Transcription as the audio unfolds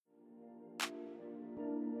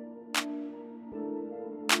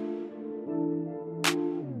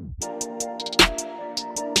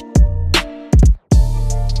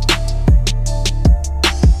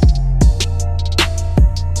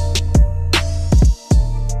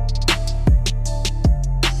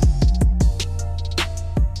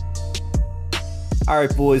All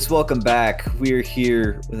right, boys, welcome back. We're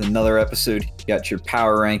here with another episode. You got your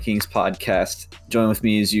Power Rankings podcast. Join with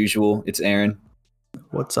me as usual. It's Aaron.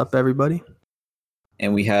 What's up, everybody?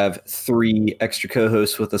 And we have three extra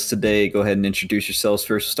co-hosts with us today. Go ahead and introduce yourselves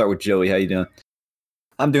first. We'll start with Joey. How you doing?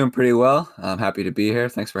 I'm doing pretty well. I'm happy to be here.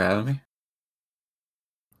 Thanks for having me.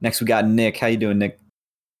 Next, we got Nick. How you doing, Nick?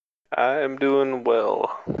 I am doing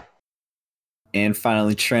well. And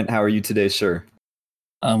finally, Trent. How are you today, sir?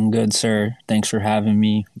 I'm good, sir. Thanks for having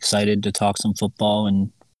me. Excited to talk some football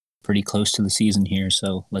and pretty close to the season here,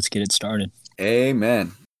 so let's get it started.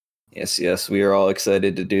 Amen. Yes. We are all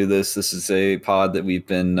excited to do this. This is a pod that we've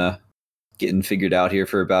been getting figured out here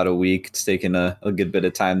for about a week. It's taken a good bit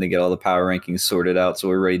of time to get all the power rankings sorted out, so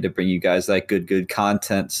we're ready to bring you guys that good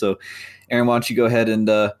content. So, Aaron, why don't you go ahead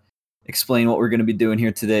and explain what we're going to be doing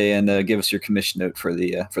here today and give us your commission note for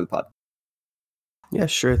the pod. Yeah,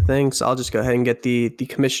 sure thing. So I'll just go ahead and get the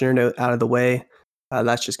commissioner note out of the way.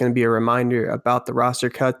 That's just going to be a reminder about the roster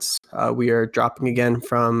cuts. We are dropping again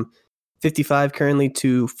from 55 currently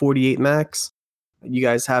to 48 max. You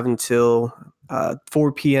guys have until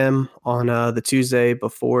 4 p.m. on the Tuesday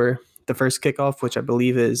before the first kickoff, which I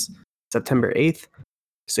believe is September 8th.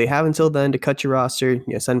 So you have until then to cut your roster,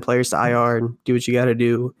 send players to IR and do what you got to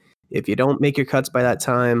do. If you don't make your cuts by that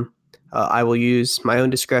time, I will use my own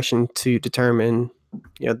discretion to determine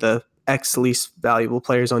the X least valuable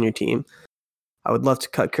players on your team. I would love to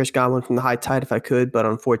cut Chris Godwin from the high tide if I could, but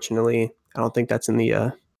unfortunately, I don't think that's in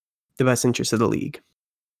the best interest of the league.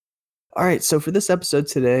 All right, so for this episode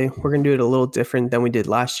today, we're going to do it a little different than we did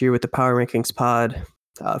last year with the Power Rankings pod.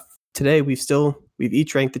 Today, we've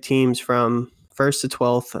each ranked the teams from 1st to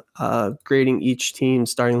 12th, grading each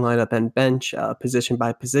team's starting lineup and bench position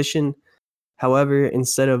by position. However,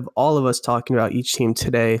 instead of all of us talking about each team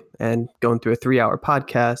today and going through a 3-hour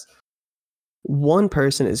podcast, one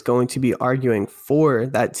person is going to be arguing for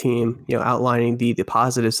that team, outlining the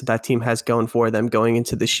positives that team has going for them going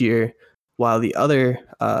into this year, while the other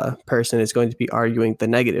person is going to be arguing the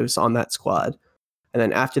negatives on that squad. And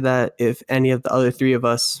then after that, if any of the other three of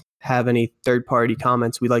us have any third-party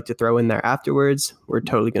comments we'd like to throw in there afterwards, we're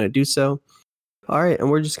totally going to do so. All right,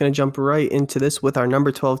 and we're just going to jump right into this with our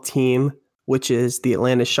number 12 team, which is the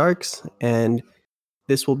Atlanta Sharks, and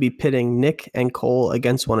this will be pitting Nick and Cole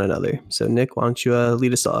against one another. So, Nick, why don't you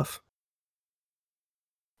lead us off?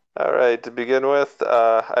 All right, to begin with,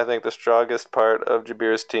 I think the strongest part of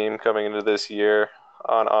Jabir's team coming into this year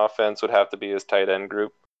on offense would have to be his tight end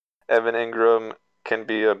group. Evan Ingram can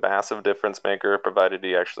be a massive difference maker, provided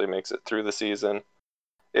he actually makes it through the season.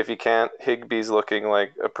 If he can't, Higbee's looking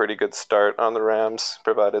like a pretty good start on the Rams,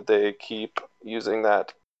 provided they keep using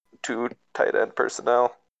that 2 tight end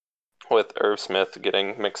personnel, with Irv Smith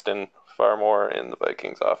getting mixed in far more in the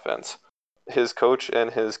Vikings offense. His coach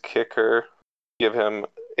and his kicker give him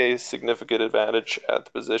a significant advantage at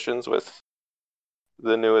the positions, with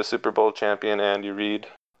the newest Super Bowl champion Andy Reid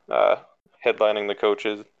headlining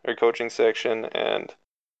the coaching section, and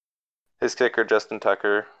his kicker Justin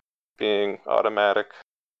Tucker being automatic.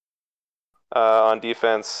 On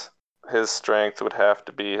defense, his strength would have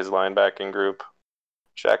to be his linebacking group.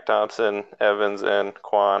 Shaq Thompson, Evans, and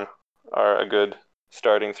Quan are a good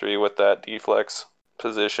starting 3, with that D-flex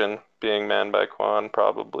position being manned by Quan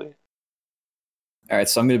probably. All right,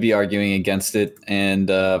 so I'm going to be arguing against it. And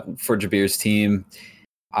for Jabir's team,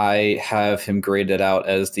 I have him graded out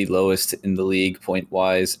as the lowest in the league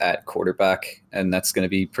point-wise at quarterback. And that's going to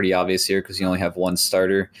be pretty obvious here because you only have one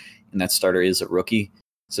starter, and that starter is a rookie.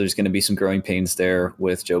 So there's going to be some growing pains there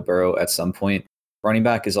with Joe Burrow at some point. Running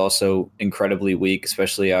back is also incredibly weak,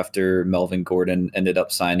 especially after Melvin Gordon ended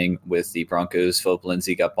up signing with the Broncos. Philip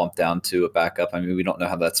Lindsay got bumped down to a backup. I mean, we don't know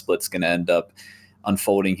how that split's going to end up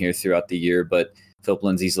unfolding here throughout the year, but Philip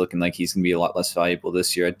Lindsay's looking like he's going to be a lot less valuable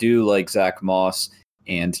this year. I do like Zach Moss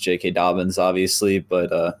and J.K. Dobbins, obviously,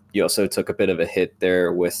 but you also took a bit of a hit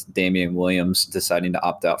there with Damian Williams deciding to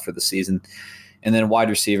opt out for the season. And then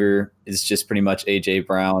wide receiver is just pretty much A.J.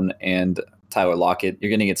 Brown and Tyler Lockett. You're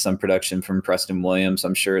going to get some production from Preston Williams,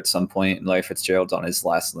 I'm sure, at some point. And Larry Fitzgerald's on his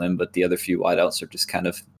last limb, but the other few wideouts are just kind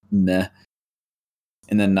of meh.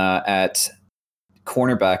 And then at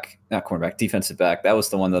defensive back, that was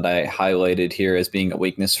the one that I highlighted here as being a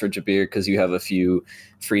weakness for Jabir because you have a few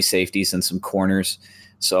free safeties and some corners.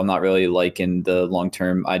 So I'm not really liking the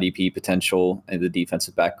long-term IDP potential in the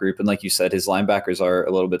defensive back group. And like you said, his linebackers are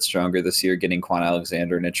a little bit stronger this year. Getting Quan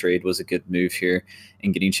Alexander in a trade was a good move here.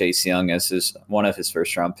 And getting Chase Young as one of his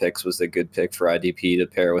first-round picks was a good pick for IDP to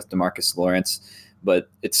pair with DeMarcus Lawrence.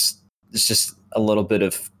 But it's just a little bit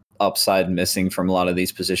of upside missing from a lot of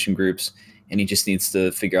these position groups. and he just needs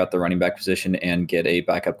to figure out the running back position and get a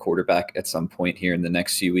backup quarterback at some point here in the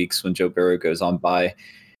next few weeks when Joe Burrow goes on by.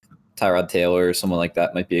 Tyrod Taylor or someone like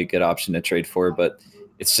that might be a good option to trade for, but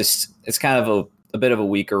it's kind of a bit of a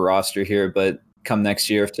weaker roster here. But come next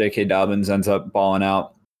year, if J.K. Dobbins ends up balling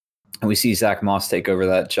out and we see Zach Moss take over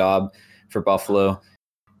that job for Buffalo,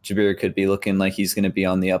 Jabir could be looking like he's going to be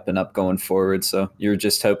on the up and up going forward. So you're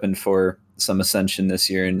just hoping for some ascension this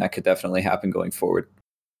year, and that could definitely happen going forward.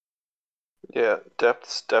 Yeah,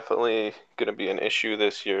 depth's definitely going to be an issue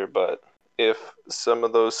this year, but if some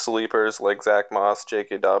of those sleepers like Zach Moss,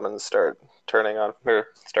 J.K. Dobbins start turning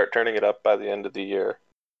it up by the end of the year,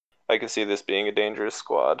 I can see this being a dangerous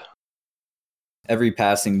squad. Every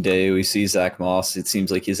passing day we see Zach Moss, it seems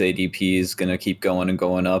like his ADP is going to keep going and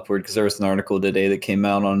going upward, because there was an article today that came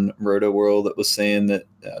out on Roto World that was saying that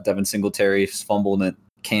Devin Singletary fumbled at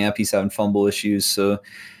camp. He's having fumble issues. So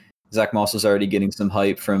Zach Moss was already getting some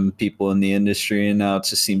hype from people in the industry, and now it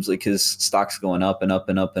just seems like his stock's going up and up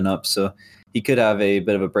and up and up. So he could have a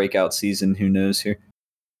bit of a breakout season. Who knows here?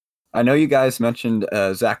 I know you guys mentioned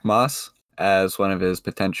Zach Moss as one of his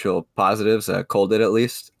potential positives. Cole did at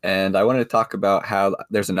least. And I wanted to talk about how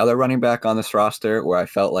there's another running back on this roster where I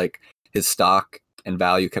felt like his stock and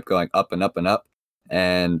value kept going up and up and up.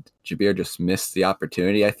 And Jabir just missed the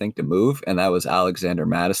opportunity, I think, to move. And that was Alexander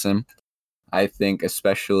Mattison. I think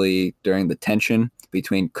especially during the tension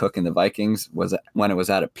between Cook and the Vikings was when it was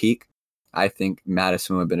at a peak. I think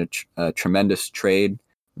Mattison would have been a tremendous trade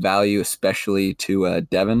value, especially to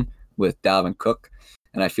Devin with Dalvin Cook.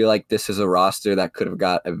 And I feel like this is a roster that could have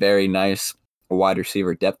got a very nice wide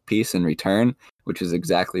receiver depth piece in return, which is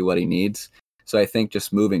exactly what he needs. So I think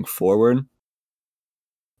just moving forward,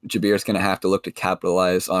 Jabir is going to have to look to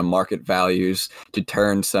capitalize on market values to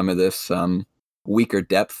turn some of this weaker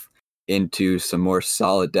depth into some more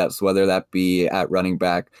solid depths, whether that be at running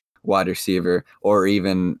back, wide receiver, or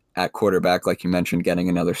even at quarterback, like you mentioned, getting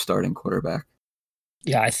another starting quarterback.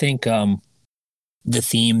 Yeah, I think the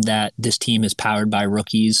theme that this team is powered by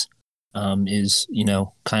rookies is,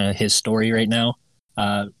 kind of his story right now.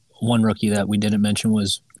 One rookie that we didn't mention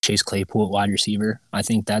was Chase Claypool at wide receiver. I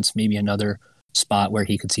think that's maybe another spot where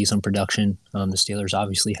he could see some production. The Steelers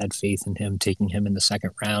obviously had faith in him, taking him in the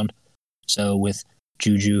second round. So with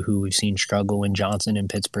Juju, who we've seen struggle, and Johnson in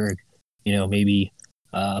Pittsburgh, maybe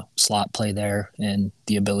slot play there and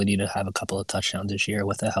the ability to have a couple of touchdowns this year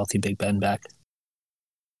with a healthy Big Ben back.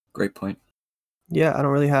 Great point. Yeah, I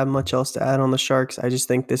don't really have much else to add on the Sharks. I just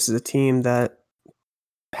think this is a team that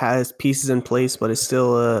has pieces in place, but is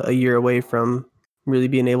still a year away from really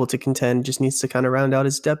being able to contend. Just needs to kind of round out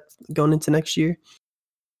his depth going into next year.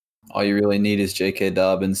 All you really need is J.K.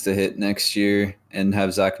 Dobbins to hit next year and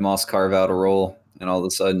have Zach Moss carve out a role, and all of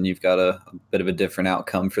a sudden you've got a bit of a different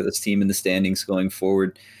outcome for this team in the standings going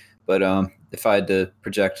forward. But if I had to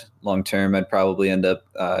project long term, I'd probably end up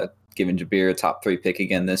giving Jabir a top 3 pick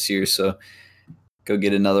again this year. So go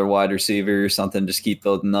get another wide receiver or something. Just keep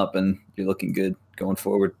building up, and you're looking good going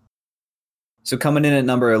forward. So coming in at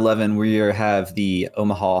number 11, we have the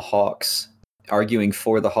Omaha Hawks. Arguing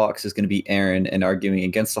for the Hawks is going to be Aaron, and arguing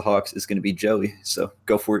against the Hawks is going to be Joey. So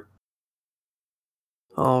go for it.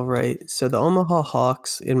 All right. So the Omaha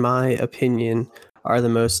Hawks, in my opinion, are the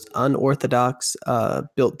most unorthodox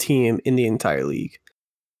built team in the entire league.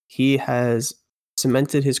 He has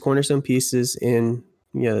cemented his cornerstone pieces in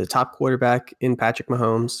the top quarterback in Patrick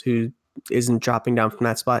Mahomes, who isn't dropping down from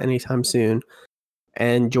that spot anytime soon,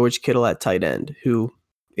 and George Kittle at tight end, who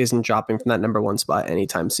isn't dropping from that number 1 spot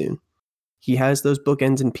anytime soon. He has those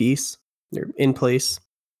bookends they're in place,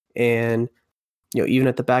 and even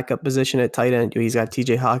at the backup position at tight end, he's got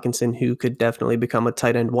TJ Hawkinson, who could definitely become a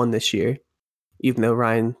tight end 1 this year. Even though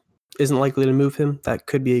Ryan isn't likely to move him, that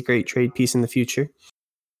could be a great trade piece in the future.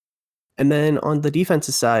 And then on the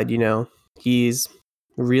defensive side, he's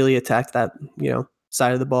really attacked that,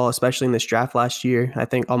 side of the ball, especially in this draft last year. I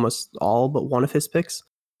think almost all but one of his picks,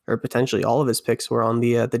 or potentially all of his picks, were on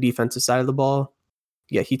the defensive side of the ball.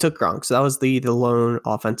 Yeah, he took Gronk, so that was the lone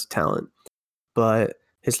offensive talent. But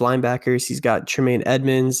his linebackers, he's got Tremaine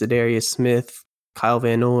Edmonds, Zadarius Smith, Kyle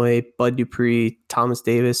Van Noy, Bud Dupree, Thomas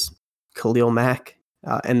Davis, Khalil Mack,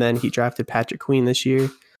 and then he drafted Patrick Queen this year.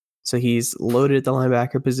 So he's loaded at the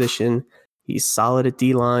linebacker position. He's solid at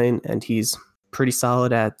D-line, and he's pretty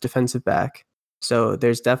solid at defensive back. So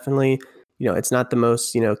there's definitely, it's not the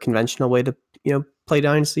most, conventional way to, play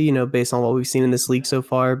Dynasty, based on what we've seen in this league so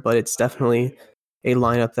far, but it's definitely a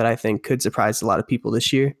lineup that I think could surprise a lot of people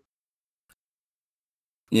this year.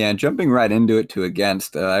 Yeah, jumping right into it to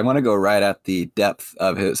against, I want to go right at the depth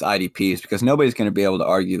of his IDPs, because nobody's going to be able to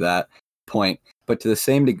argue that point. But to the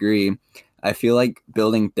same degree, I feel like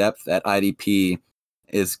building depth at IDP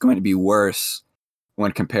is going to be worse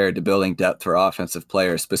when compared to building depth for offensive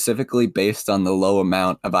players, specifically based on the low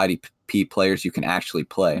amount of IDP players you can actually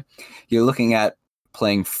play. You're looking at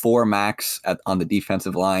playing 4 max on the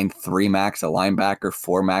defensive line, 3 max a linebacker,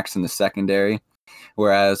 4 max in the secondary,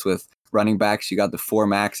 whereas with running backs, you got the 4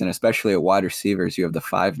 max, and especially at wide receivers, you have the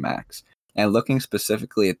 5 max. And looking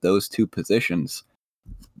specifically at those two positions,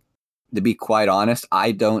 to be quite honest,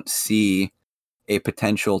 I don't see a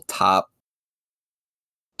potential top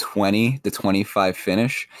 20 to 25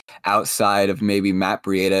 finish outside of maybe Matt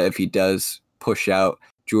Breida if he does push out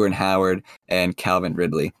Jordan Howard and Calvin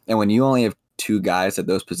Ridley. And when you only have 2 guys at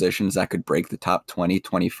those positions that could break the top 20,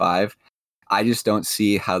 25, I just don't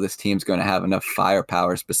see how this team's going to have enough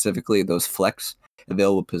firepower, specifically those flex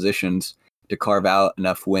available positions, to carve out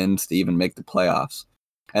enough wins to even make the playoffs.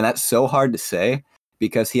 And that's so hard to say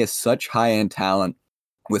because he has such high-end talent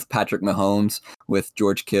with Patrick Mahomes, with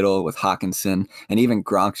George Kittle, with Hawkinson, and even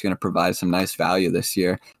Gronk's going to provide some nice value this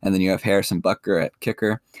year. And then you have Harrison Butker at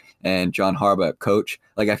kicker and John Harbaugh at coach.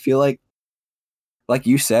 Like, I feel like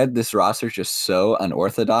you said, this roster is just so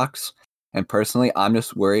unorthodox. And personally, I'm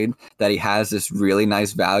just worried that he has this really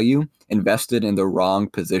nice value invested in the wrong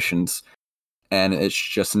positions, and it's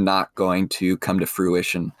just not going to come to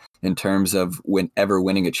fruition in terms of ever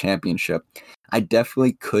winning a championship. I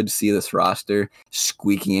definitely could see this roster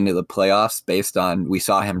squeaking into the playoffs based on, we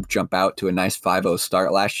saw him jump out to a nice 5-0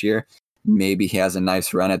 start last year. Maybe he has a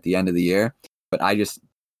nice run at the end of the year, but I just,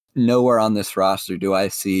 nowhere on this roster do I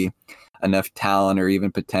see enough talent or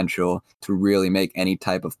even potential to really make any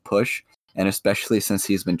type of push. And especially since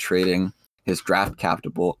he's been trading his draft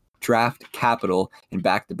capital in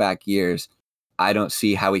back-to-back years, I don't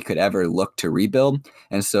see how he could ever look to rebuild.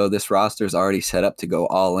 And so this roster is already set up to go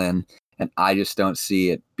all in, and I just don't see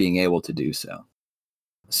it being able to do so.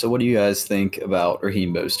 So what do you guys think about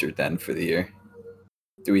Raheem Mostert then for the year?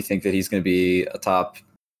 Do we think that he's going to be a top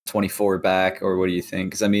 24 back, or what do you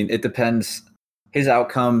think? Because, I mean, it depends. His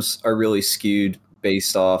outcomes are really skewed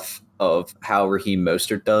based off of how Raheem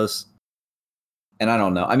Mostert does. And I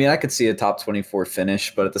don't know. I mean, I could see a top 24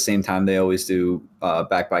 finish, but at the same time, they always do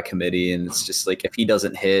back by committee. And it's just like, if he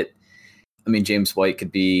doesn't hit, I mean, James White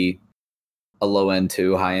could be a low end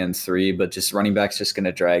 2, high end 3, but just running back's just going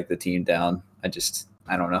to drag the team down. I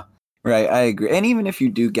don't know. Right, I agree. And even if you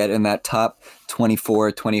do get in that top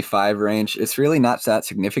 24, 25 range, it's really not that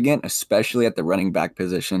significant, especially at the running back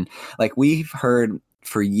position. Like, we've heard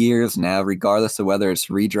for years now, regardless of whether it's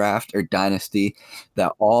redraft or dynasty,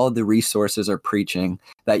 that all the resources are preaching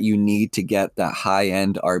that you need to get that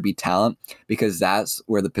high-end RB talent because that's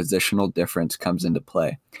where the positional difference comes into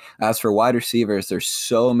play. As for wide receivers, there's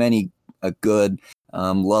so many good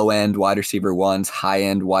low-end wide receiver 1s,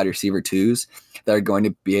 high-end wide receiver 2s that are going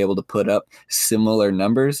to be able to put up similar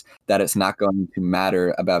numbers that it's not going to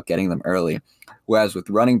matter about getting them early. Whereas with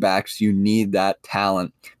running backs, you need that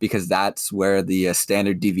talent because that's where the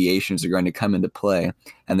standard deviations are going to come into play,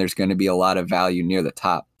 and there's going to be a lot of value near the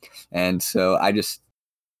top. And so I just,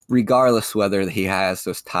 regardless whether he has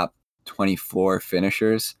those top 24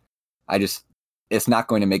 finishers, it's not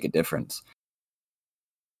going to make a difference.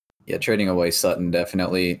 Yeah, trading away Sutton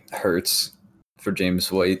definitely hurts for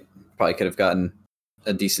James White. Probably could have gotten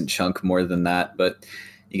a decent chunk more than that, but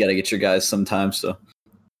you got to get your guys sometimes. So.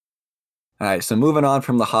 All right, so moving on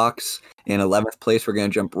from the Hawks in 11th place, we're going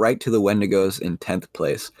to jump right to the Wendigos in 10th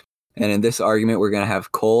place. And in this argument, we're going to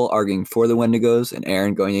have Cole arguing for the Wendigos and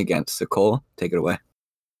Aaron going against. So Cole, take it away.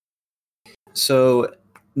 So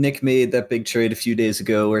Nick made that big trade a few days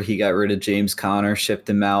ago where he got rid of James Conner, shipped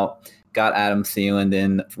him out, got Adam Thielen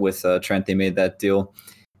in with Trent. They made that deal.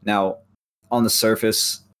 Now, on the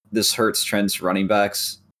surface, this hurts Trent's running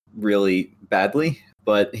backs really badly,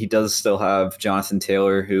 but he does still have Jonathan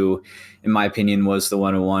Taylor, who, in my opinion, was the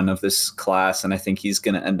 101 of this class, and I think he's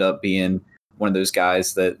going to end up being one of those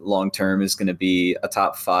guys that long-term is going to be a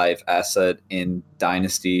top 5 asset in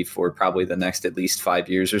Dynasty for probably the next at least 5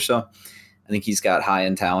 years or so. I think he's got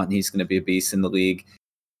high-end talent, and he's going to be a beast in the league.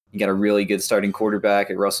 You got a really good starting quarterback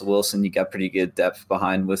at Russell Wilson. You got pretty good depth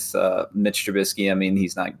behind with Mitch Trubisky. I mean,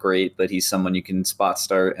 he's not great, but he's someone you can spot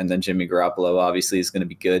start. And then Jimmy Garoppolo obviously is going to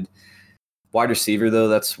be good. Wide receiver, though,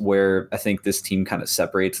 that's where I think this team kind of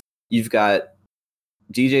separates. You've got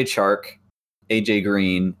DJ Chark, AJ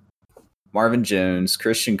Green, Marvin Jones,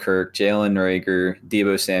 Christian Kirk, Jalen Reagor,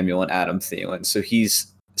 Deebo Samuel, and Adam Thielen. So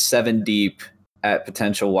he's 7 deep at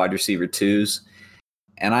potential wide receiver 2s.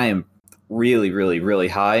 And I am really, really, really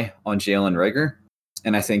high on Jalen Reagor.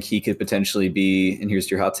 And I think he could potentially be, and here's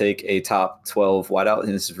your hot take, a top 12 wideout in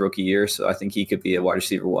his rookie year. So I think he could be a wide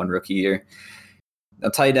receiver 1 rookie year. Now,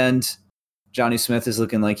 tight end, Johnny Smith is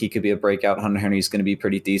looking like he could be a breakout. Hunter Henry's going to be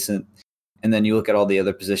pretty decent. And then you look at all the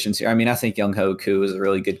other positions here. I mean, I think Young Ho Koo is a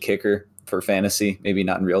really good kicker for fantasy. Maybe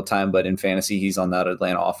not in real time, but in fantasy, he's on that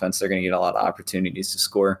Atlanta offense. They're going to get a lot of opportunities to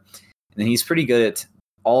score. And he's pretty good at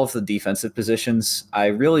all of the defensive positions. I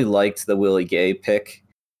really liked the Willie Gay pick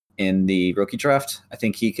in the rookie draft. I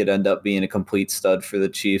think he could end up being a complete stud for the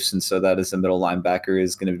Chiefs. And so that as a middle linebacker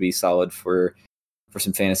is going to be solid for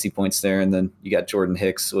some fantasy points there. And then you got Jordan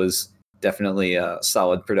Hicks was definitely a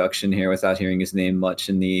solid production here without hearing his name much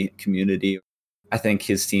in the community. I think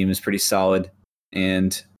his team is pretty solid,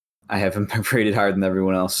 and I have him rated higher than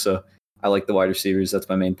everyone else. So I like the wide receivers. That's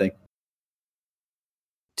my main thing.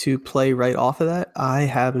 To play right off of that, I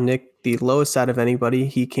have Nick the lowest out of anybody.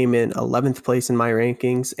 He came in 11th place in my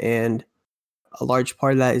rankings, and a large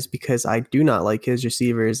part of that is because I do not like his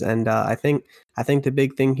receivers. And I think the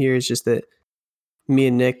big thing here is just that me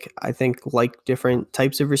and Nick, I think, like different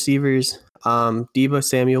types of receivers. Deebo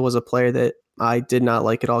Samuel was a player that I did not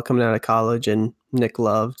like at all coming out of college, and Nick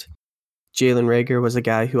loved. Jalen Reagor was a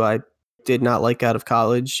guy who I did not like out of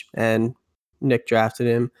college, and Nick drafted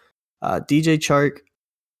him. DJ Chark,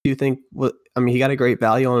 do you think? He got a great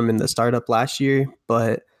value on him in the startup last year,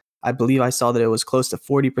 but I believe I saw that it was close to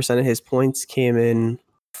 40% of his points came in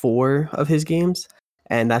 4 of his games,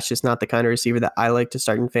 and that's just not the kind of receiver that I like to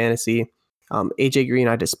start in fantasy. AJ Green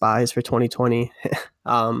I despise for 2020.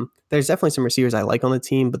 There's definitely some receivers I like on the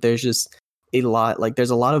team, but there's just a lot. Like, there's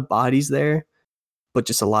a lot of bodies there, but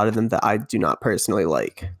just a lot of them that I do not personally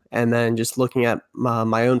like. And then just looking at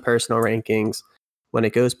my own personal rankings, when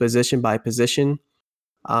it goes position by position,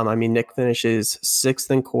 Nick finishes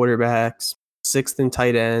 6th in quarterbacks, 6th in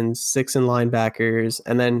tight ends, 6th in linebackers,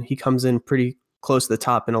 and then he comes in pretty close to the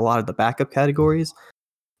top in a lot of the backup categories.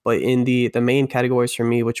 But in the main categories for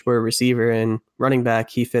me, which were receiver and running back,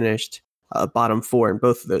 he finished bottom 4 in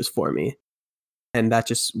both of those for me. And that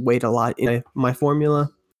just weighed a lot in my formula.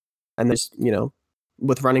 And there's,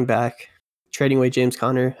 with running back, trading away James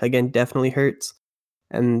Conner, again, definitely hurts.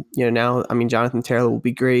 And, now, Jonathan Taylor will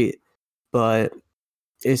be great, but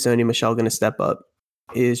is Sony Michel going to step up?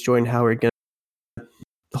 Is Jordan Howard going to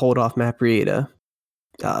hold off Matt Breida?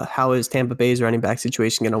 How is Tampa Bay's running back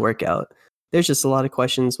situation going to work out? There's just a lot of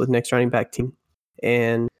questions with Nick's running back team.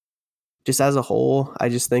 And just as a whole, I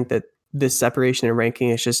just think that this separation in ranking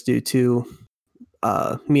is just due to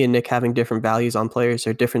me and Nick having different values on players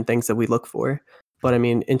or different things that we look for. But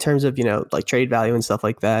in terms of, like trade value and stuff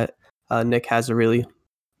like that, Nick has a really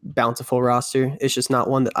bountiful roster. It's just not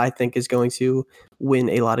one that I think is going to win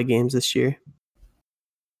a lot of games this year.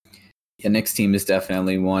 Yeah, Nick's team is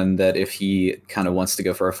definitely one that if he kind of wants to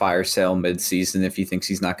go for a fire sale mid-season, if he thinks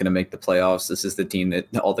he's not going to make the playoffs, this is the team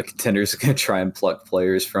that all the contenders are going to try and pluck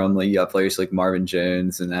players from. Like, you got players like Marvin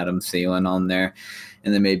Jones and Adam Thielen on there,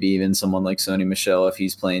 and then maybe even someone like Sony Michel if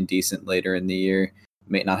he's playing decent later in the year.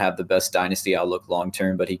 May not have the best dynasty outlook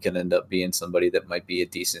long-term, but he could end up being somebody that might be a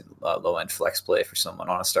decent low-end flex play for someone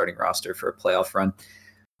on a starting roster for a playoff run.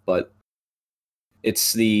 But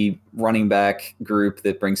it's the running back group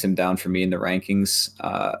that brings him down for me in the rankings.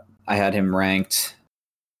 I had him ranked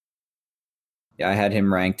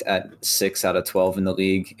at 6 out of 12 in the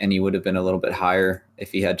league, and he would have been a little bit higher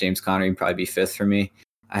if he had James Conner. He'd probably be 5th for me.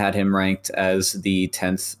 I had him ranked as the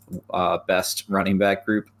 10th best running back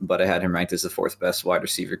group, but I had him ranked as the 4th best wide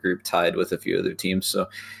receiver group, tied with a few other teams. So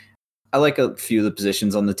I like a few of the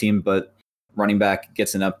positions on the team, but running back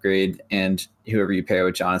gets an upgrade, and whoever you pair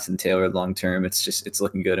with Jonathan Taylor long term, it's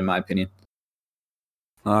looking good in my opinion.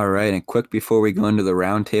 All right, and quick before we go into the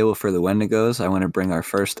round table for the Wendigos, I want to bring our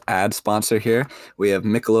first ad sponsor here. We have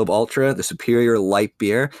Michelob Ultra, the superior light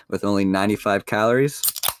beer with only 95 calories.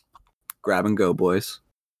 Grab and go, boys.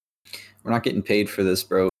 We're not getting paid for this,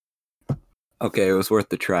 bro. Okay, it was worth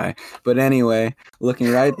the try. But anyway,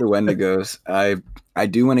 looking right at the Wendigos, I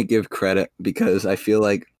do want to give credit because I feel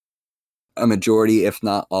like a majority, if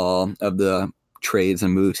not all, of the trades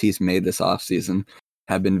and moves he's made this offseason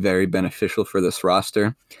have been very beneficial for this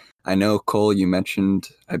roster. I know, Cole, you mentioned,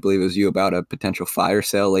 I believe it was you, about a potential fire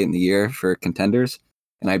sale late in the year for contenders,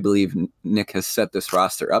 and I believe Nick has set this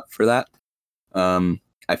roster up for that.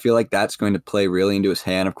 I feel like that's going to play really into his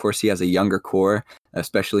hand. Of course, he has a younger core,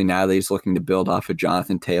 especially now that he's looking to build off of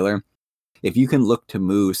Jonathan Taylor. If you can look to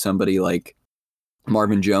move somebody like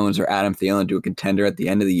Marvin Jones or Adam Thielen to a contender at the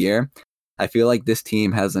end of the year, I feel like this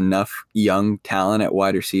team has enough young talent at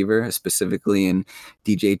wide receiver, specifically in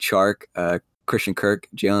DJ Chark, Christian Kirk,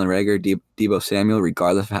 Jalen Reagor, Deebo Samuel,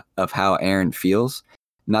 regardless of how Aaron feels.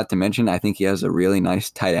 Not to mention, I think he has a really nice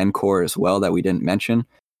tight end core as well that we didn't mention.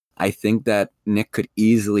 I think that Nick could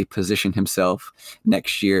easily position himself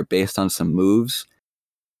next year based on some moves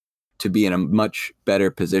to be in a much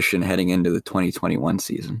better position heading into the 2021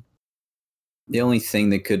 season. The only thing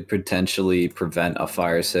that could potentially prevent a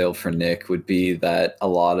fire sale for Nick would be that a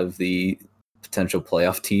lot of the potential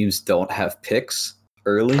playoff teams don't have picks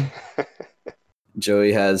early.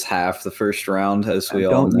 Joey has half the first round, as we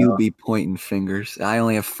all know. Don't you be pointing fingers. I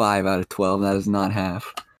only have 5 out of 12. That is not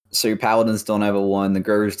half. So your Paladins don't have a 1, the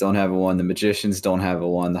Grovers don't have a 1, the Magicians don't have a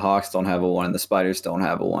 1, the Hawks don't have a 1, and the Spiders don't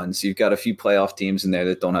have a 1. So you've got a few playoff teams in there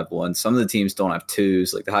that don't have 1. Some of the teams don't have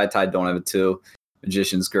 2s, like the High Tide don't have a 2.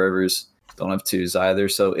 Magicians, Grovers don't have 2s either.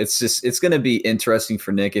 So it's going to be interesting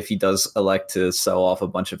for Nick if he does elect to sell off a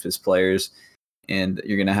bunch of his players, and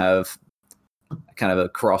you're going to have kind of a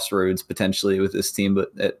crossroads potentially with this team,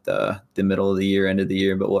 but at the middle of the year, end of the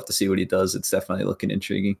year. But we'll have to see what he does. It's definitely looking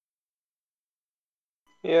intriguing.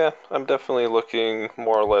 Yeah, I'm definitely looking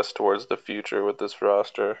more or less towards the future with this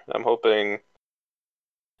roster. I'm hoping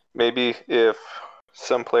maybe if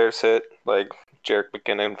some players hit, like Jerick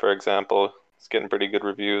McKinnon, for example, he's getting pretty good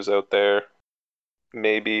reviews out there.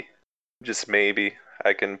 Maybe, just maybe,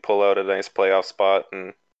 I can pull out a nice playoff spot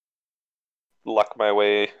and luck my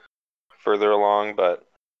way further along, but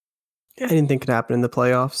anything could happen in the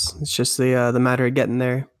playoffs. It's just the matter of getting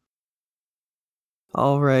there.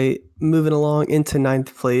 All right, moving along into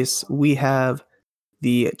 9th place, we have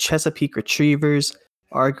the Chesapeake Retrievers.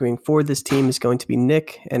 Arguing for this team is going to be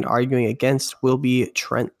Nick, and arguing against will be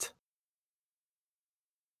Trent.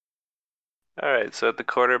 all right, so at the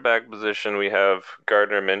quarterback position, we have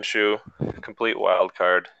Gardner Minshew, complete wild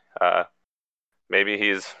card. Maybe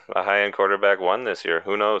he's a high-end quarterback 1 this year.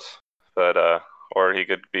 Who knows? But or he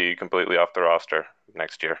could be completely off the roster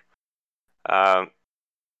next year.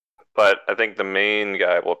 But I think the main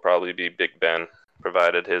guy will probably be Big Ben,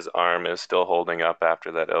 provided his arm is still holding up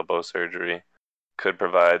after that elbow surgery. Could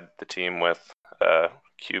provide the team with a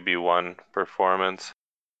QB1 performance.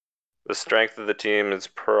 The strength of the team is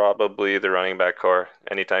probably the running back core.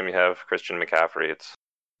 Anytime you have Christian McCaffrey, it's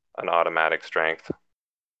an automatic strength.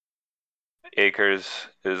 Akers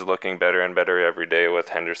is looking better and better every day with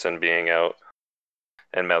Henderson being out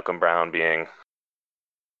and Malcolm Brown being,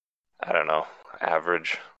 I don't know,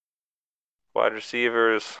 average. Wide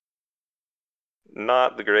receivers,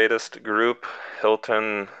 not the greatest group.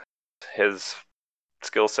 Hilton, his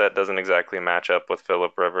skill set doesn't exactly match up with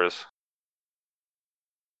Phillip Rivers.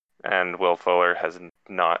 And Will Fuller has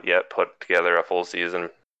not yet put together a full season.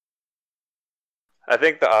 I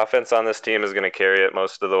think the offense on this team is going to carry it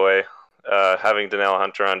most of the way. Having Danielle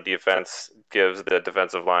Hunter on defense gives the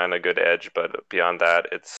defensive line a good edge, but beyond that,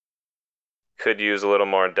 it's could use a little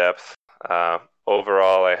more depth.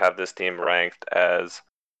 Overall, I have this team ranked as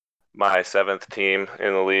my 7th team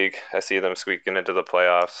in the league. I see them squeaking into the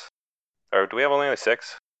playoffs. Or do we have only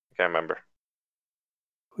 6? I can't remember.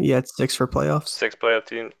 Yeah, it's 6 for playoffs. 6 playoff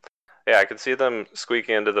teams. Yeah, I could see them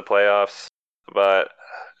squeaking into the playoffs, but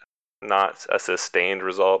not a sustained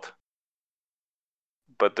result.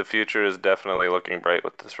 But the future is definitely looking bright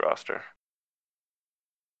with this roster.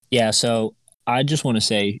 Yeah, so I just want to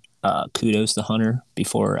say kudos to Hunter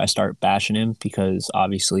before I start bashing him, because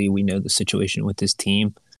obviously we know the situation with this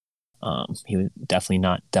team. He was definitely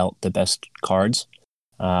not dealt the best cards.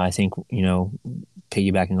 I think,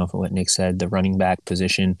 piggybacking off of what Nick said, the running back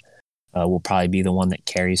position will probably be the one that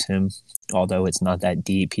carries him. Although it's not that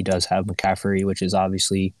deep, he does have McCaffrey, which is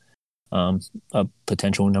obviously a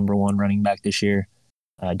potential number 1 running back this year.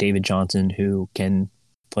 David Johnson, who can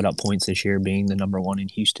put up points this year, being the number 1 in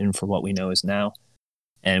Houston for what we know is now.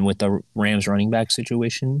 And with the Rams running back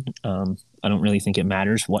situation, I don't really think it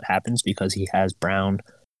matters what happens because he has Brown,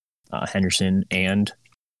 Henderson, and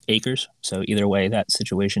Akers. So either way, that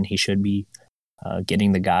situation, he should be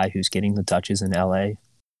getting the guy who's getting the touches in LA.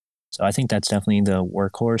 So I think that's definitely the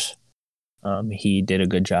workhorse. He did a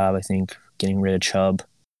good job, I think, getting rid of Chubb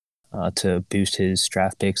to boost his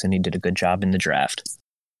draft picks, and he did a good job in the draft.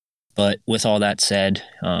 But with all that said,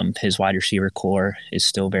 his wide receiver core is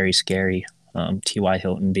still very scary. T.Y.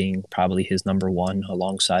 Hilton being probably his number 1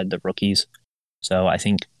 alongside the rookies. So I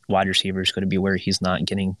think wide receiver is going to be where he's not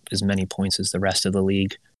getting as many points as the rest of the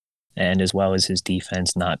league, and as well as his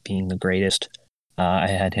defense not being the greatest. I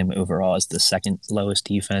had him overall as the 2nd lowest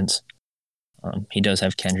defense. He does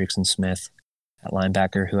have Kendricks and Smith at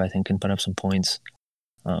linebacker, who I think can put up some points.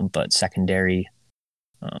 But secondary,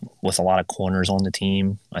 with a lot of corners on the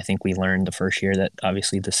team, I think we learned the first year that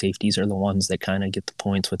obviously the safeties are the ones that kind of get the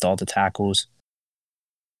points with all the tackles.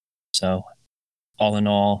 So all in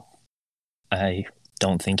all, I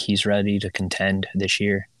don't think he's ready to contend this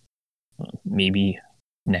year. Maybe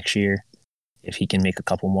next year if he can make a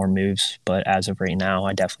couple more moves. But as of right now,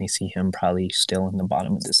 I definitely see him probably still in the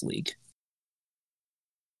bottom of this league.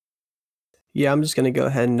 Yeah, I'm just going to go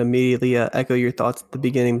ahead and immediately echo your thoughts at the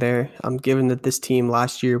beginning there. Given that this team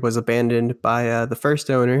last year was abandoned by the first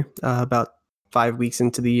owner about 5 weeks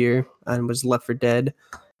into the year and was left for dead,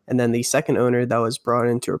 and then the second owner that was brought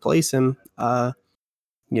in to replace him,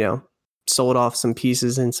 sold off some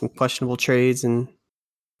pieces in some questionable trades, and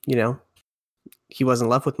he wasn't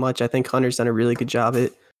left with much. I think Hunter's done a really good job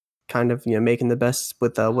at kind of making the best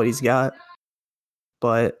with what he's got,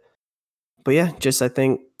 but yeah, just I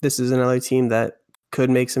think this is another team that could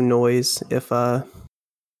make some noise if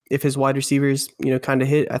his wide receivers kind of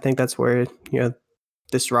hit. I think that's where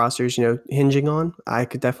this roster's hinging on. I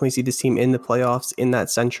could definitely see this team in the playoffs in that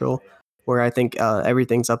Central, where I think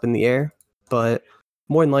everything's up in the air. But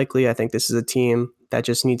more than likely, I think this is a team that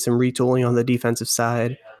just needs some retooling on the defensive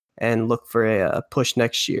side and look for a push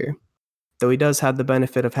next year. Though he does have the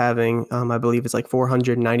benefit of having, I believe it's like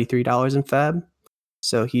 $493 in fab.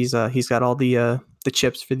 So he's got all the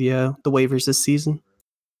chips for the waivers this season.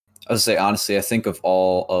 I would say, honestly, I think of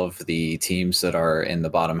all of the teams that are in the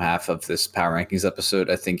bottom half of this Power Rankings episode,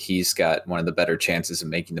 I think he's got one of the better chances of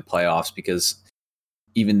making the playoffs, because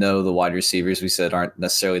even though the wide receivers we said aren't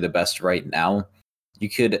necessarily the best right now,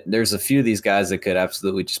 there's a few of these guys that could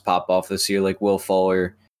absolutely just pop off this year, like Will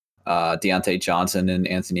Fuller, Deontay Johnson, and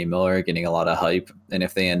Anthony Miller getting a lot of hype. And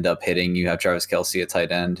if they end up hitting, you have Travis Kelce at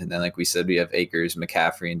tight end. And then, like we said, we have Akers,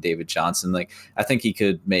 McCaffrey, and David Johnson. Like, I think he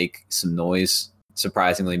could make some noise,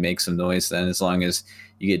 surprisingly make some noise then, as long as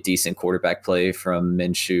you get decent quarterback play from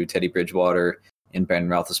Minshew, Teddy Bridgewater, and Brandon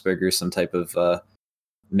Roethlisberger, some type of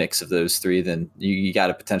mix of those three, then you got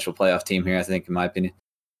a potential playoff team here, I think, in my opinion.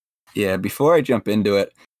 Yeah, before I jump into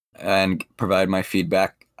it and provide my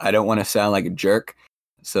feedback, I don't want to sound like a jerk,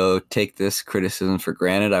 so take this criticism for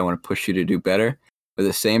granted. I want to push you to do better. But at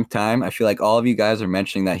the same time, I feel like all of you guys are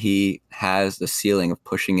mentioning that he has the ceiling of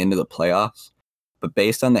pushing into the playoffs. But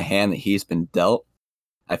based on the hand that he's been dealt,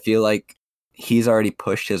 I feel like he's already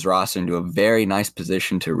pushed his roster into a very nice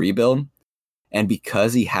position to rebuild. And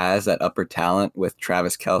because he has that upper talent with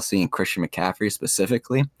Travis Kelce and Christian McCaffrey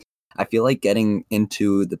specifically, I feel like getting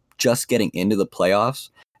into the playoffs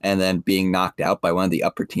and then being knocked out by one of the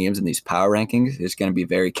upper teams in these power rankings is going to be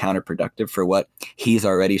very counterproductive for what he's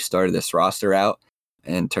already started this roster out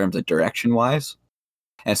in terms of direction-wise.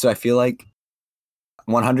 And so I feel like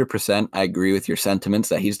 100% I agree with your sentiments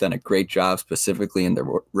that he's done a great job specifically in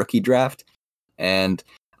the rookie draft. And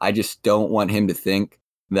I just don't want him to think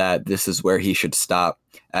that this is where he should stop.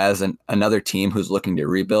 As another team who's looking to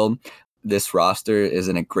rebuild, this roster is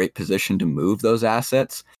in a great position to move those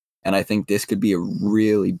assets. And I think this could be a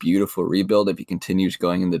really beautiful rebuild if he continues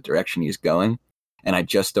going in the direction he's going. And I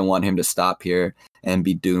just don't want him to stop here and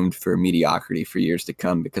be doomed for mediocrity for years to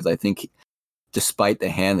come, because I think despite the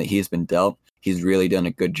hand that he's been dealt, he's really done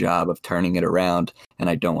a good job of turning it around, and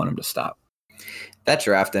I don't want him to stop. That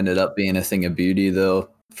draft ended up being a thing of beauty,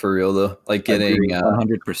 though, for real, though. Like getting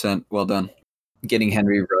 100% well done. Getting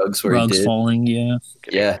Henry Ruggs where Ruggs he did. Falling, yeah.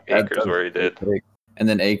 Getting Akers where he did. And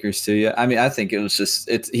then Akers too, yeah. I mean, I think it was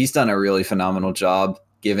he's done a really phenomenal job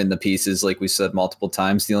given the pieces, like we said multiple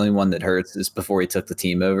times. The only one that hurts is before he took the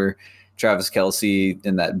team over. Travis Kelce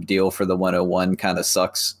in that deal for the 101 kind of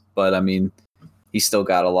sucks. But, I mean, he's still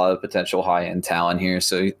got a lot of potential high-end talent here,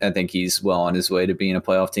 so I think he's well on his way to being a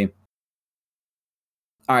playoff team.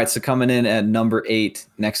 All right, so coming in at number 8,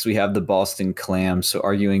 next we have the Boston Clams. So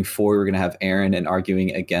arguing for, we're going to have Aaron, and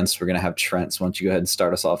arguing against, we're going to have Trent. So why don't you go ahead and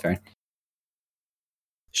start us off, Aaron?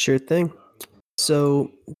 Sure thing. So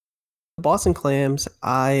Boston Clams,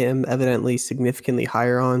 I am evidently significantly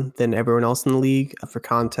higher on than everyone else in the league. For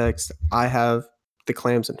context, I have the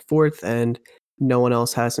Clams in 4th, and no one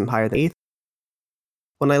else has them higher than 8th.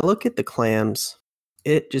 When I look at the Clams,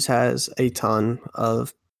 it just has a ton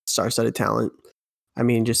of star-studded talent. I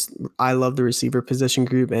mean, I love the receiver position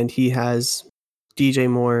group, and he has DJ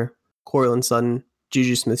Moore, Courtland Sutton,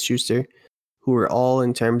 Juju Smith-Schuster, who are all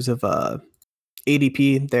in terms of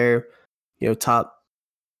ADP, they're top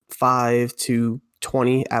 5 to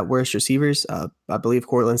 20 at worst receivers. I believe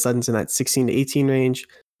Courtland Sutton's in that 16 to 18 range.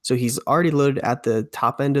 So he's already loaded at the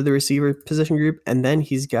top end of the receiver position group. And then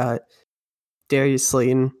he's got Darius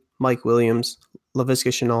Slayton, Mike Williams, Laviska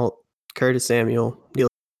Shenault, Curtis Samuel, Neil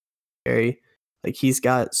Perry. Like, he's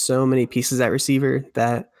got so many pieces at receiver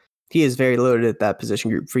that he is very loaded at that position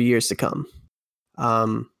group for years to come.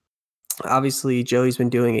 Obviously, Joey's been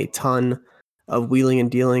doing a ton of wheeling and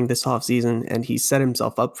dealing this offseason, and he set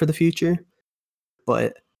himself up for the future.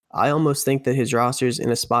 But I almost think that his roster's in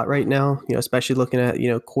a spot right now, especially looking at,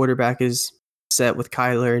 quarterback is set with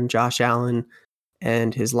Kyler and Josh Allen,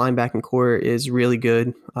 and his linebacking core is really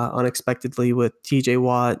good, unexpectedly, with TJ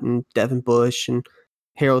Watt and Devin Bush and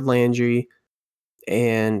Harold Landry.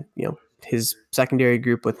 and his secondary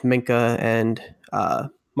group with Minka and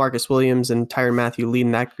Marcus Williams and Tyrann Mathieu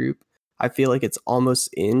leading that group, I feel like it's almost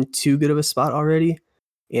in too good of a spot already.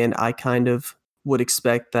 And I kind of would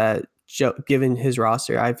expect that, given his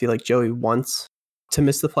roster, I feel like Joey wants to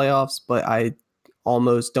miss the playoffs, but I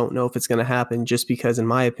almost don't know if it's going to happen, just because, in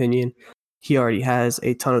my opinion, he already has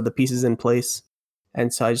a ton of the pieces in place.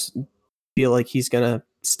 And so I just feel like he's going to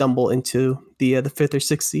stumble into the 5th or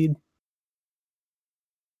 6th seed.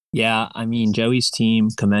 Yeah, I mean, Joey's team,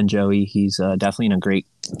 commend Joey. He's definitely in a great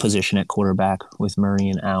position at quarterback with Murray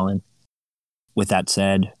and Allen. With that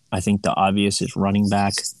said, I think the obvious is running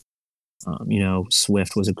back.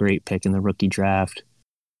 Swift was a great pick in the rookie draft.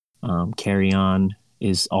 Kerryon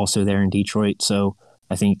is also there in Detroit. So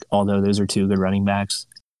I think although those are two good running backs,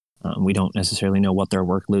 we don't necessarily know what their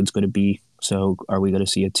workload's going to be. So are we going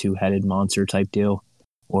to see a two-headed monster type deal?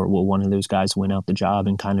 Or will one of those guys win out the job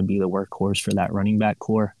and kind of be the workhorse for that running back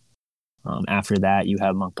core? After that, you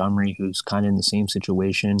have Montgomery, who's kind of in the same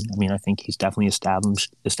situation. I mean, I think he's definitely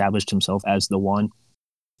established himself as the one.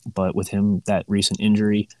 But with him, that recent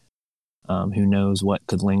injury, who knows what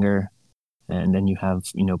could linger. And then you have,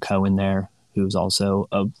 Cohen there, who's also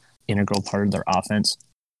an integral part of their offense.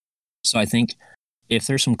 So I think if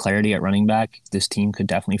there's some clarity at running back, this team could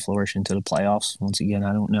definitely flourish into the playoffs. Once again,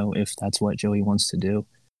 I don't know if that's what Joey wants to do.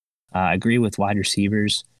 I agree with wide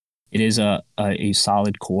receivers. It is a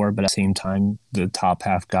solid core, but at the same time, the top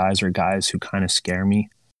half guys are guys who kind of scare me.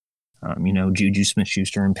 Juju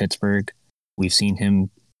Smith-Schuster in Pittsburgh. We've seen him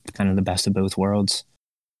kind of the best of both worlds.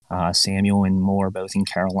 Samuel and Moore both in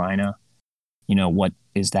Carolina. What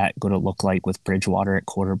is that going to look like with Bridgewater at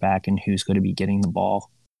quarterback, and who's going to be getting the ball?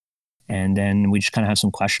 And then we just kind of have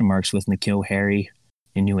some question marks with N'Keal Harry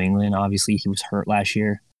in New England. Obviously, he was hurt last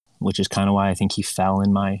year, which is kind of why I think he fell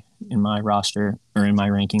in my roster, or in my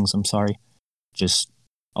rankings. I'm sorry. Just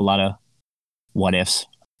a lot of what ifs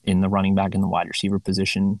in the running back and the wide receiver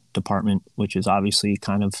position department, which is obviously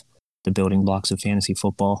kind of the building blocks of fantasy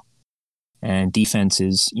football. And defense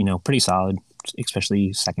is, pretty solid,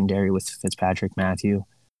 especially secondary with Fitzpatrick, Mathieu.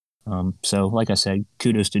 So like I said,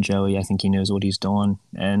 kudos to Joey. I think he knows what he's doing.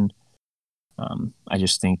 And I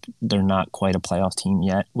just think they're not quite a playoff team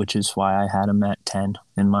yet, which is why I had them at 10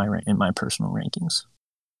 in my personal rankings.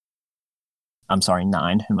 I'm sorry,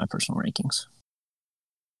 9 in my personal rankings.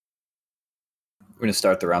 We're going to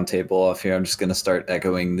start the roundtable off here. I'm just going to start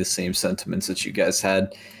echoing the same sentiments that you guys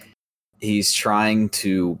had. He's trying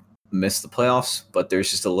to miss the playoffs, but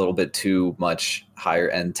there's just a little bit too much higher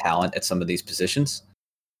end talent at some of these positions.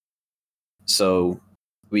 So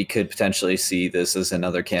we could potentially see this as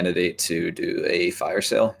another candidate to do a fire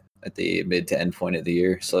sale at the mid to end point of the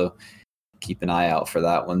year. So keep an eye out for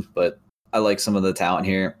that one. But I like some of the talent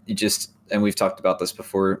here. And we've talked about this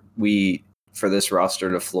before, for this roster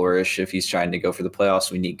to flourish, if he's trying to go for the playoffs,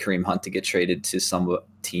 we need Kareem Hunt to get traded to some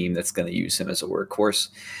team that's going to use him as a workhorse.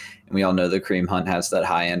 And we all know that Kareem Hunt has that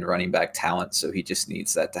high-end running back talent, so he just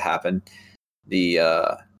needs that to happen. The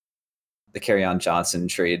Kerryon Johnson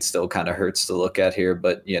trade still kind of hurts to look at here,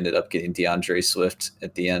 but you ended up getting DeAndre Swift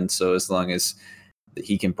at the end. So as long as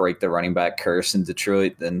he can break the running back curse in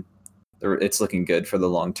Detroit, then it's looking good for the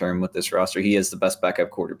long term with this roster. He is the best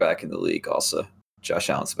backup quarterback in the league also.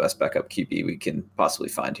 Josh Allen's the best backup QB we can possibly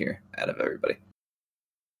find here out of everybody.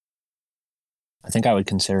 I think I would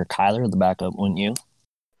consider Kyler the backup, wouldn't you?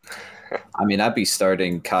 I mean, I'd be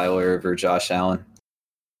starting Kyler over Josh Allen.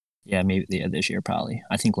 Yeah, maybe this year probably.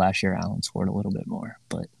 I think last year Allen scored a little bit more,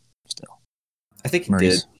 but still. I think he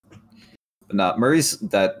did. But not Murray's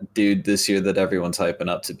that dude this year that everyone's hyping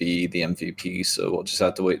up to be the MVP, so we'll just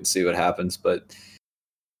have to wait and see what happens. But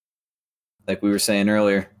like we were saying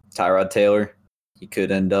earlier, Tyrod Taylor, he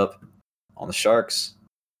could end up on the Sharks.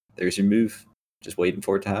 There's your move. Just waiting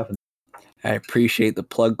for it to happen. I appreciate the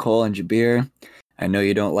plug, Cole and Jabir. I know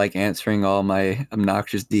you don't like answering all my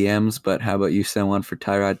obnoxious DMs, but how about you send one for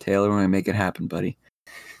Tyrod Taylor when I make it happen, buddy?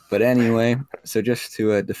 But anyway, so just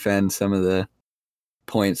to defend some of the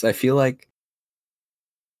points, I feel like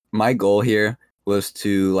my goal here was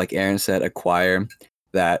to, like Aaron said, acquire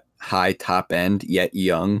that high top end yet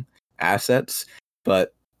young assets.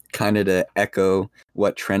 But kind of to echo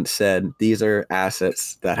what Trent said, these are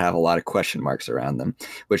assets that have a lot of question marks around them,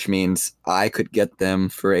 which means I could get them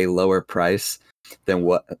for a much lower price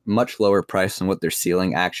than what their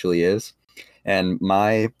ceiling actually is. And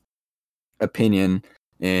my opinion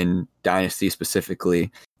in Dynasty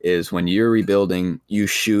specifically is when you're rebuilding, you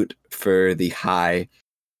shoot for the high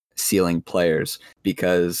ceiling players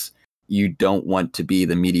because you don't want to be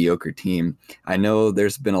the mediocre team. I know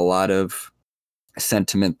there's been a lot of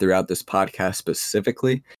sentiment throughout this podcast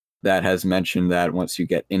specifically that has mentioned that once you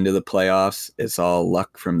get into the playoffs, it's all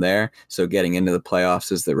luck from there. So getting into the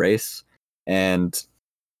playoffs is the race. And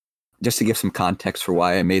just to give some context for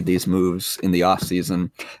why I made these moves in the offseason,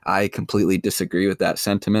 I completely disagree with that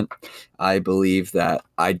sentiment. I believe that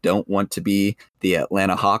I don't want to be the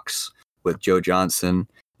Atlanta Hawks with Joe Johnson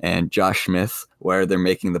and Josh Smith, where they're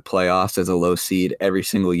making the playoffs as a low seed every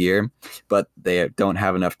single year, but they don't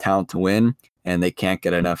have enough talent to win, and they can't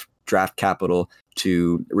get enough draft capital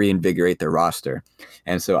to reinvigorate their roster.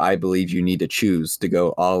 And so I believe you need to choose to go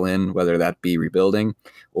all in, whether that be rebuilding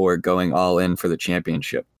or going all in for the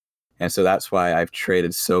championship. And so that's why I've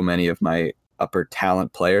traded so many of my upper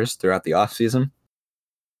talent players throughout the offseason.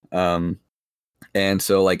 And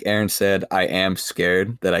so, like Aaron said, I am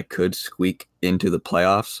scared that I could squeak into the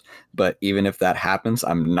playoffs. But even if that happens,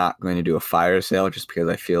 I'm not going to do a fire sale just because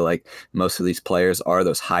I feel like most of these players are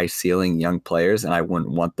those high ceiling young players, and I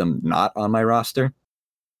wouldn't want them not on my roster.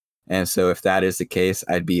 And so if that is the case,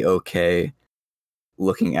 I'd be okay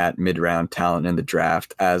looking at mid-round talent in the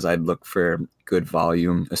draft, as I'd look for good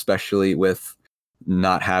volume, especially with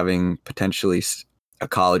not having potentially a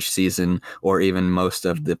college season or even most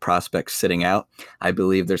of the prospects sitting out. I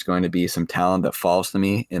believe there's going to be some talent that falls to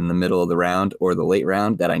me in the middle of the round or the late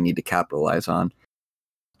round that I need to capitalize on.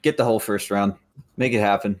 Get the whole first round. Make it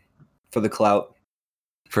happen for the clout.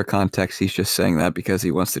 For context, he's just saying that because he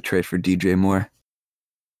wants to trade for DJ Moore.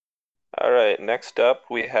 All right, next up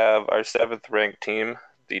we have our 7th ranked team,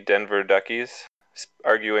 the Denver Duckies.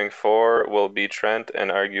 Arguing for will be Trent,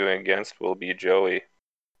 and arguing against will be Joey.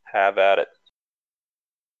 Have at it.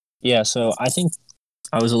 Yeah, so I think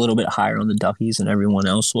I was a little bit higher on the Duckies than everyone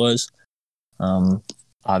else was.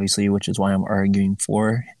 Obviously, which is why I'm arguing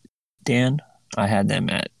for Dan. I had them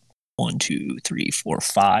at 1, 2, 3, 4,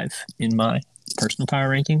 5 in my personal power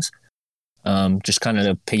rankings. Just kind of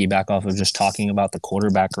to piggyback off of just talking about the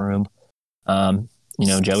quarterback room.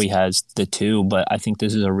 Joey has the 2, but I think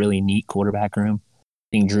this is a really neat quarterback room.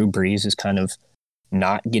 I think Drew Brees is kind of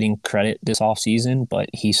not getting credit this offseason, but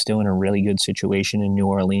he's still in a really good situation in New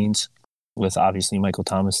Orleans with obviously Michael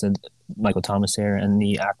Thomas there and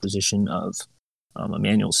the acquisition of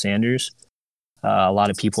Emmanuel Sanders. A lot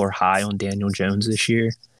of people are high on Daniel Jones this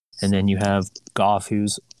year. And then you have Goff,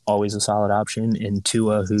 who's always a solid option, and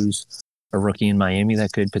Tua, who's a rookie in Miami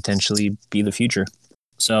that could potentially be the future.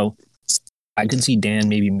 So I could see Dan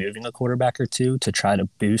maybe moving a quarterback or two to try to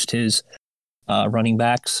boost his running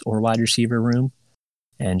backs or wide receiver room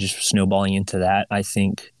and just snowballing into that. I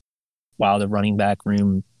think while the running back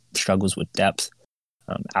room struggles with depth,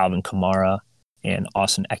 Alvin Kamara and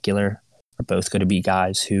Austin Eckler are both going to be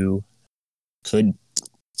guys who could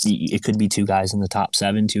be 2 guys in the top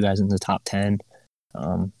 7, 2 guys in the top 10,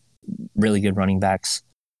 really good running backs.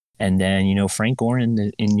 And then, Frank Gore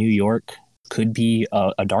in New York could be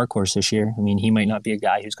a dark horse this year. I mean, he might not be a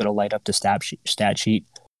guy who's going to light up the stat sheet,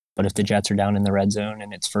 but if the Jets are down in the red zone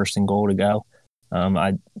and it's 1st and goal to go,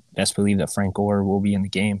 I best believe that Frank Gore will be in the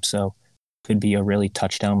game. So could be a really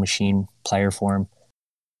touchdown machine player for him.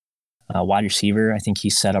 Wide receiver, I think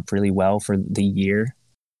he's set up really well for the year.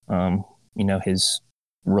 His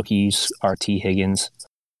rookies are T. Higgins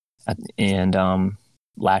and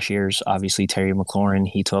last year's obviously Terry McLaurin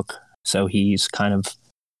he took. So he's kind of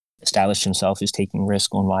established himself as taking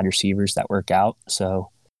risk on wide receivers that work out. So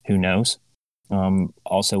who knows?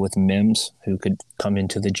 Also with Mims, who could come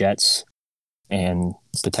into the Jets and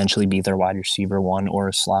potentially be their wide receiver 1 or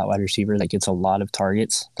a slot wide receiver that gets a lot of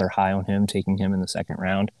targets. They're high on him, taking him in the 2nd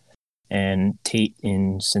round. And Tate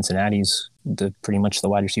in Cincinnati's pretty much the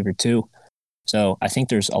wide receiver 2. So I think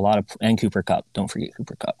there's a lot of, and Cooper Kupp, don't forget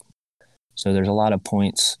Cooper Kupp. So there's a lot of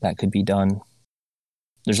points that could be done.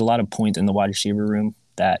 There's a lot of points in the wide receiver room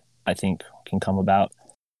that I think can come about.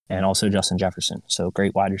 And also Justin Jefferson. So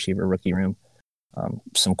great wide receiver rookie room.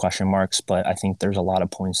 Some question marks, but I think there's a lot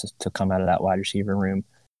of points to come out of that wide receiver room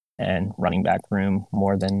and running back room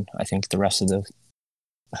more than I think the rest of the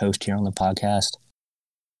host here on the podcast.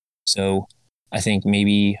 So I think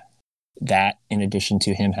maybe that, in addition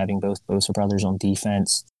to him having both Bosa brothers on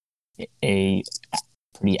defense, a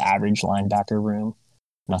pretty average linebacker room,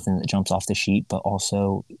 nothing that jumps off the sheet, but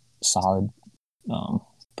also solid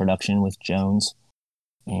production with Jones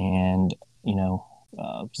and,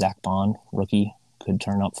 Zach Bond, rookie, could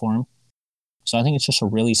turn up for him. So I think it's just a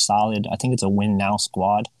really solid, I think it's a win now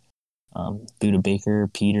squad. Buda Baker,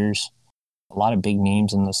 Peters, a lot of big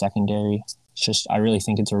names in the secondary. It's just, I really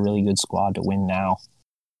think it's a really good squad to win now,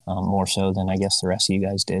 more so than I guess the rest of you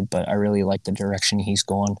guys did. But I really like the direction he's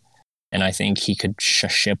going. And I think he could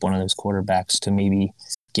ship one of those quarterbacks to maybe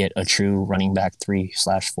get a true running back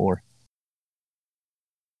 3/4.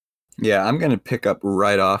 Yeah, I'm going to pick up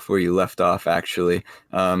right off where you left off, actually,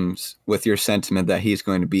 with your sentiment that he's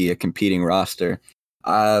going to be a competing roster.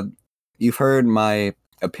 You've heard my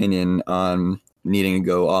opinion on needing to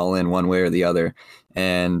go all in one way or the other.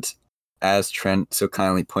 And as Trent so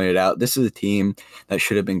kindly pointed out, this is a team that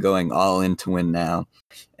should have been going all in to win now.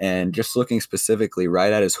 And just looking specifically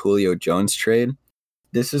right at his Julio Jones trade,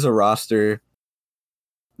 this is a roster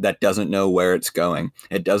that doesn't know where it's going.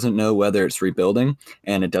 It doesn't know whether it's rebuilding,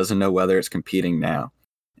 and it doesn't know whether it's competing now.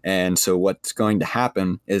 And so what's going to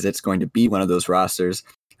happen is it's going to be one of those rosters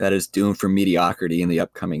that is doomed for mediocrity in the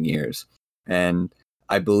upcoming years. And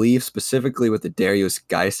I believe specifically with the Darius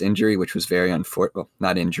Geis injury, which was very unfortunate, well,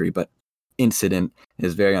 not injury, but incident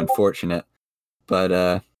is very unfortunate.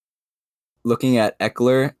 But looking at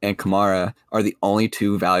Eckler and Kamara are the only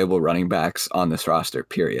two valuable running backs on this roster,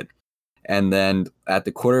 period. And then at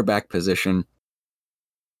the quarterback position,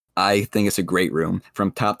 I think it's a great room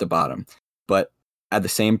from top to bottom. But at the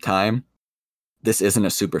same time, this isn't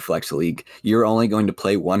a super flex league. You're only going to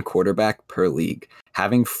play one quarterback per league.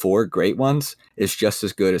 Having 4 great ones is just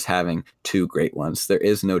as good as having 2 great ones. There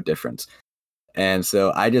is no difference. And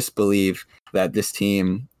so I just believe that this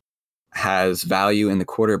team has value in the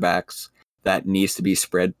quarterbacks that needs to be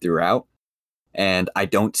spread throughout. And I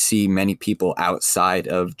don't see many people outside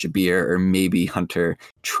of Jabir or maybe Hunter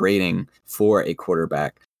trading for a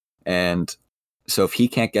quarterback. And so if he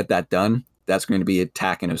can't get that done, that's going to be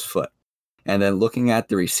attacking his foot. And then looking at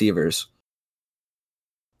the receivers,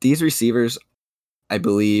 these receivers, I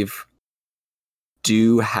believe,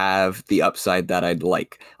 do have the upside that I'd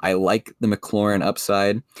like. I like the McLaurin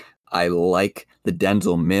upside. I like the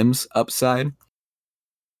Denzel Mims upside.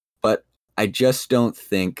 But I just don't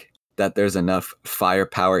think that there's enough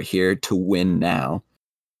firepower here to win now.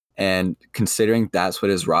 And considering that's what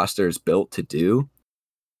his roster is built to do,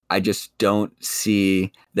 I just don't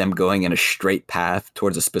see them going in a straight path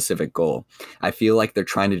towards a specific goal. I feel like they're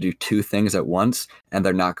trying to do 2 things at once, and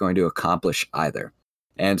they're not going to accomplish either.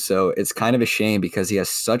 And so it's kind of a shame because he has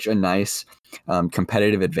such a nice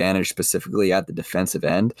competitive advantage, specifically at the defensive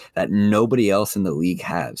end, that nobody else in the league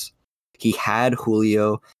has. He had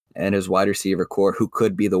Julio and his wide receiver core, who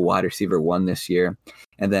could be the wide receiver 1 this year.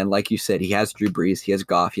 And then, like you said, he has Drew Brees, he has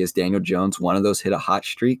Goff, he has Daniel Jones. One of those hit a hot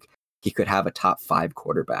streak, he could have a top 5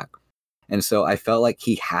 quarterback. And so I felt like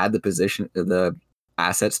he had the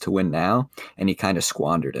assets to win now, and he kind of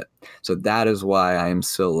squandered it. So that is why I am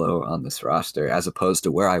so low on this roster, as opposed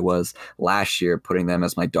to where I was last year, putting them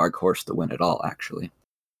as my dark horse to win it all, actually.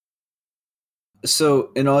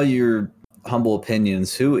 So in all your humble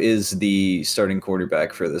opinions, who is the starting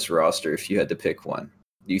quarterback for this roster if you had to pick one?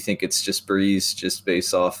 Do you think it's just Breeze, just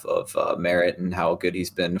based off of merit and how good he's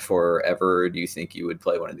been forever? Or do you think you would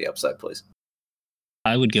play one of the upside plays?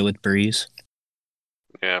 I would go with Breeze.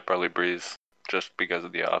 Yeah, probably Breeze, just because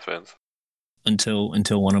of the offense. Until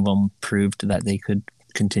one of them proved that they could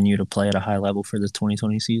continue to play at a high level for the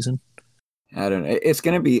 2020 season. I don't know.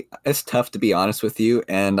 It's tough to be honest with you,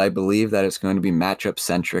 and I believe that it's going to be matchup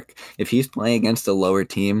centric. If he's playing against a lower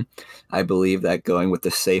team, I believe that going with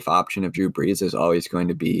the safe option of Drew Brees is always going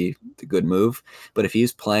to be the good move. But if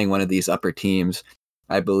he's playing one of these upper teams,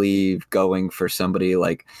 I believe going for somebody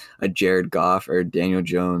like a Jared Goff or Daniel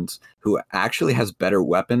Jones, who actually has better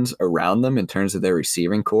weapons around them in terms of their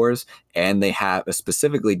receiving cores, and they have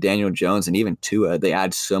specifically Daniel Jones and even Tua, they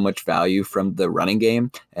add so much value from the running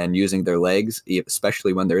game and using their legs,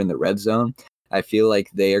 especially when they're in the red zone. I feel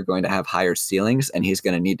like they are going to have higher ceilings, and he's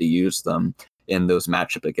going to need to use them in those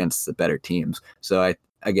matchup against the better teams. So I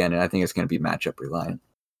think it's going to be matchup reliant.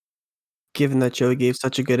 Given that Joey gave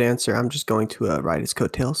such a good answer, I'm just going to ride his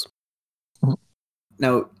coattails.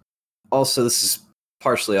 Now, also, this is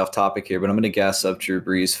partially off topic here, but I'm going to gas up Drew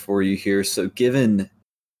Brees for you here. So given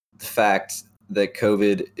the fact that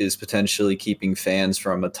COVID is potentially keeping fans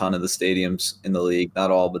from a ton of the stadiums in the league, not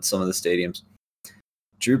all, but some of the stadiums,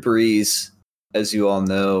 Drew Brees, as you all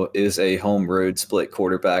know, is a home road split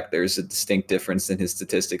quarterback. There's a distinct difference in his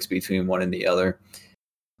statistics between one and the other.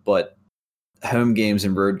 But home games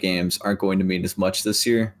and road games aren't going to mean as much this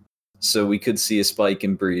year. So we could see a spike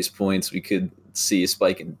in Brees points. We could see a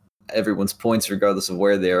spike in everyone's points regardless of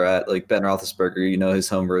where they're at. Like Ben Roethlisberger, his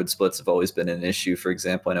home road splits have always been an issue. For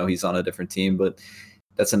example, I know he's on a different team, but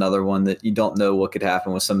that's another one that you don't know what could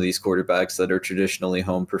happen with some of these quarterbacks that are traditionally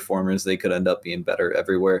home performers. They could end up being better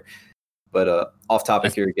everywhere. But off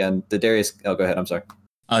topic here again, go ahead. I'm sorry.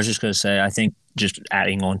 I was just going to say, I think just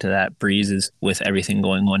adding on to that, Breeze is with everything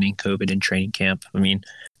going on in COVID and training camp. I mean,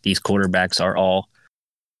 these quarterbacks are all,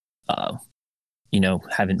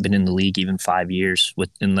 haven't been in the league even 5 years,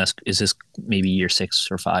 unless is this maybe year 6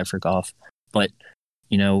 or 5 for Goff. But,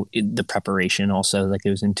 the preparation also that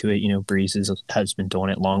goes into it. Breeze has been doing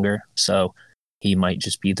it longer, so he might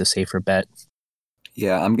just be the safer bet.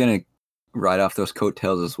 Yeah, I'm going to ride off those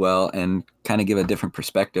coattails as well and kind of give a different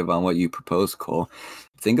perspective on what you propose, Cole.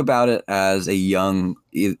 Think about it as a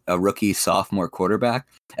rookie sophomore quarterback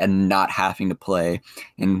and not having to play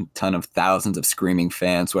in a ton of thousands of screaming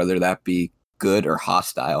fans, whether that be good or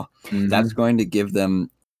hostile. Mm-hmm. That's going to give them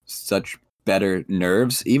such better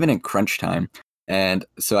nerves, even in crunch time. And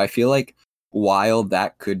so I feel like while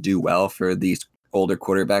that could do well for these older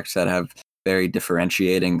quarterbacks that have very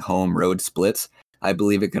differentiating home road splits, I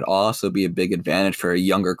believe it could also be a big advantage for a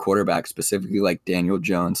younger quarterback, specifically like Daniel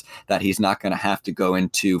Jones, that he's not going to have to go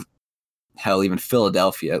into, hell, even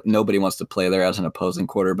Philadelphia. Nobody wants to play there as an opposing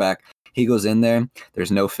quarterback. He goes in there,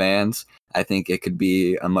 there's no fans. I think it could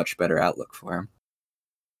be a much better outlook for him.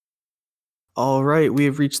 All right, we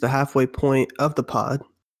have reached the halfway point of the pod.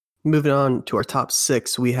 Moving on to our top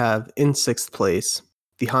 6, we have in 6th place,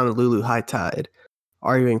 the Honolulu High Tide.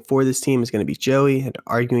 Arguing for this team is going to be Joey, and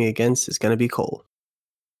arguing against is going to be Cole.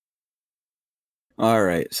 All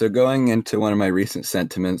right, so going into one of my recent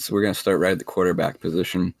sentiments, we're going to start right at the quarterback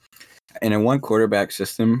position. In a one quarterback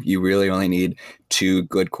system, you really only need 2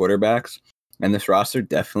 good quarterbacks, and this roster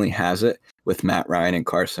definitely has it with Matt Ryan and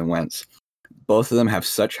Carson Wentz. Both of them have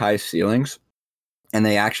such high ceilings, and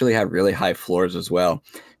they actually have really high floors as well.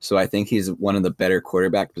 So I think he's one of the better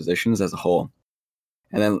quarterback positions as a whole.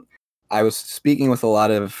 And then I was speaking with a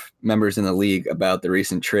lot of members in the league about the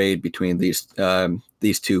recent trade between these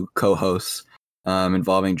 2 co-hosts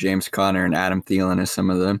involving James Conner and Adam Thielen as some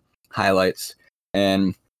of the highlights.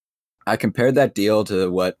 And I compared that deal to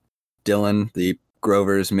what Dylan, the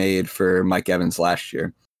Grovers, made for Mike Evans last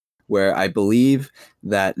year, where I believe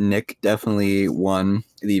that Nick definitely won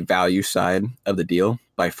the value side of the deal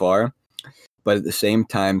by far. But at the same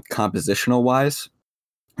time, compositional-wise,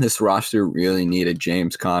 this roster really needed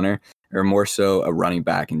James Conner, or more so a running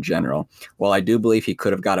back in general. While I do believe he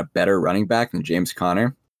could have got a better running back than James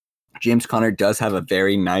Conner does have a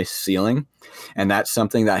very nice ceiling, and that's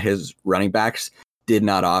something that his running backs did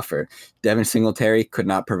not offer. Devin Singletary could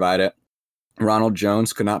not provide it. Ronald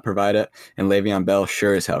Jones could not provide it, and Le'Veon Bell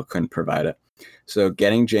sure as hell couldn't provide it. So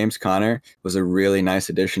getting James Conner was a really nice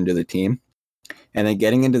addition to the team. And then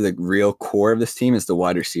getting into the real core of this team is the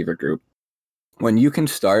wide receiver group. When you can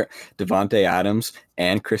start Devontae Adams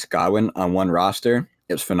and Chris Godwin on one roster,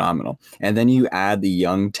 it's phenomenal. And then you add the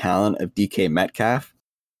young talent of DK Metcalf,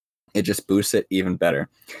 it just boosts it even better.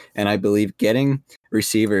 And I believe getting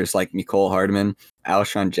receivers like Mecole Hardman,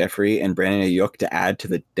 Alshon Jeffrey, and Brandon Ayuk to add to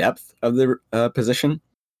the depth of the position,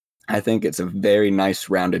 I think it's a very nice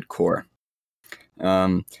rounded core.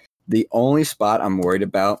 The only spot I'm worried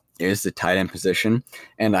about is the tight end position.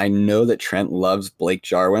 And I know that Trent loves Blake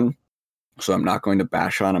Jarwin, so I'm not going to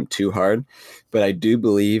bash on him too hard. But I do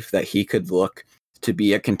believe that he could look to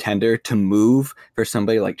be a contender to move for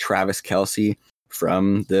somebody like Travis Kelce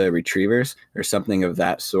from the Retrievers or something of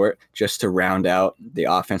that sort, just to round out the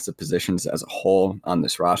offensive positions as a whole on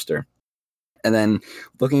this roster. And then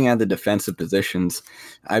looking at the defensive positions,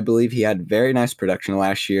 I believe he had very nice production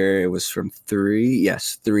last year. It was from 3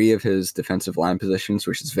 of his defensive line positions,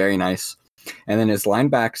 which is very nice. And then his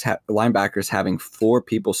linebackers having 4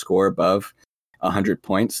 people score above 100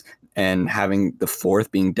 points, and having the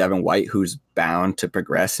 4th being Devin White, who's bound to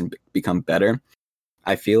progress and become better.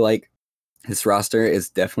 I feel like this roster is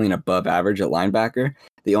definitely an above average at linebacker.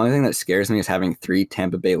 The only thing that scares me is having 3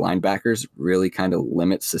 Tampa Bay linebackers really kind of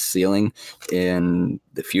limits the ceiling in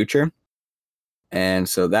the future. And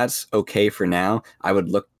so that's okay for now. I would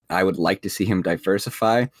like to see him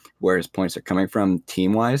diversify where his points are coming from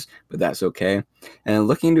team-wise, but that's okay. And then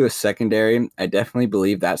looking to a secondary, I definitely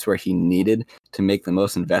believe that's where he needed to make the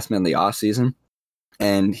most investment in the offseason.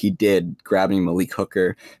 And he did, grabbing Malik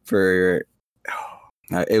Hooker for...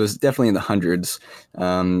 it was definitely in the hundreds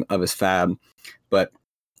of his fab, but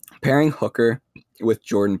pairing Hooker with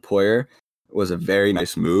Jordan Poyer was a very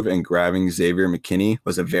nice move, and grabbing Xavier McKinney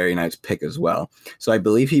was a very nice pick as well. So I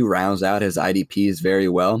believe he rounds out his IDPs very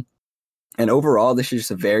well. And overall, this is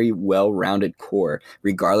just a very well-rounded core,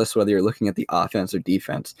 regardless whether you're looking at the offense or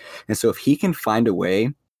defense. And so if he can find a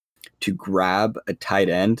way to grab a tight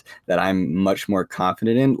end that I'm much more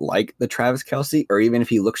confident in, like the Travis Kelce, or even if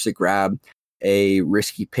he looks to grab a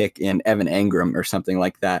risky pick in Evan Engram or something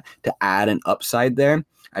like that to add an upside there,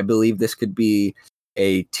 I believe this could be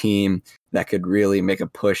a team that could really make a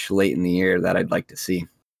push late in the year that I'd like to see.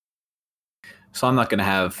 So I'm not going to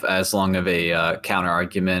have as long of a counter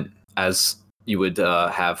argument as you would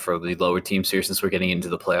have for the lower teams here, since we're getting into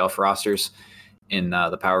the playoff rosters in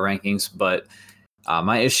the power rankings. But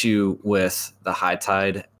My issue with the high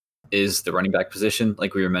tide is the running back position,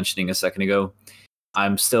 like we were mentioning a second ago.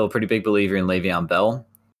 I'm still a pretty big believer in Le'Veon Bell,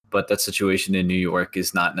 but that situation in New York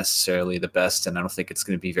is not necessarily the best, and I don't think it's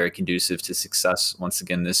going to be very conducive to success once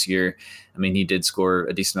again this year. I mean, he did score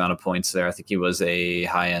a decent amount of points there. I think he was a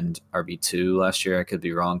high-end RB2 last year. I could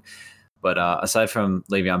be wrong. But aside from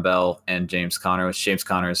Le'Veon Bell and James Conner, which James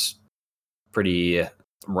Conner is pretty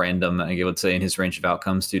random, I would say, in his range of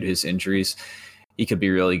outcomes due to his injuries, he could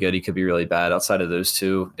be really good. He could be really bad. Outside of those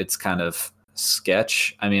two, it's kind of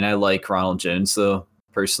sketch. I mean, I like Ronald Jones, though.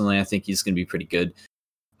 Personally, I think he's going to be pretty good.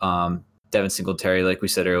 Devin Singletary, like we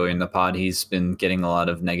said earlier in the pod, he's been getting a lot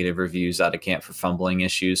of negative reviews out of camp for fumbling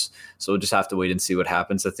issues. So we'll just have to wait and see what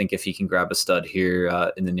happens. I think if he can grab a stud here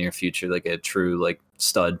in the near future, like a true like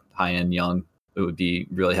stud, high-end young, it would be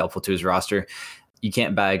really helpful to his roster. You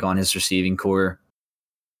can't bag on his receiving core.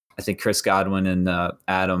 I think Chris Godwin and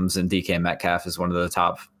Adams and DK Metcalf is one of the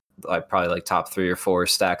top, probably like top 3 or 4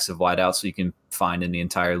 stacks of wideouts you can find in the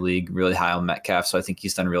entire league. Really high on Metcalf, so I think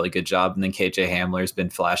he's done a really good job. And then KJ Hamler has been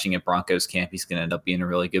flashing at Broncos camp. He's going to end up being a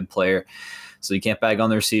really good player. So you can't bag on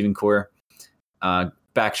the receiving core.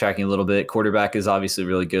 Backtracking a little bit, quarterback is obviously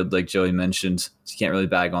really good, like Joey mentioned. So you can't really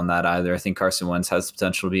bag on that either. I think Carson Wentz has the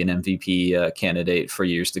potential to be an MVP candidate for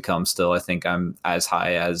years to come still. I think I'm as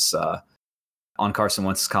high as on Carson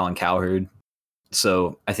Wentz as Colin Cowherd.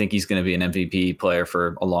 So I think he's going to be an MVP player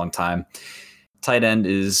for a long time. Tight end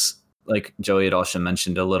is, like Joey had also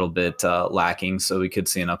mentioned, a little bit lacking, so we could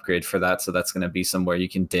see an upgrade for that. So that's going to be somewhere you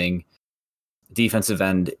can ding. Defensive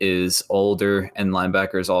end is older, and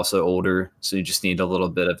linebacker is also older, so you just need a little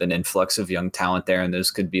bit of an influx of young talent there, and those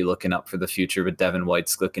could be looking up for the future. But Devin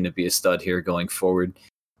White's looking to be a stud here going forward.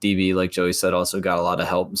 DB, like Joey said, also got a lot of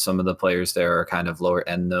help. Some of the players there are kind of lower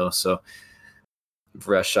end, though, so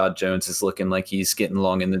Rashad Jones is looking like he's getting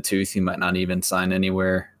long in the tooth. He might not even sign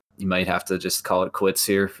anywhere. You might have to just call it quits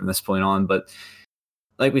here from this point on. But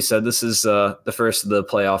like we said, this is the first of the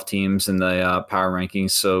playoff teams in the power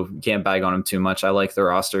rankings, so you can't bag on him too much. I like the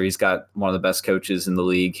roster. He's got one of the best coaches in the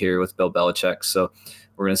league here with Bill Belichick, so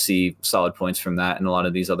we're going to see solid points from that in a lot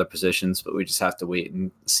of these other positions, but we just have to wait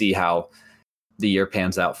and see how the year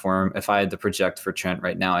pans out for him. If I had to project for Trent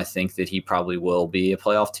right now, I think that he probably will be a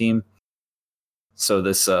playoff team. So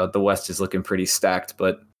this the West is looking pretty stacked,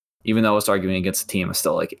 but even though I was arguing against the team, I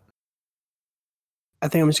still like it. I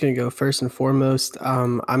think I'm just going to go first and foremost.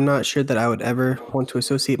 I'm not sure that I would ever want to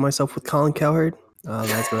associate myself with Colin Cowherd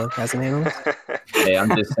as an analyst. Hey,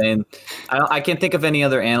 I'm just saying, I can't think of any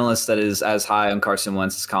other analyst that is as high on Carson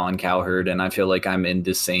Wentz as Colin Cowherd, and I feel like I'm in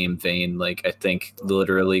the same vein. Like, I think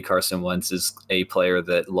literally Carson Wentz is a player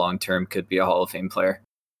that long-term could be a Hall of Fame player.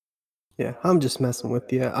 Yeah, I'm just messing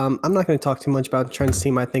with you. I'm not going to talk too much about Trent's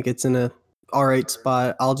team. I think it's in a all right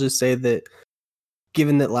spot. I'll just say that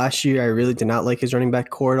given that last year I really did not like his running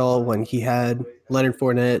back core at all when he had Leonard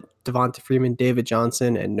Fournette, Devonta Freeman, David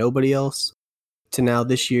Johnson, and nobody else, to now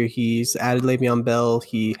this year he's added Le'Veon Bell,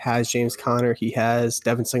 he has James Conner, he has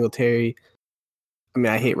Devin Singletary. I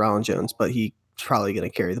mean, I hate Ronald Jones, but he's probably going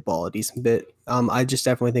to carry the ball a decent bit. I just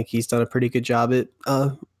definitely think he's done a pretty good job at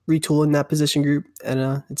retooling that position group,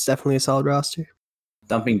 and it's definitely a solid roster.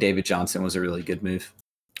 Dumping David Johnson was a really good move.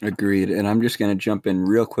 Agreed. And I'm just going to jump in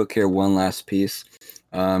real quick here. One last piece.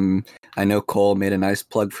 I know Cole made a nice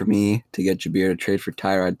plug for me to get Jabir to trade for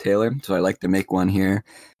Tyrod Taylor. So I'd like to make one here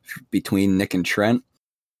between Nick and Trent.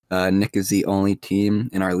 Nick is the only team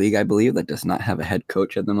in our league, I believe, that does not have a head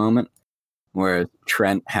coach at the moment, where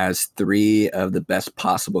Trent has 3 of the best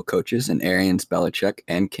possible coaches in Arians, Belichick,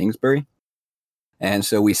 and Kingsbury. And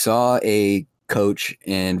so we saw a coach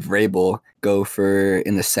in Vrabel go for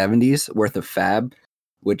in the 70s worth of fab,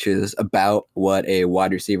 which is about what a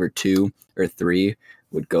wide receiver 2 or 3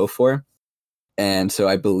 would go for. And so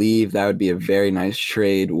I believe that would be a very nice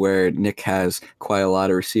trade where Nick has quite a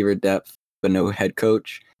lot of receiver depth, but no head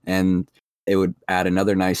coach. And it would add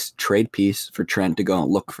another nice trade piece for Trent to go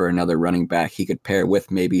and look for another running back he could pair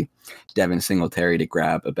with maybe Devin Singletary to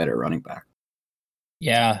grab a better running back.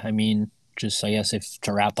 Yeah, I mean, just I guess if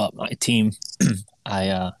to wrap up my team,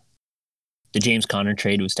 the James Conner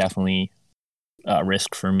trade was definitely a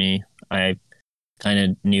risk for me. I kind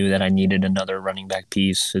of knew that I needed another running back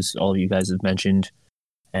piece, as all of you guys have mentioned.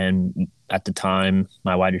 And at the time,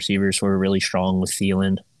 my wide receivers were really strong with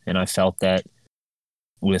Thielen, and I felt that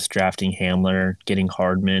with drafting Hamler, getting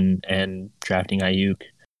Hardman, and drafting Ayuk,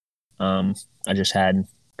 I just had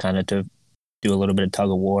kind of to do a little bit of tug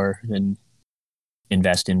of war and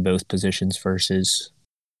invest in both positions versus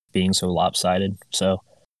being so lopsided. So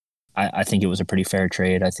I think it was a pretty fair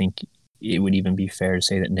trade. I think it would even be fair to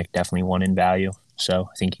say that Nick definitely won in value. So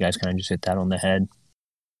I think you guys kind of just hit that on the head.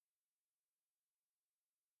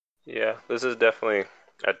 Yeah, this is definitely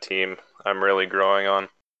a team I'm really growing on.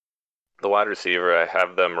 The wide receiver, I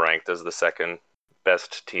have them ranked as the second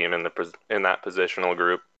best team in that positional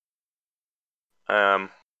group.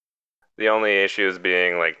 The only issues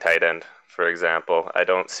being like tight end, for example. I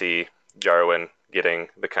don't see Jarwin getting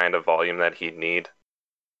the kind of volume that he'd need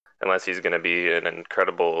unless he's going to be an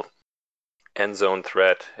incredible end zone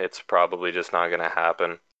threat. It's probably just not going to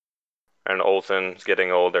happen. And Olsen's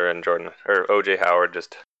getting older, and OJ Howard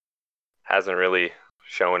just hasn't really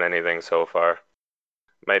shown anything so far.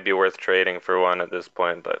 Might be worth trading for one at this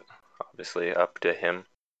point, but obviously up to him.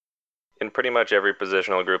 In pretty much every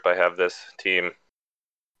positional group, I have this team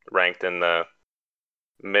ranked in the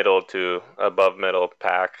middle to above middle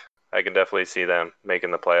pack. I can definitely see them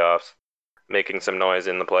making the playoffs, making some noise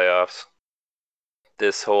in the playoffs.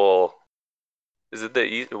 This whole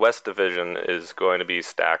the West Division is going to be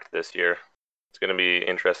stacked this year. It's going to be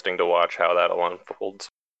interesting to watch how that all unfolds.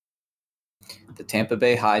 The Tampa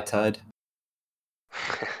Bay High Tide.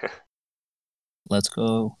 Let's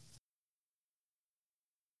go.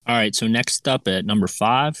 All right, so next up at number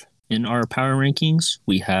 5 in our power rankings,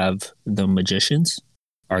 we have the Magicians.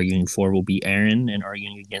 Arguing for will be Aaron, and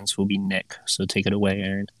arguing against will be Nick. So take it away,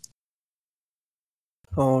 Aaron.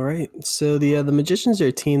 All right. So the Magicians are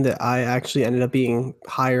a team that I actually ended up being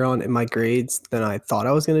higher on in my grades than I thought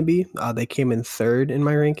I was going to be. They came in 3rd in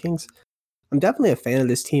my rankings. I'm definitely a fan of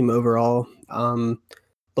this team overall.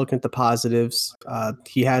 Looking at the positives,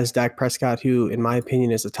 he has Dak Prescott, who, in my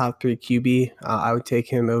opinion, is a top 3 QB. I would take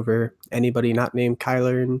him over anybody not named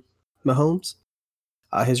Kyler and Mahomes.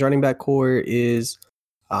 His running back core is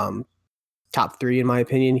top 3, in my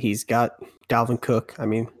opinion. He's got Dalvin Cook. I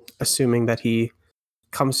mean, assuming that he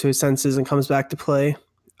comes to his senses and comes back to play.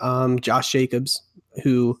 Josh Jacobs,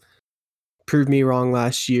 who proved me wrong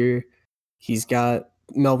last year. He's got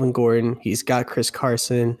Melvin Gordon. He's got Chris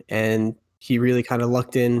Carson, and he really kind of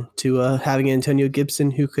lucked into having Antonio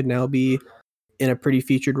Gibson, who could now be in a pretty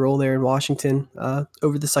featured role there in Washington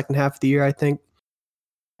over the second half of the year, I think.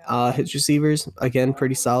 His receivers, again,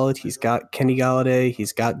 pretty solid. He's got Kenny Galladay,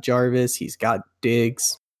 he's got Jarvis, he's got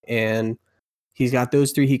Diggs, and he's got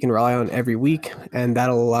those 3 he can rely on every week, and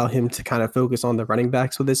that'll allow him to kind of focus on the running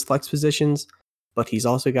backs with his flex positions. But he's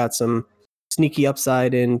also got some sneaky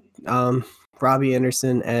upside in Robbie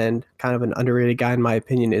Anderson, and kind of an underrated guy, in my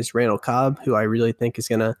opinion, is Randall Cobb, who I really think is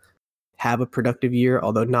going to have a productive year,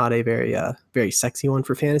 although not a very sexy one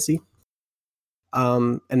for fantasy.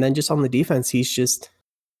 And then just on the defense, he's just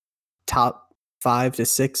top 5 to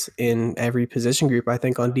 6 in every position group, I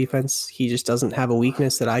think, on defense. He just doesn't have a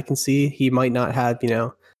weakness that I can see. He might not have,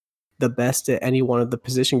 the best at any one of the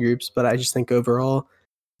position groups, but I just think overall,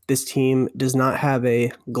 this team does not have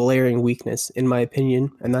a glaring weakness, in my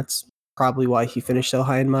opinion, and that's probably why he finished so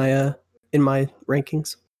high in my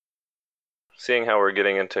rankings. Seeing how we're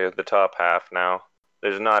getting into the top half now,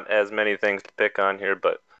 there's not as many things to pick on here,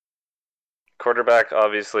 but quarterback,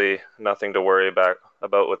 obviously nothing to worry about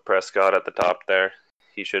with Prescott at the top there.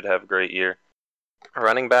 He should have a great year.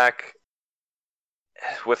 Running back,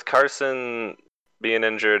 with Carson being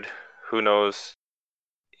injured, who knows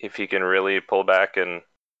if he can really pull back and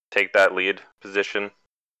take that lead position.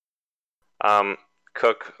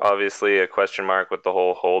 Cook, obviously a question mark with the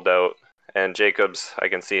whole holdout, and Jacobs, I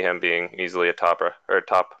can see him being easily a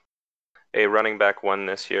running back 1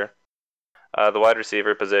 this year. The wide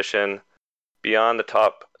receiver position, beyond the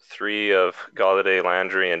top 3 of Galladay,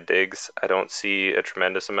 Landry, and Diggs, I don't see a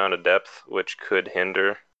tremendous amount of depth, which could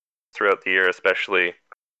hinder throughout the year, especially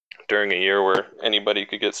during a year where anybody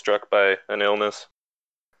could get struck by an illness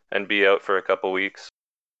and be out for a couple weeks.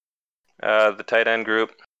 The tight end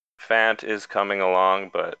group, Fant is coming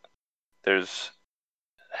along, but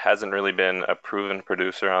hasn't really been a proven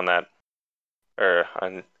producer on that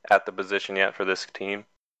at the position yet for this team.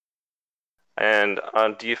 And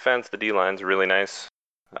on defense, the D-line's really nice.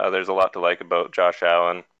 There's a lot to like about Josh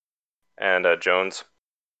Allen and Jones.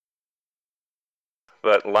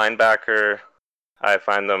 But linebacker, I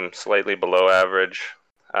find them slightly below average.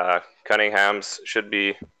 Cunningham's should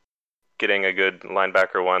be getting a good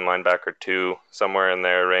linebacker 1, linebacker 2, somewhere in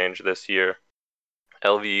their range this year.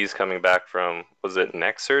 LVE's coming back from, was it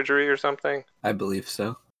neck surgery or something? I believe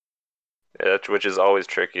so. Yeah, which is always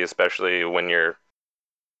tricky, especially when you're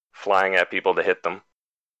flying at people to hit them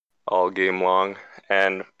all game long.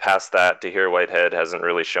 And past that, Tahir Whitehead hasn't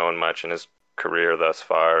really shown much in his career thus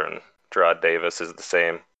far, and Gerard Davis is the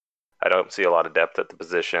same. I don't see a lot of depth at the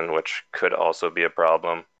position, which could also be a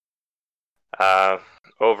problem.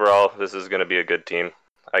 Overall, this is going to be a good team.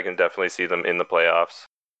 I can definitely see them in the playoffs.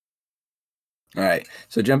 All right.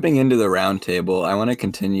 So jumping into the round table, I want to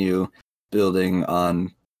continue building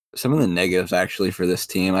on some of the negatives actually for this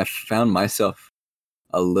team. I found myself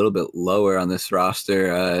a little bit lower on this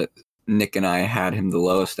roster. Nick and I had him the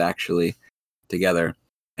lowest actually together.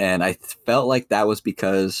 And I felt like that was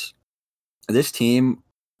because this team,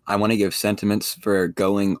 I want to give sentiments for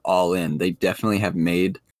going all in. They definitely have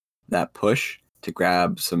made that push to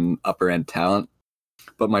grab some upper end talent.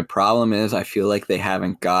 But my problem is I feel like they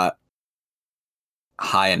haven't got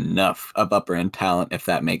high enough of upper end talent, if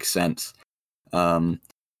that makes sense. I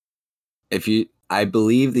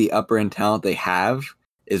believe the upper end talent they have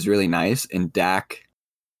is really nice in Dak,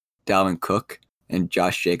 Dalvin Cook, and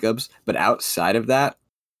Josh Jacobs. But outside of that,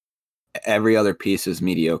 every other piece is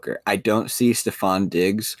mediocre. I don't see Stephon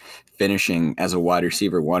Diggs finishing as a wide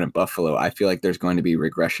receiver 1 in Buffalo. I feel like there's going to be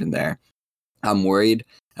regression there. I'm worried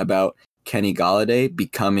about Kenny Golladay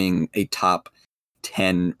becoming a top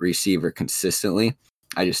 10 receiver consistently.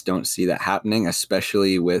 I just don't see that happening,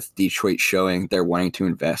 especially with Detroit showing they're wanting to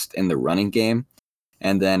invest in the running game.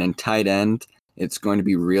 And then in tight end, it's going to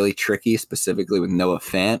be really tricky, specifically with Noah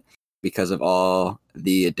Fant, because of all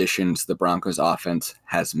the additions the Broncos offense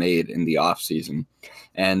has made in the offseason.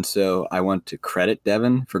 And so I want to credit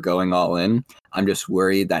Devin for going all in. I'm just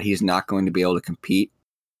worried that he's not going to be able to compete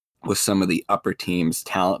with some of the upper teams'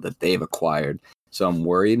 talent that they've acquired. So I'm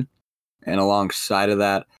worried. And alongside of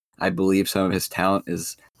that, I believe some of his talent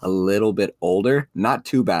is a little bit older. Not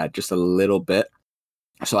too bad, just a little bit.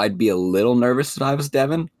 So I'd be a little nervous if I was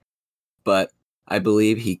Devin, but I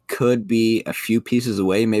believe he could be a few pieces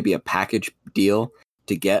away, maybe a package deal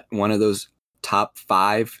to get one of those top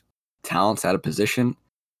 5 talents at a position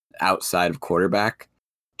outside of quarterback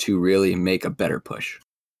to really make a better push.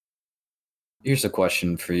 Here's a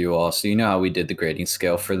question for you all. So you know how we did the grading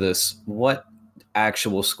scale for this. What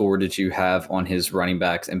actual score did you have on his running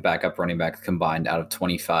backs and backup running backs combined out of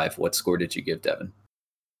 25? What score did you give Devin?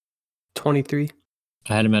 23.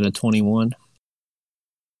 I had him at a 21.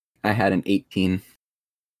 I had an 18.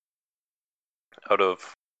 Out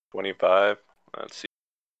of 25, let's see,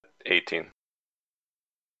 18.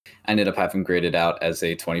 I ended up having graded out as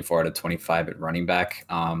a 24 out of 25 at running back.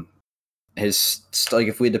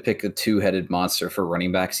 If we had to pick a 2-headed monster for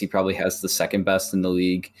running backs, he probably has the second best in the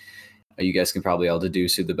league. You guys can probably all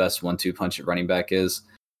deduce who the best 1-2 punch at running back is.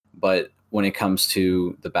 But when it comes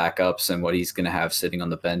to the backups and what he's going to have sitting on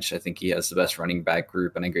the bench, I think he has the best running back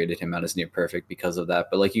group, and I graded him out as near perfect because of that.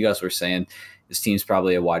 But like you guys were saying, this team's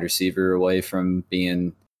probably a wide receiver away from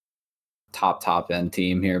being top end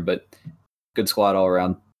team here, but good squad all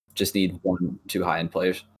around. Just need 1-2 high-end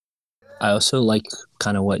players. I also like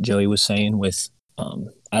kind of what Joey was saying with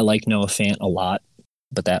I like Noah Fant a lot,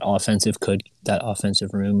 but that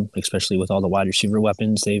offensive room, especially with all the wide receiver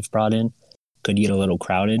weapons they've brought in, could get a little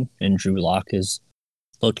crowded. And Drew Lock has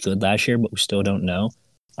looked good last year, but we still don't know.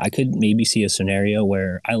 I could maybe see a scenario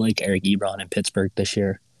where I like Eric Ebron in Pittsburgh this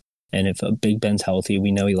year. And if Big Ben's healthy,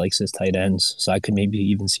 we know he likes his tight ends. So I could maybe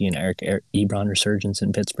even see an Eric Ebron resurgence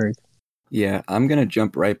in Pittsburgh. Yeah, I'm going to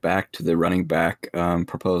jump right back to the running back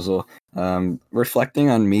proposal. Reflecting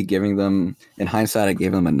on me giving them, in hindsight, I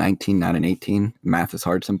gave them a 19, not an 18. Math is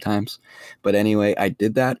hard sometimes. But anyway, I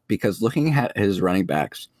did that because looking at his running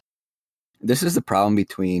backs, this is the problem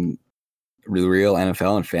between the real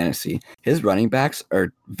NFL and fantasy. His running backs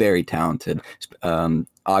are very talented.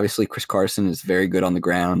 Obviously, Chris Carson is very good on the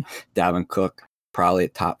ground. Dalvin Cook, probably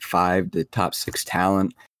at top 5 to top 6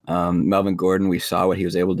 talent. Melvin Gordon, we saw what he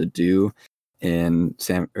was able to do in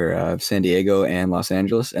San Diego and Los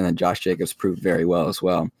Angeles, and then Josh Jacobs proved very well as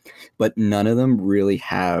well. But none of them really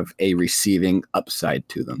have a receiving upside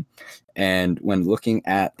to them. And when looking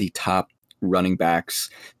at the top running backs,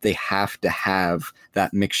 they have to have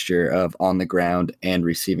that mixture of on the ground and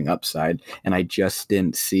receiving upside. And I just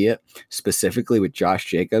didn't see it. Specifically with Josh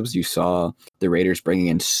Jacobs, you saw the Raiders bringing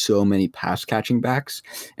in so many pass catching backs,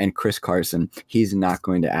 and Chris Carson, he's not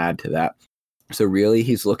going to add to that. So really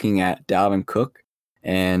he's looking at Dalvin Cook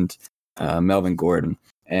and Melvin Gordon.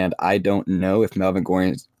 And I don't know if Melvin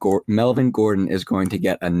Gordon is going to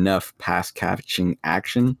get enough pass catching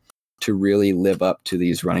action to really live up to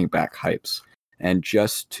these running back hypes. And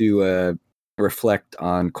just to reflect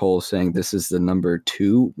on Cole saying this is the number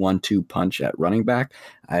 2 1-2 punch at running back,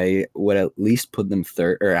 I would at least put them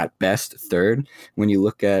third, or at best third. When you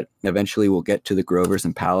look at, eventually we'll get to the Grovers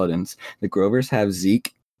and Paladins. The Grovers have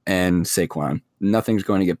Zeke and Saquon. Nothing's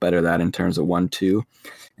going to get better than that in terms of 1-2.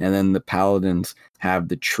 And then the Paladins have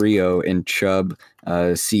the trio in Chubb,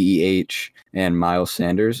 CEH, and Miles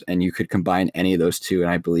Sanders, and you could combine any of those two, and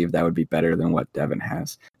I believe that would be better than what Devin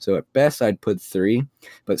has. So at best, I'd put 3,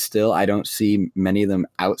 but still, I don't see many of them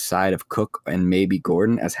outside of Cook and maybe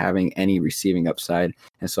Gordon as having any receiving upside,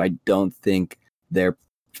 and so I don't think their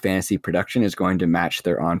fantasy production is going to match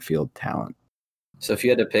their on-field talent. So if you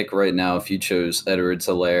had to pick right now, if you chose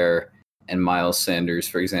Edwards-Helaire and Miles Sanders,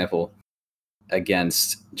 for example,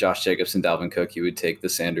 against Josh Jacobs and Dalvin Cook, you would take the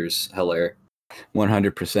Sanders-Helaire.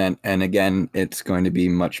 100%. And again, it's going to be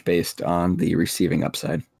much based on the receiving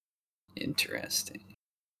upside. Interesting.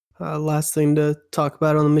 Last thing to talk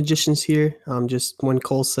about on the Magicians here, just when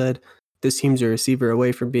Cole said this team's a receiver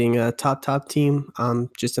away from being a top team,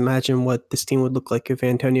 just imagine what this team would look like if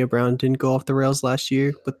Antonio Brown didn't go off the rails last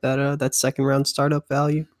year with that second round startup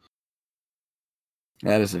value.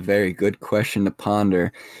 That is a very good question to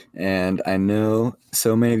ponder. And I know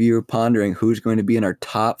so many of you are pondering who's going to be in our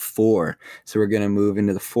top 4. So we're going to move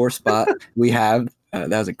into the 4th spot. We have, that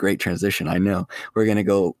was a great transition, I know. We're going to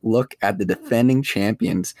go look at the defending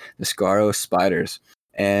champions, the Skaro Spiders.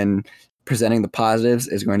 And presenting the positives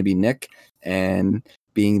is going to be Nick. And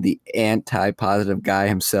being the anti-positive guy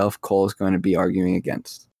himself, Cole is going to be arguing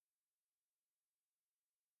against.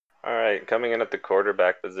 All right, coming in at the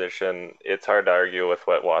quarterback position, it's hard to argue with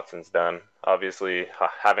what Watson's done. Obviously,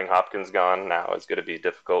 having Hopkins gone now is going to be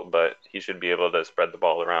difficult, but he should be able to spread the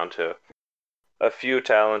ball around to a few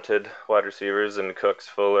talented wide receivers in Cooks,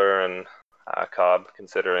 Fuller, and Cobb,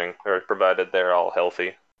 provided they're all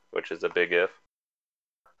healthy, which is a big if.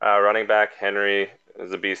 Running back, Henry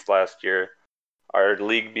was a beast last year. Our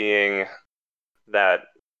league being that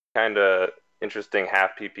kind of interesting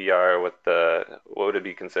half PPR with what would it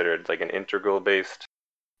be considered, like an integral based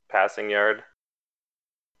passing yard,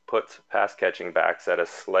 puts pass catching backs at a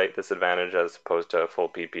slight disadvantage as opposed to a full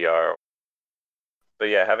PPR. But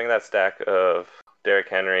yeah, having that stack of Derrick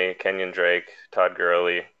Henry, Kenyon Drake, Todd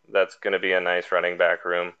Gurley, that's going to be a nice running back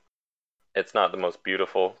room. It's not the most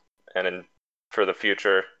beautiful, and for the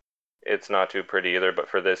future, it's not too pretty either, but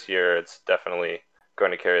for this year, it's definitely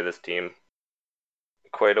going to carry this team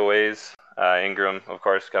quite a ways. Ingram, of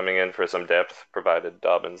course, coming in for some depth, provided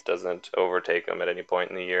Dobbins doesn't overtake him at any point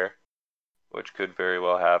in the year, which could very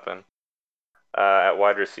well happen. At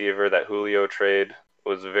wide receiver, that Julio trade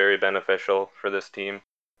was very beneficial for this team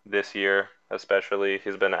this year, especially.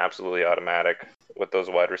 He's been absolutely automatic with those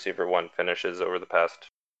wide receiver 1 finishes over the past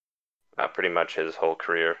pretty much his whole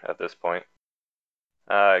career at this point.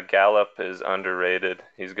 Gallup is underrated.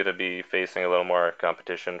 He's going to be facing a little more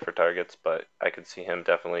competition for targets, but I could see him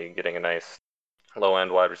definitely getting a nice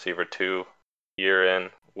low-end wide receiver 2 year in.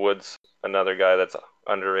 Woods, another guy that's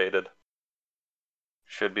underrated.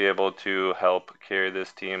 Should be able to help carry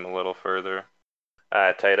this team a little further.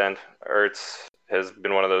 Tight end, Ertz has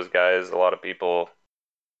been one of those guys a lot of people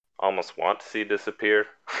almost want to see disappear.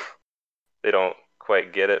 They don't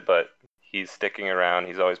quite get it, but he's sticking around.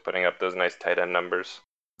 He's always putting up those nice tight end numbers.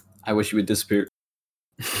 I wish you would disappear.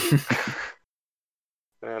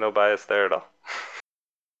 No bias there at all.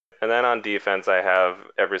 And then on defense, I have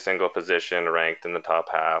every single position ranked in the top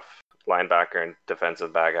half. Linebacker and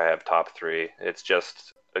defensive back, I have top 3. It's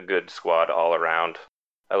just a good squad all around.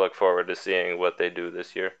 I look forward to seeing what they do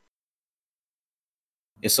this year.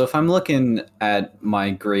 Yeah, so if I'm looking at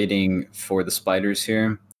my grading for the Spiders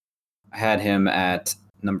here, I had him at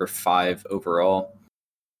number 5 overall.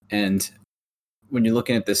 And when you're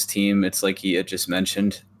looking at this team, it's like he had just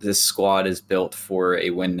mentioned, this squad is built for a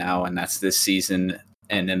win now, and that's this season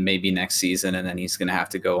and then maybe next season, and then he's going to have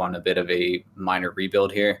to go on a bit of a minor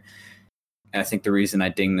rebuild here. And I think the reason I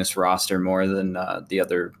ding this roster more than the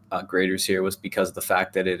other graders here was because of the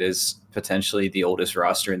fact that it is potentially the oldest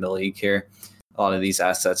roster in the league here. A lot of these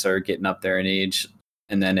assets are getting up there in age.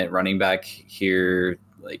 And then at running back here,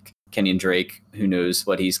 like Kenyon Drake, who knows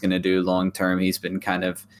what he's going to do long term. He's been kind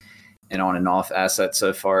of an on and off asset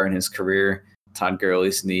so far in his career. Todd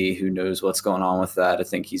Gurley's knee, who knows what's going on with that. I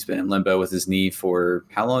think he's been in limbo with his knee for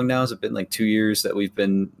how long now? Has it been like 2 years that we've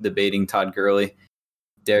been debating Todd Gurley?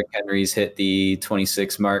 Derrick Henry's hit the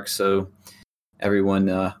 26 mark, so everyone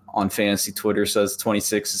on fantasy Twitter says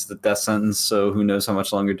 26 is the death sentence, so who knows how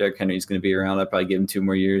much longer Derrick Henry's going to be around. I'd probably give him 2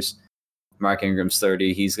 more years. Mark Ingram's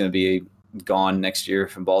 30. He's going to be gone next year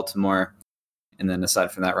from Baltimore. And then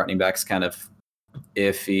aside from that, running back's kind of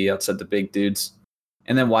iffy outside the big dudes.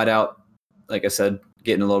 And then wideout, like I said,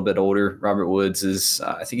 getting a little bit older. Robert Woods is,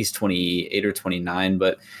 I think he's 28 or 29,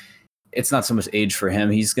 but it's not so much age for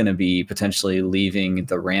him. He's going to be potentially leaving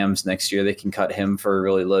the Rams next year. They can cut him for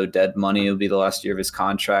really low dead money. It'll be the last year of his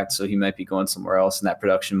contract, so he might be going somewhere else, and that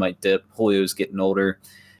production might dip. Julio's getting older.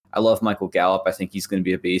 I love Michael Gallup. I think he's going to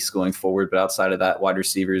be a beast going forward, but outside of that, wide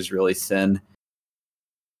receiver is really thin.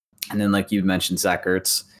 And then, like you mentioned, Zach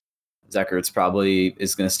Ertz. Zach Ertz probably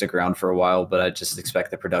is going to stick around for a while, but I just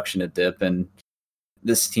expect the production to dip. And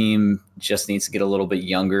this team just needs to get a little bit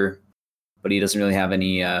younger, but he doesn't really have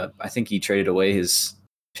any. I think he traded away his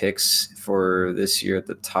picks for this year at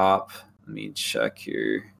the top. Let me check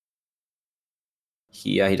here.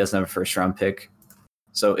 He doesn't have a first round pick.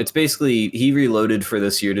 So it's basically he reloaded for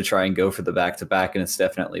this year to try and go for the back-to-back, and it's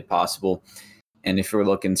definitely possible. And if we're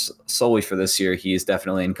looking solely for this year, he is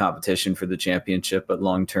definitely in competition for the championship. But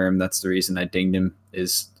long term, that's the reason I dinged him.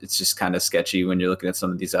 It's just kind of sketchy when you're looking at some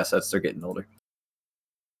of these assets. They're getting older.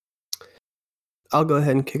 I'll go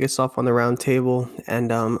ahead and kick us off on the round table.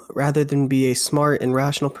 And rather than be a smart and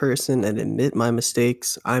rational person and admit my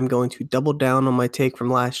mistakes, I'm going to double down on my take from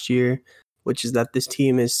last year, which is that this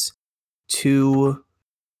team is too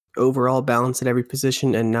overall balanced at every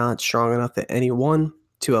position and not strong enough at any one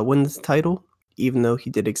to win this title, even though he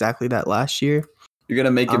did exactly that last year. You're going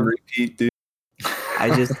to make him repeat, dude.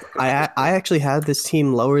 I actually had this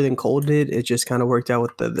team lower than Cole did. It just kind of worked out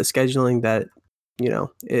with the scheduling that,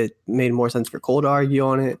 it made more sense for Cole to argue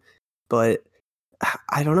on it. But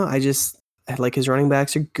I don't know. I like his running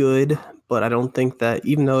backs are good, but I don't think that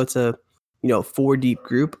even though it's a, 4-deep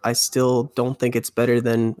group, I still don't think it's better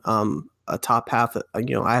than a top half. I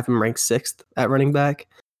have him ranked 6th at running back.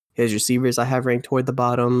 His receivers I have ranked toward the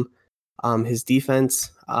bottom. His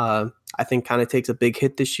defense, I think, kind of takes a big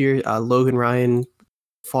hit this year. Logan Ryan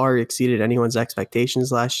far exceeded anyone's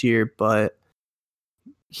expectations last year, but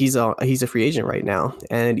he's a free agent right now.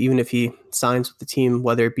 And even if he signs with the team,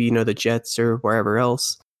 whether it be the Jets or wherever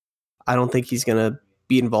else, I don't think he's gonna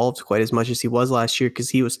be involved quite as much as he was last year because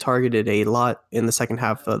he was targeted a lot in the second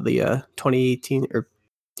half of the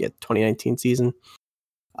 2019 season.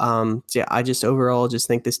 I just overall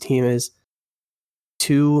think this team is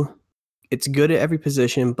it's good at every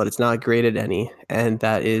position, but it's not great at any. And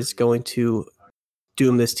that is going to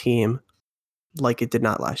doom this team like it did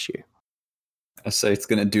not last year. I say it's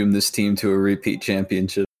going to doom this team to a repeat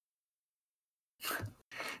championship.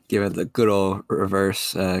 Give it the good old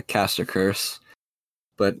reverse caster curse.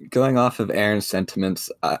 But going off of Aaron's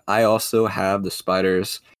sentiments, I also have the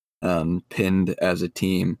Spiders pinned as a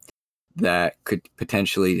team that could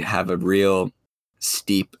potentially have a real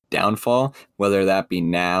steep downfall, whether that be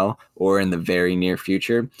now or in the very near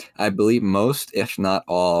future. I believe most, if not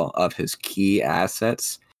all, of his key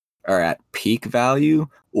assets are at peak value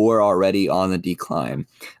or already on the decline.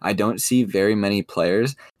 I don't see very many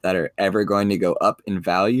players that are ever going to go up in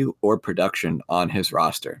value or production on his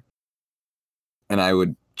roster. And I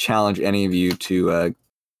would challenge any of you to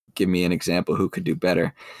give me an example who could do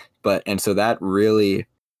better. And so that really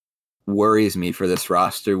worries me for this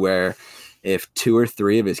roster, where if 2 or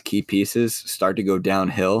 3 of his key pieces start to go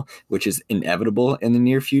downhill, which is inevitable in the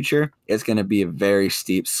near future, it's going to be a very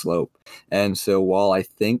steep slope. And so while I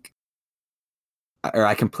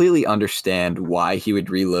completely understand why he would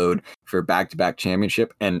reload for back-to-back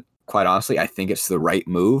championship, and quite honestly, I think it's the right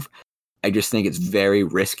move, I just think it's very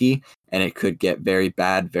risky and it could get very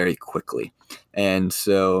bad very quickly. And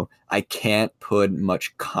so I can't put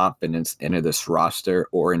much confidence into this roster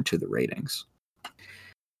or into the ratings.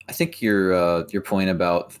 I think your point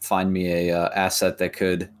about find me a asset that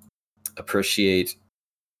could appreciate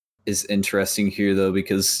is interesting here, though,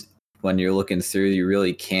 because when you're looking through, you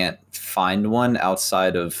really can't find one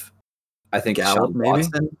outside of, I think, Gallup,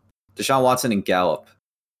 Deshaun Watson and Gallup.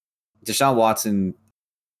 Deshaun Watson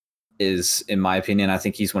is, in my opinion, I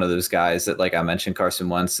think he's one of those guys that, like I mentioned, Carson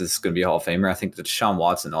Wentz is going to be a Hall of Famer. I think that Deshaun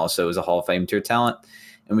Watson also is a Hall of Fame tier talent,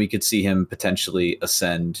 and we could see him potentially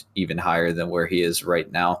ascend even higher than where he is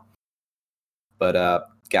right now. But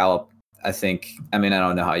Gallup, I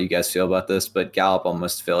don't know how you guys feel about this, but Gallup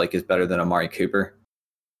almost feel like is better than Amari Cooper.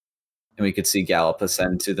 And we could see Gallup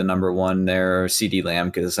ascend to the number 1 there, or CeeDee Lamb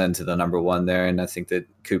could ascend to the number 1 there, and I think that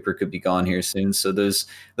Cooper could be gone here soon. So those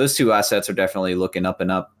 2 assets are definitely looking up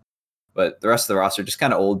and up. But the rest of the roster just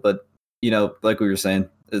kind of old, but, like we were saying,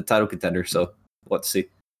 the title contender, so let's see.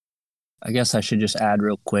 I guess I should just add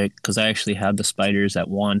real quick, because I actually have the Spiders at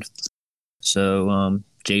 1. So,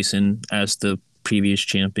 Jason, as the previous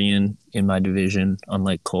champion in my division,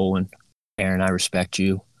 unlike Cole and Aaron, I respect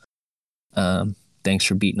you. Thanks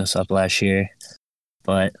for beating us up last year.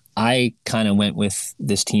 But I kind of went with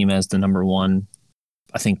this team as the number 1.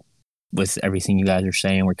 I think with everything you guys are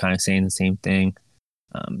saying, we're kind of saying the same thing.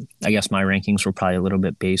 I guess my rankings were probably a little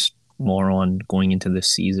bit based more on going into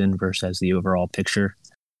this season versus the overall picture.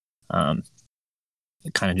 That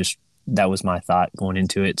was my thought going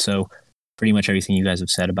into it. So pretty much everything you guys have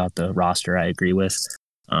said about the roster, I agree with.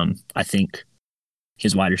 I think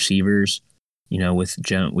his wide receivers, with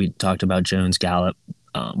we talked about Jones, Gallup,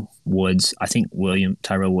 Woods. I think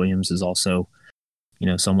Tyrell Williams is also,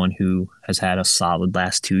 someone who has had a solid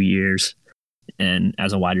last 2 years, and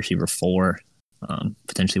as a wide receiver 4,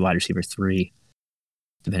 potentially wide receiver 3,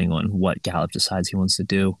 depending on what Gallup decides he wants to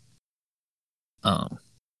do.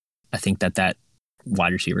 I think that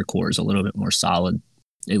wide receiver core is a little bit more solid,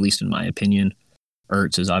 at least in my opinion.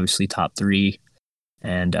 Ertz is obviously top 3,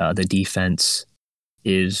 and the defense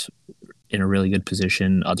is in a really good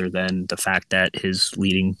position, other than the fact that his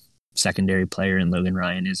leading secondary player in Logan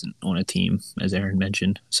Ryan isn't on a team, as Aaron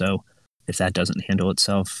mentioned. So if that doesn't handle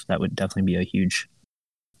itself, that would definitely be a huge.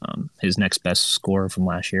 His next best score from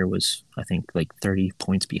last year was, I think, like 30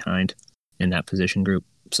 points behind in that position group.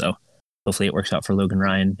 So hopefully it works out for Logan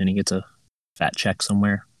Ryan and he gets a fat check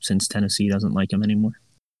somewhere, since Tennessee doesn't like him anymore.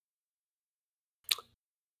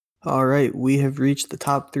 All right, we have reached the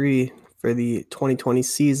top 3 for the 2020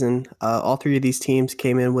 season. All 3 of these teams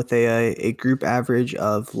came in with a group average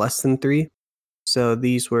of less than 3. So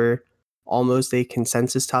these were almost a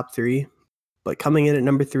consensus top 3. But coming in at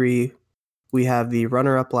number 3, we have the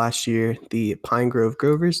runner-up last year, the Pine Grove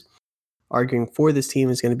Grovers. Arguing for this team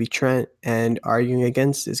is going to be Trent, and arguing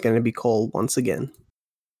against is going to be Cole once again.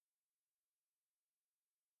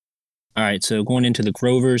 All right, so going into the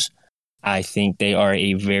Grovers, I think they are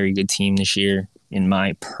a very good team this year. In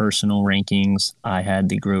my personal rankings, I had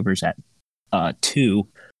the Grovers at 2,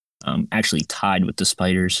 actually tied with the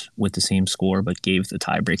Spiders with the same score, but gave the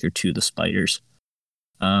tiebreaker to the Spiders.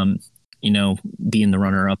 Being the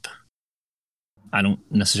runner-up, I don't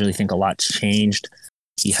necessarily think a lot's changed.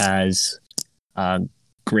 He has a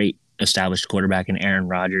great established quarterback in Aaron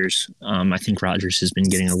Rodgers. I think Rodgers has been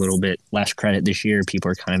getting a little bit less credit this year.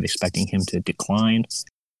 People are kind of expecting him to decline.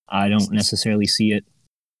 I don't necessarily see it.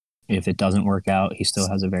 If it doesn't work out, he still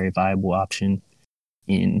has a very viable option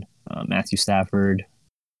in Matthew Stafford.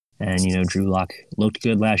 And, Drew Lock looked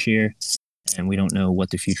good last year, and we don't know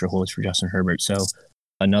what the future holds for Justin Herbert. So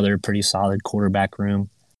another pretty solid quarterback room.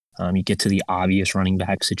 You get to the obvious running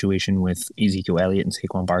back situation with Ezekiel Elliott and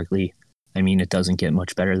Saquon Barkley. I mean, it doesn't get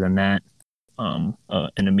much better than that. An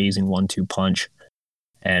amazing 1-2 punch.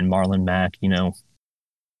 And Marlon Mack,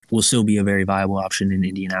 will still be a very viable option in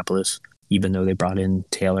Indianapolis, even though they brought in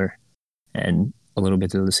Taylor. And a little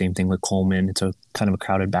bit of the same thing with Coleman. It's a kind of a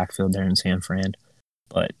crowded backfield there in San Fran.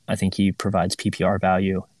 But I think he provides PPR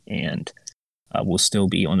value and will still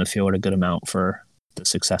be on the field a good amount for the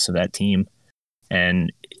success of that team.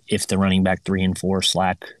 And if the running back 3 and 4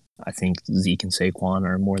 slack, I think Zeke and Saquon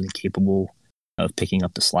are more than capable of picking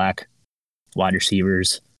up the slack. Wide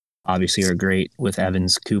receivers obviously are great with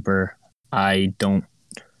Evans, Cooper. I don't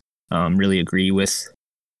really agree with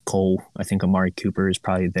Cole. I think Amari Cooper is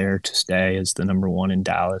probably there to stay as the number 1 in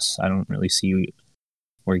Dallas. I don't really see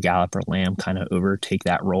where Gallup or Lamb kind of overtake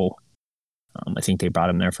that role. I think they brought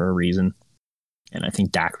him there for a reason, and I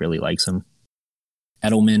think Dak really likes him.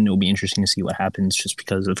 Edelman, it'll be interesting to see what happens just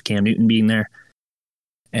because of Cam Newton being there.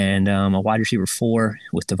 And a wide receiver 4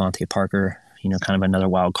 with Devontae Parker, kind of another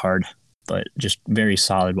wild card, but just very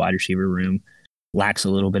solid wide receiver room. Lacks a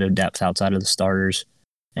little bit of depth outside of the starters.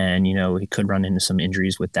 And, he could run into some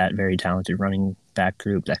injuries with that very talented running back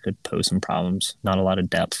group that could pose some problems. Not a lot of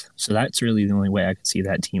depth. So that's really the only way I could see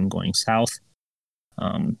that team going south.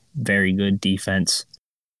 Very good defense.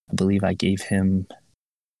 I believe I gave him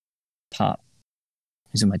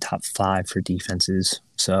he's in my top 5 for defenses.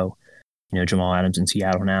 So, Jamal Adams in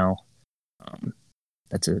Seattle now.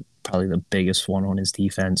 That's probably the biggest one on his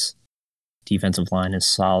defense. Defensive line is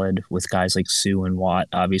solid with guys like Sue and Watt,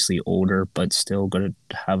 obviously older, but still going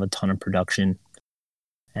to have a ton of production.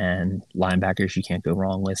 And linebackers you can't go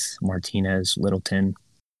wrong with, Martinez, Littleton.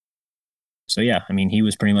 So, yeah, I mean, he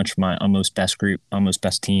was pretty much my almost best group, almost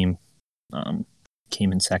best team.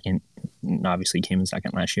 Came in second, obviously came in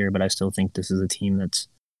second last year, but I still think this is a team that's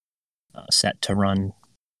set to run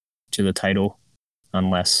to the title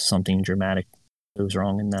unless something dramatic goes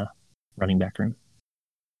wrong in the running back room.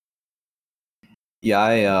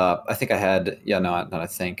 Yeah, I think I had,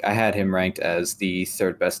 I had him ranked as the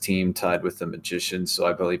 3rd best team, tied with the Magicians, so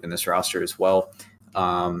I believe in this roster as well.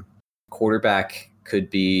 Quarterback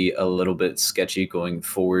could be a little bit sketchy going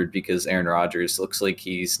forward because Aaron Rodgers looks like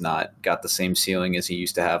he's not got the same ceiling as he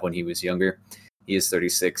used to have when he was younger. He is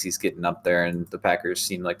 36, he's getting up there, and the Packers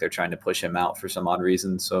seem like they're trying to push him out for some odd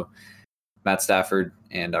reason. So Matt Stafford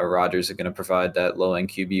and Rodgers are going to provide that low-end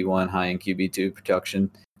QB1, high-end QB2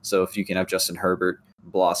 production. So if you can have Justin Herbert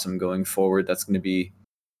blossom going forward, that's going to be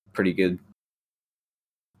pretty good.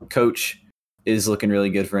 Coach is looking really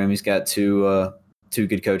good for him. He's got two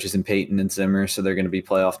good coaches in Peyton and Zimmer, so they're going to be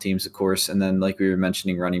playoff teams, of course. And then, like we were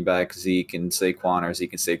mentioning, running back Zeke and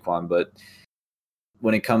Saquon, but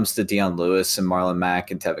when it comes to Dion Lewis and Marlon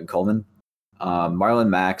Mack and Tevin Coleman, Marlon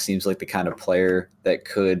Mack seems like the kind of player that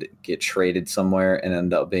could get traded somewhere and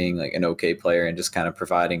end up being like an okay player and just kind of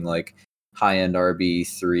providing like high-end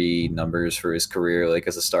RB3 numbers for his career, like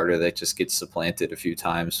as a starter that just gets supplanted a few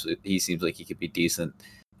times. He seems like he could be decent.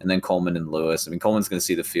 And then Coleman and Lewis. I mean, Coleman's going to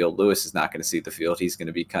see the field. Lewis is not going to see the field. He's going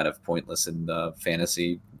to be kind of pointless in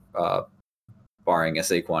fantasy, barring a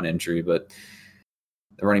Saquon injury. But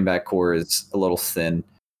the running back core is a little thin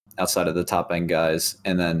outside of the top-end guys.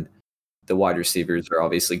 And then the wide receivers are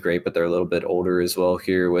obviously great, but they're a little bit older as well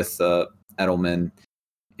here with Edelman.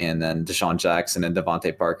 And then Deshaun Jackson and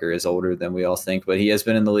Devontae Parker is older than we all think, but he has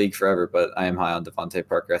been in the league forever. But I am high on Devontae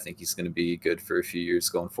Parker. I think he's going to be good for a few years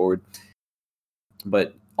going forward.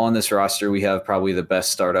 But on this roster, we have probably the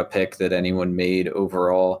best startup pick that anyone made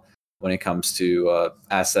overall when it comes to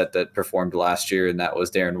asset that performed last year, and that was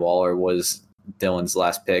Darren Waller was Dylan's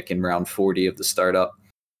last pick in round 40 of the startup.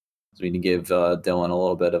 So we need to give Dylan a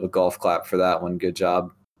little bit of a golf clap for that one. Good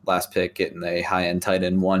job. Last pick, getting a high-end tight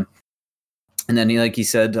end one. And then, like he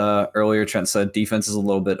said earlier, Trent said defense is a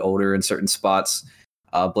little bit older in certain spots.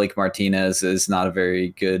 Blake Martinez is not a very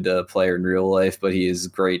good player in real life, but he is a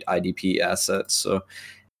great IDP asset. So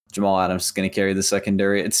Jamal Adams is going to carry the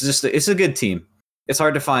secondary. It's a good team. It's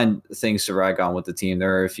hard to find things to rag on with the team.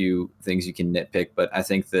 There are a few things you can nitpick, but I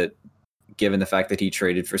think that given the fact that he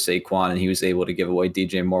traded for Saquon and he was able to give away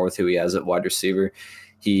DJ Moore with who he has at wide receiver,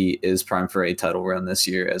 he is primed for a title run this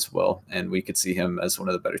year as well. And we could see him as one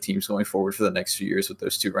of the better teams going forward for the next few years with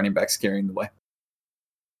those two running backs carrying the way.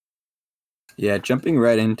 Yeah, jumping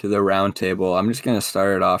right into the round table, I'm just going to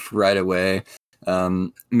start it off right away,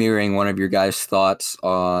 mirroring one of your guys' thoughts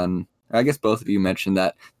on, I guess both of you mentioned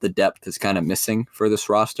that the depth is kind of missing for this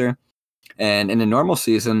roster. And in a normal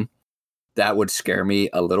season, that would scare me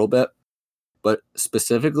a little bit. But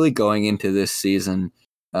specifically going into this season,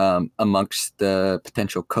 amongst the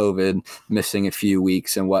potential COVID, missing a few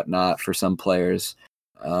weeks and whatnot for some players,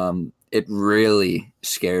 it really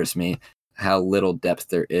scares me how little depth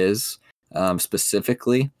there is,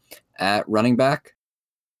 specifically at running back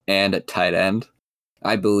and at tight end.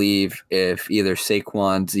 I believe if either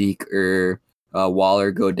Saquon, Zeke, or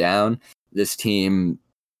Waller go down, this team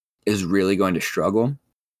is really going to struggle.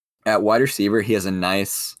 At wide receiver, he has a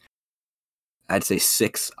nice, I'd say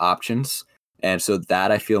 6 options. And so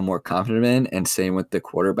that I feel more confident in, and same with the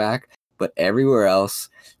quarterback. But everywhere else,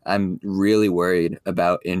 I'm really worried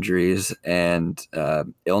about injuries and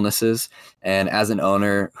illnesses. And as an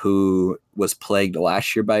owner who was plagued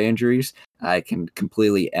last year by injuries, I can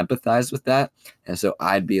completely empathize with that. And so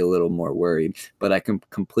I'd be a little more worried. But I can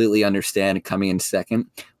completely understand coming in second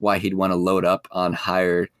why he'd want to load up on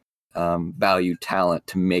higher value talent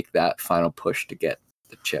to make that final push to get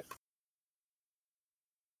the chip.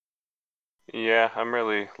 Yeah, I'm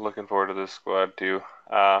really looking forward to this squad too.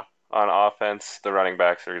 On offense, the running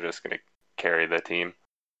backs are just going to carry the team.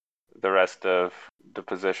 The rest of the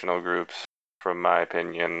positional groups, from my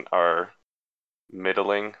opinion, are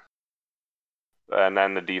middling. And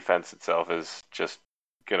then the defense itself is just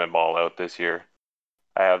going to ball out this year.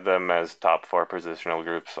 I have them as top 4 positional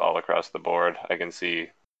groups all across the board. I can see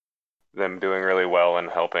them doing really well and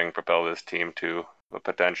helping propel this team to a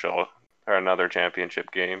potential or another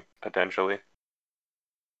championship game, potentially.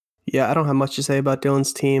 Yeah, I don't have much to say about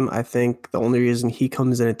Dylan's team. I think the only reason he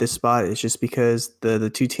comes in at this spot is just because the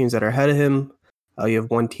two teams that are ahead of him, you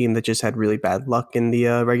have one team that just had really bad luck in the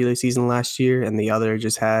regular season last year, and the other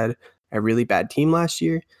just had a really bad team last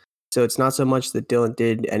year. So it's not so much that Dylan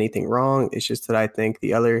did anything wrong. It's just that I think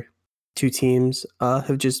the other two teams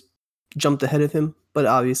have just jumped ahead of him. But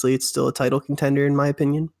obviously, it's still a title contender, in my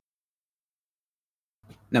opinion.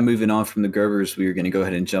 Now, moving on from the Grovers, we are going to go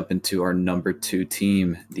ahead and jump into our number 2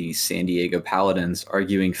 team, the San Diego Paladins.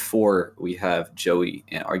 Arguing for, we have Joey,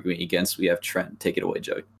 and arguing against, we have Trent. Take it away,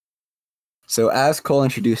 Joey. So as Cole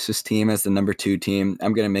introduced his team as the number 2 team,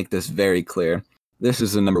 I'm going to make this very clear. This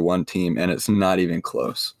is the number 1 team, and it's not even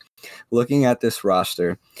close. Looking at this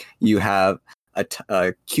roster, you have a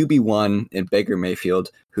QB1 in Baker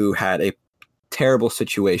Mayfield, who had a terrible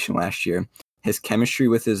situation last year. His chemistry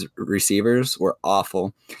with his receivers were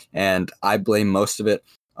awful, and I blame most of it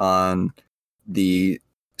on the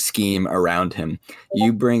scheme around him.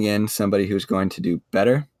 You bring in somebody who's going to do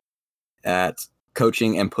better at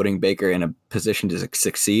coaching and putting Baker in a position to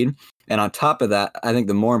succeed. And on top of that, I think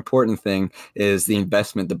the more important thing is the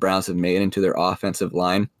investment the Browns have made into their offensive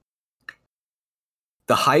line.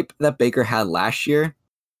 The hype that Baker had last year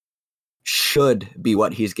should be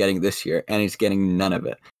what he's getting this year, and he's getting none of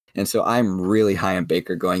it. And so I'm really high on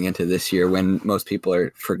Baker going into this year when most people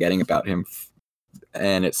are forgetting about him,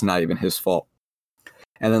 and it's not even his fault.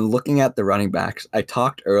 And then looking at the running backs, I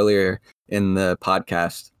talked earlier in the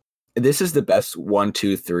podcast. This is the best 1,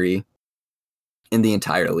 2, 3 in the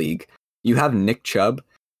entire league. You have Nick Chubb,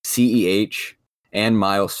 CEH, and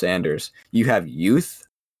Miles Sanders. You have youth.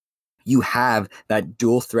 You have that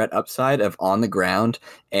dual threat upside of on the ground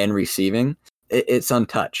and receiving. It's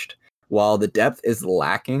untouched. While the depth is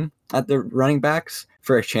lacking at the running backs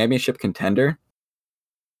for a championship contender,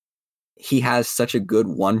 he has such a good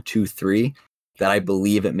 1, 2, 3 that I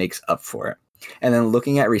believe it makes up for it. And then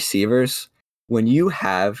looking at receivers, when you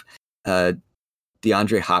have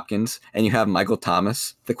DeAndre Hopkins and you have Michael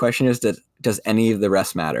Thomas, the question is, does any of the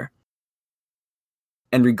rest matter?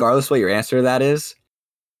 And regardless what your answer to that is,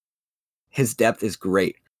 his depth is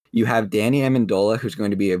great. You have Danny Amendola, who's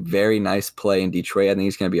going to be a very nice play in Detroit. I think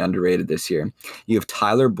he's going to be underrated this year. You have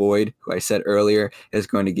Tyler Boyd, who I said earlier is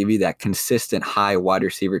going to give you that consistent high wide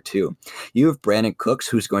receiver too. You have Brandon Cooks,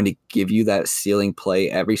 who's going to give you that ceiling play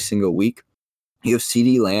every single week. You have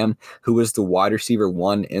CeeDee Lamb, who is the wide receiver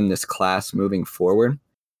 1 in this class moving forward.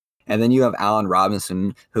 And then you have Allen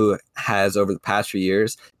Robinson, who has over the past few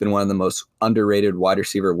years been one of the most underrated wide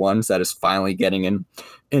receiver 1s that is finally getting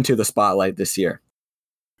into the spotlight this year.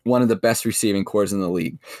 One of the best receiving cores in the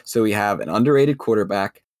league. So we have an underrated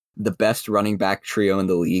quarterback, the best running back trio in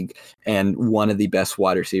the league, and one of the best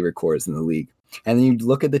wide receiver cores in the league. And then you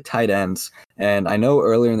look at the tight ends, and I know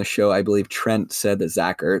earlier in the show, I believe Trent said that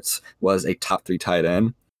Zach Ertz was a top 3 tight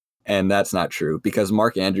end, and that's not true because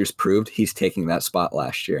Mark Andrews proved he's taking that spot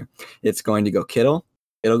last year. It's going to go Kittle,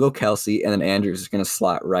 it'll go Kelsey, and then Andrews is going to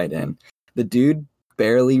slot right in. The dude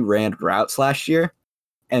barely ran routes last year,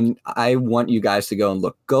 and I want you guys to go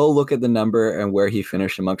look at the number and where he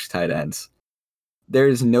finished amongst tight ends. There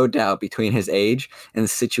is no doubt between his age and the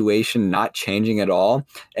situation not changing at all,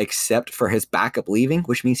 except for his backup leaving,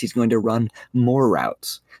 which means he's going to run more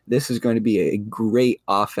routes. This is going to be a great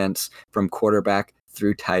offense from quarterback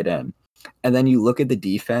through tight end. And then you look at the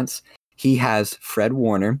defense. He has Fred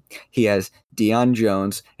Warner, he has Deion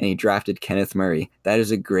Jones, and he drafted Kenneth Murray. That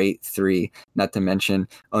is a great 3, not to mention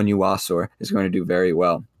Onwuasor is going to do very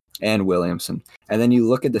well, and Williamson. And then you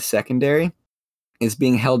look at the secondary, is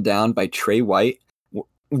being held down by Trey White,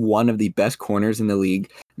 one of the best corners in the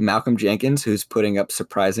league, Malcolm Jenkins, who's putting up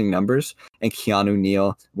surprising numbers, and Keanu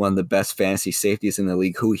Neal, one of the best fantasy safeties in the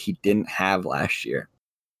league, who he didn't have last year.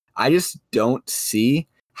 I just don't see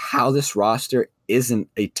how this roster isn't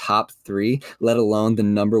a top 3, let alone the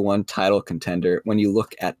number 1 title contender when you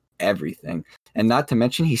look at everything. And not to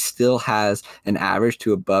mention, he still has an average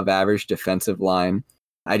to above average defensive line.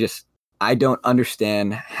 I don't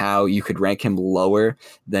understand how you could rank him lower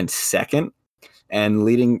than 2nd.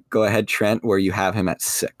 And go ahead, Trent, where you have him at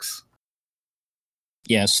 6.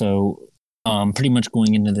 Yeah, so pretty much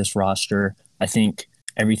going into this roster, I think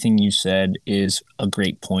everything you said is a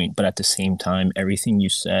great point, but at the same time, everything you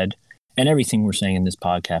said and everything we're saying in this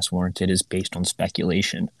podcast, Warranted, is based on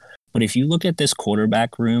speculation. But if you look at this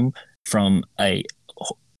quarterback room from a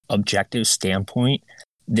objective standpoint,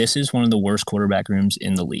 this is one of the worst quarterback rooms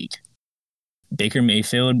in the league. Baker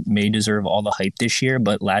Mayfield may deserve all the hype this year,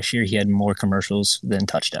 but last year he had more commercials than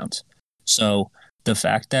touchdowns. So the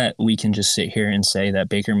fact that we can just sit here and say that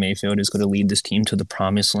Baker Mayfield is going to lead this team to the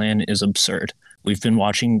promised land is absurd. We've been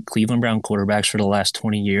watching Cleveland Brown quarterbacks for the last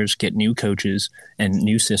 20 years get new coaches and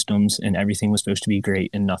new systems, and everything was supposed to be great,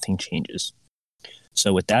 and nothing changes.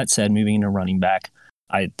 So with that said, moving into running back,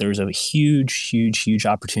 there's a huge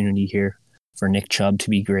opportunity here for Nick Chubb to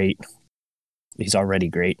be great. He's already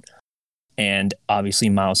great. And obviously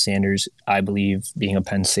Miles Sanders, I believe, being a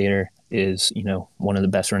Penn Stater, is, one of the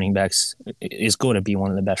best running backs, is going to be one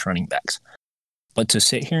of the best running backs. But to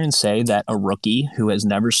sit here and say that a rookie who has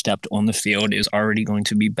never stepped on the field is already going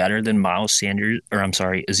to be better than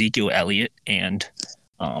Ezekiel Elliott and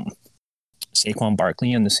Saquon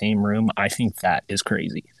Barkley in the same room, I think that is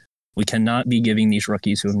crazy. We cannot be giving these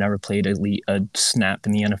rookies who have never played a snap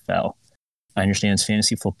in the NFL. I understand it's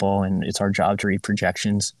fantasy football and it's our job to read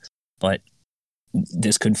projections, but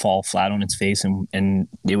this could fall flat on its face and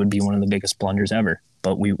it would be one of the biggest blunders ever.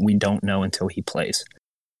 But we don't know until he plays.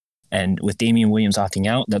 And with Damian Williams opting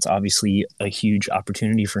out, that's obviously a huge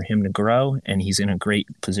opportunity for him to grow, and he's in a great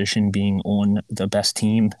position being on the best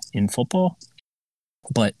team in football.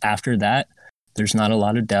 But after that, there's not a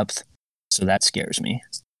lot of depth, so that scares me.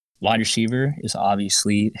 Wide receiver is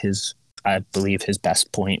obviously I believe his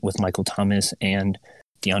best point with Michael Thomas and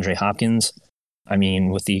DeAndre Hopkins. I mean,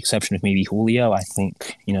 with the exception of maybe Julio, I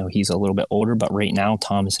think, he's a little bit older, but right now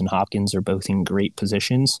Thomas and Hopkins are both in great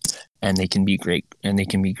positions and they can be great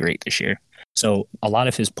this year. So a lot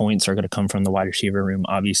of his points are going to come from the wide receiver room.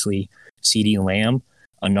 Obviously, CeeDee Lamb,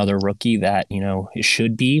 another rookie that, it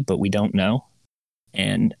should be, but we don't know.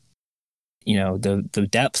 And, the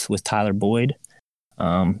depth with Tyler Boyd,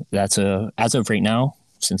 as of right now,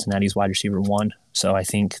 Cincinnati's wide receiver 1. So I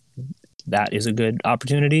think that is a good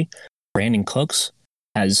opportunity. Brandon Cooks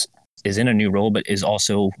is in a new role, but is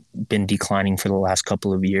also been declining for the last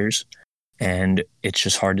couple of years. And it's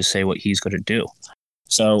just hard to say what he's going to do.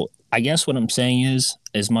 So I guess what I'm saying is,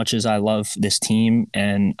 as much as I love this team,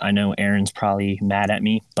 and I know Aaron's probably mad at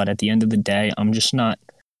me, but at the end of the day, I'm just not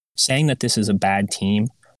saying that this is a bad team,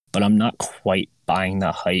 but I'm not quite buying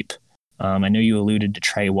the hype. I know you alluded to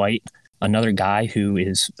Trey White, another guy who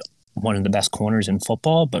is one of the best corners in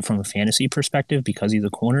football, but from a fantasy perspective, because he's a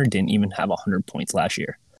corner, didn't even have 100 points last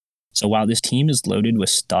year. So while this team is loaded with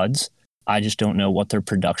studs, I just don't know what their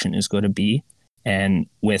production is going to be. And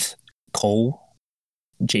with Cole,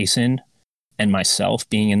 Jason, and myself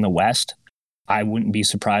being in the West, I wouldn't be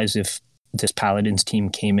surprised if this Paladins team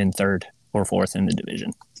came in 3rd or 4th in the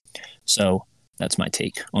division. So that's my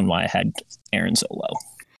take on why I had Aaron so low.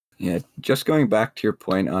 Yeah, just going back to your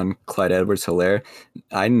point on Clyde Edwards-Helaire,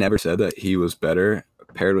 I never said that he was better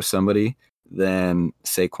paired with somebody than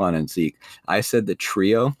Saquon and Zeke. I said the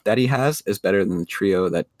trio that he has is better than the trio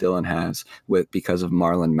that Dylan has because of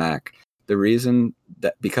Marlon Mack. The reason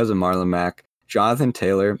that because of Marlon Mack, Jonathan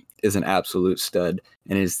Taylor is an absolute stud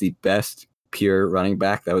and is the best pure running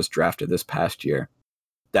back that was drafted this past year.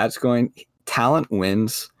 Talent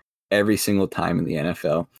wins every single time in the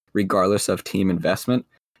NFL, regardless of team investment.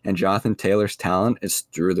 And Jonathan Taylor's talent is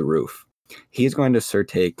through the roof. He's going to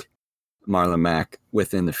surtake Marlon Mack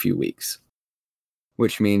within a few weeks,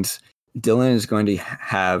 which means Dylan is going to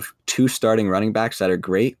have 2 starting running backs that are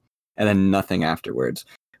great and then nothing afterwards.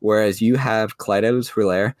 Whereas you have Clyde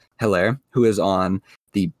Edwards-Helaire, who is on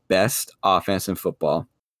the best offense in football,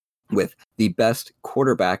 with the best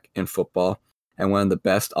quarterback in football, and one of the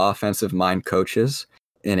best offensive mind coaches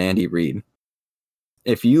in Andy Reid.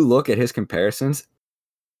 If you look at his comparisons,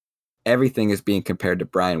 everything is being compared to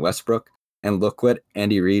Brian Westbrook, and look what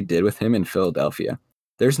Andy Reid did with him in Philadelphia.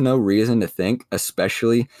 There's no reason to think,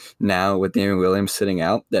 especially now with Damian Williams sitting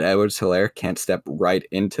out, that Edwards-Helaire can't step right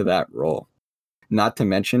into that role. Not to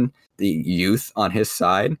mention the youth on his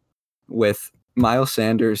side with Miles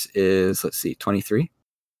Sanders is, 23?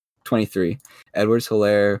 23.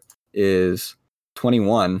 Edwards-Helaire is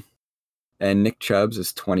 21, and Nick Chubb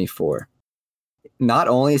is 24. Not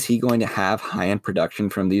only is he going to have high-end production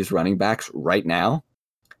from these running backs right now,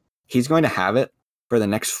 he's going to have it for the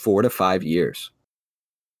next 4 to 5 years,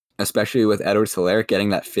 especially with Edwards-Helaire getting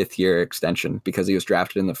that 5th-year extension because he was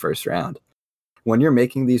drafted in the 1st round. When you're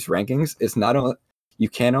making these rankings, you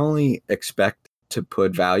can't only expect to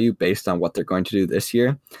put value based on what they're going to do this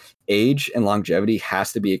year. Age and longevity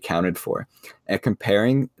has to be accounted for. And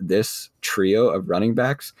comparing this trio of running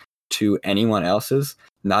backs to anyone else's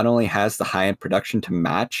not only has the high-end production to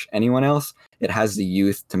match anyone else, it has the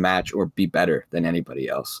youth to match or be better than anybody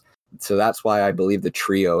else. So that's why I believe the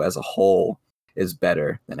trio as a whole is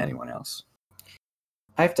better than anyone else.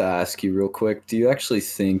 I have to ask you real quick, do you actually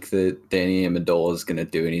think that Danny Amendola is going to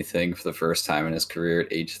do anything for the first time in his career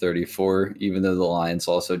at age 34, even though the Lions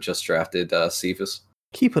also just drafted Cephas?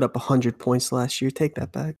 He put up 100 points last year. Take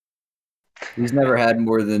that back. He's never had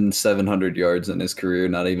more than 700 yards in his career,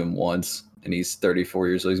 not even once. And he's 34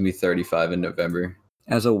 years old. He's going to be 35 in November.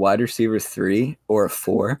 As a wide receiver 3 or a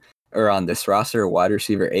 4, or on this roster, a wide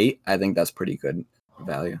receiver 8, I think that's pretty good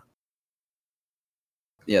value.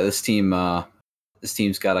 Yeah, this team's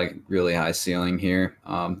got a really high ceiling here.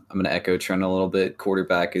 I'm going to echo Trent a little bit.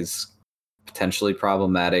 Quarterback is potentially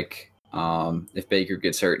problematic. If Baker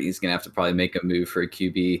gets hurt, he's going to have to probably make a move for a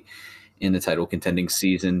QB in the title contending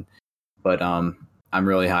season. But I'm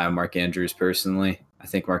really high on Mark Andrews personally. I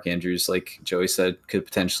think Mark Andrews, like Joey said, could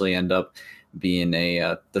potentially end up being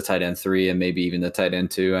the tight end 3 and maybe even the tight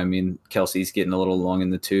end 2. I mean, Kelsey's getting a little long in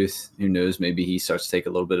the tooth. Who knows? Maybe he starts to take a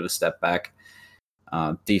little bit of a step back.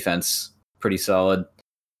 Defense, pretty solid.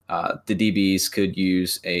 The DBs could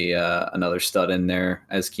use another stud in there,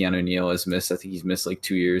 as Keanu Neal has missed. I think he's missed like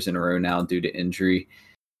 2 years in a row now due to injury,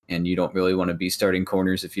 and you don't really want to be starting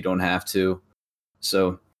corners if you don't have to.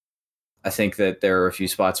 So I think that there are a few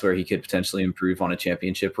spots where he could potentially improve on a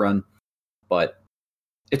championship run, but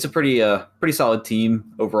it's a pretty solid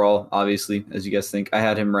team overall, obviously, as you guys think. I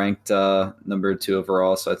had him ranked number 2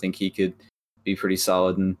 overall, so I think he could be pretty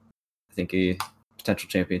solid, and I think a potential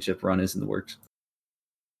championship run is in the works.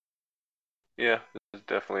 Yeah, this is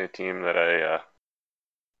definitely a team that I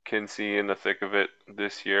can see in the thick of it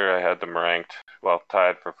this year. I had them ranked,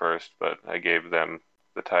 tied for first, but I gave them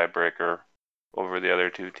the tiebreaker over the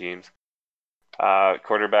other 2 teams.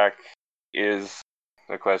 Quarterback is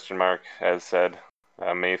a question mark, as said.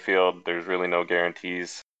 Mayfield, there's really no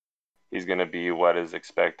guarantees he's going to be what is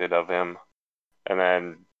expected of him. And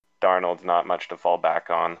then Darnold's not much to fall back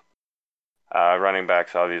on. Running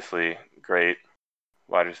backs, obviously, great.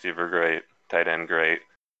 Wide receiver, great. Tight end, great.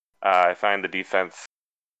 I find the defense,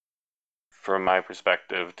 from my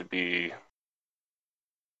perspective, to be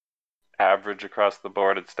average across the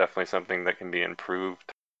board. It's definitely something that can be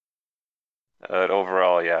improved. But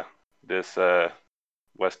overall, yeah, this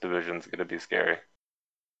West Division's going to be scary.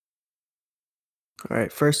 All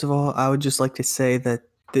right. First of all, I would just like to say that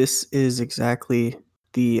this is exactly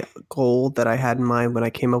the goal that I had in mind when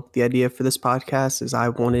I came up with the idea for this podcast. Is I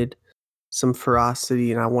wanted some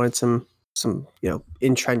ferocity and I wanted some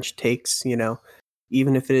entrenched takes.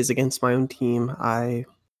 Even if it is against my own team, I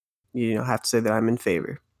have to say that I'm in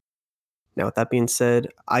favor. Now, with that being said,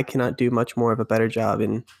 I cannot do much more of a better job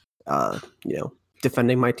in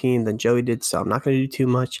defending my team than Joey did, so I'm not going to do too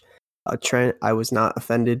much. Trent, I was not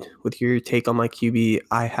offended with your take on my QB.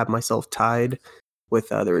 I have myself tied with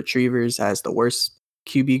the Retrievers as the worst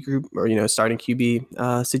QB group or starting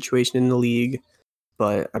QB situation in the league.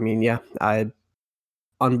 But I mean, yeah, I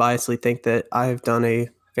unbiasedly think that I've done a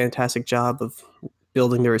fantastic job of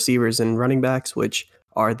building the receivers and running backs, which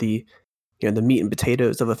are the the meat and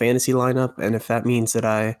potatoes of a fantasy lineup. And if that means that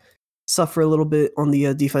I suffer a little bit on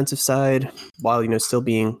the defensive side while still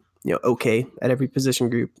being okay at every position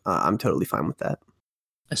group, I'm totally fine with that.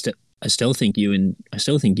 I still think you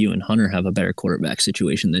and Hunter have a better quarterback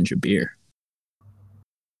situation than Jabir.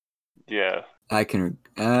 Yeah, I can.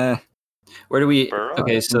 Where do we? Burrow?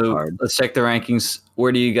 Okay, so Hard. let's check the rankings.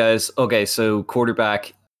 Where do you guys? Okay, so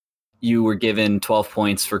quarterback, you were given 12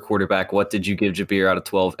 points for quarterback. What did you give Jabir out of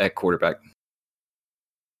 12 at quarterback?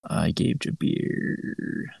 I gave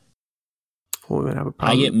Jabir. Well, we have a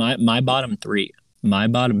I problem. get my bottom three. My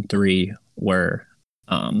bottom three were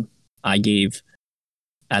I gave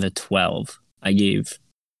out of 12. I gave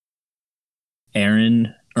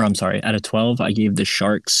out of 12, I gave the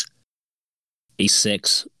Sharks a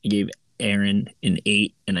 6. I gave Aaron an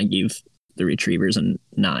 8, and I gave the Retrievers a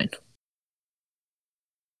 9.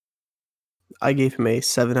 I gave him a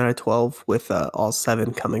 7 out of 12 with all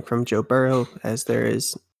 7 coming from Joe Burrow, as there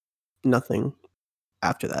is nothing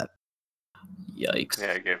after that. Yikes.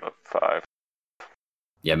 Yeah, I gave up 5.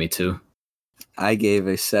 Yeah, me too. I gave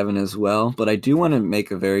a 7 as well, but I do want to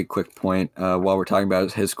make a very quick point while we're talking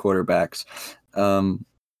about his quarterbacks.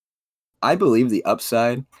 I believe the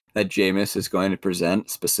upside that Jameis is going to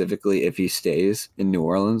present, specifically if he stays in New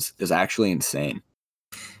Orleans, is actually insane.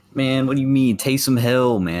 Man, what do you mean? Taysom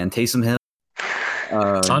Hill, man. Taysom Hill.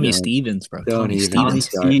 Tommy man, Stevens, bro. don't Tommy even Tommy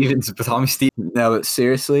Stevens. Stevens. No, but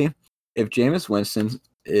seriously, if Jameis Winston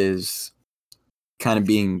is kind of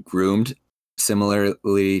being groomed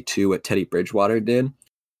similarly to what Teddy Bridgewater did,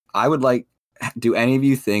 I would like. Do any of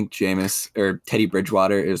you think Jameis or Teddy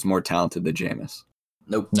Bridgewater is more talented than Jameis?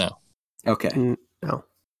 Nope. No. Okay. No.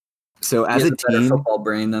 So He as has a better team, football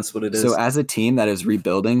brain. That's what it is. so as a team that is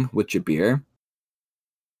rebuilding with Jabir,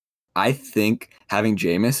 I think having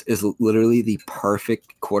Jameis is literally the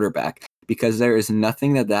perfect quarterback because there is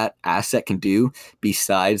nothing that asset can do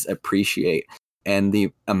besides appreciate. And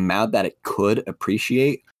the amount that it could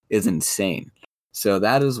appreciate is insane. So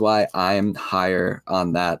that is why I'm higher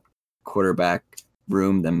on that quarterback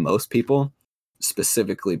room than most people,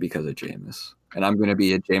 specifically because of Jameis. And I'm going to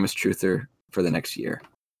be a Jameis truther for the next year.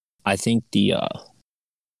 I think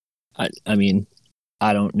I mean,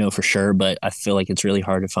 I don't know for sure, but I feel like it's really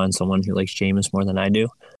hard to find someone who likes Jameis more than I do.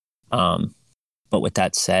 But with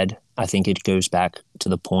that said, I think it goes back to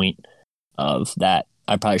the point of that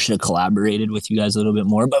I probably should have collaborated with you guys a little bit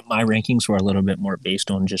more, but my rankings were a little bit more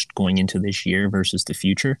based on just going into this year versus the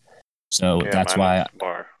future. So Yeah, that's mine why was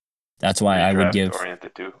more I would redraft give.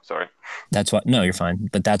 oriented too. Sorry. That's why. No, you're fine.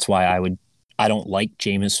 But that's why I don't like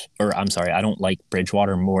Jameis, or I'm sorry, I don't like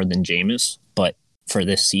Bridgewater more than Jameis. But for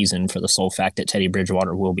this season, for the sole fact that Teddy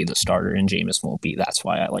Bridgewater will be the starter and Jameis won't be, that's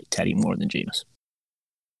why I like Teddy more than Jameis.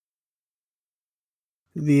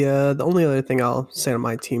 The only other thing I'll say on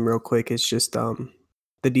my team real quick is just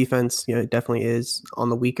the defense. It definitely is on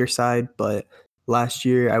the weaker side, but last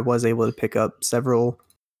year I was able to pick up several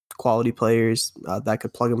quality players that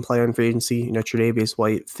could plug and play on free agency. Tre'Davious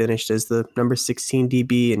White finished as the number 16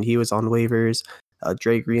 DB, and he was on waivers.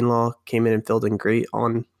 Dre Greenlaw came in and filled in great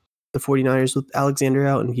on the 49ers with Alexander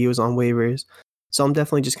out, and he was on waivers. So I'm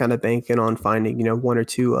definitely just kind of banking on finding, one or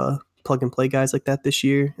two plug and play guys like that this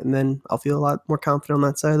year, and then I'll feel a lot more confident on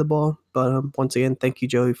that side of the ball. But once again, thank you,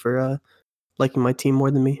 Joey, for liking my team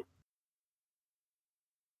more than me.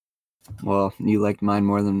 Well, you liked mine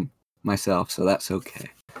more than myself, so that's okay.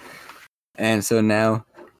 And so now,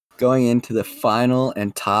 going into the final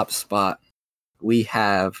and top spot, we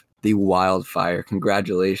have the Wildfire.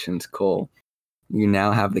 Congratulations, Cole. You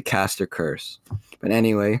now have the caster curse. But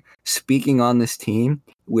anyway, speaking on this team,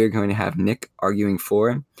 we're going to have Nick arguing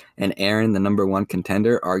for and Aaron, the number one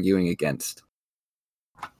contender, arguing against.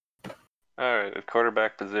 All right, at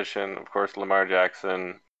quarterback position, of course, Lamar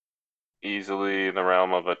Jackson, easily in the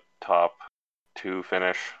realm of a top 2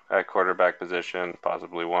 finish at quarterback position,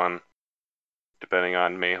 possibly 1, depending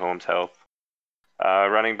on Mahomes' health.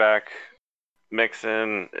 Running back,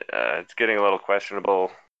 Mixon, it's getting a little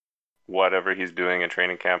questionable, whatever he's doing in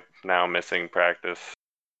training camp now, missing practice.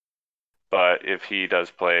 But if he does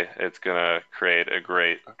play, it's going to create a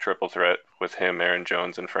great triple threat with him, Aaron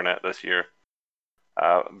Jones, and Fournette this year.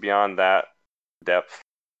 Beyond that, depth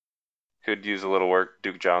could use a little work.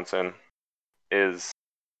 Duke Johnson is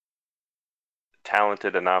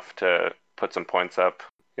talented enough to put some points up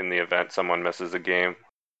in the event someone misses a game.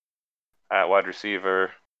 At wide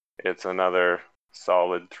receiver, it's another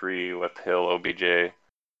solid 3 with Hill, OBJ,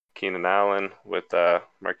 Keenan Allen, with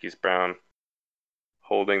Marquise Brown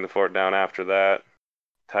holding the fort down after that.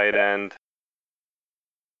 Tight end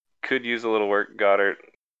could use a little work. Goddard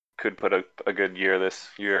could put a good year this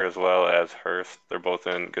year, as well as Hurst. They're both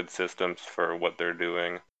in good systems for what they're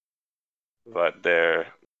doing, but they're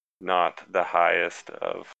not the highest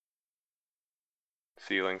of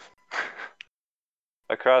ceilings.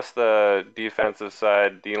 Across the defensive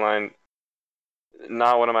side, D-line,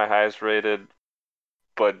 not one of my highest rated,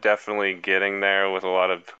 but definitely getting there with a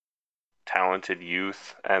lot of talented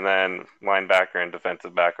youth. And then linebacker and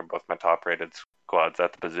defensive back are both my top rated squads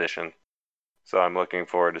at the position. So I'm looking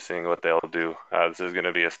forward to seeing what they'll do. This is going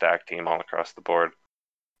to be a stacked team all across the board.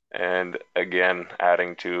 And again,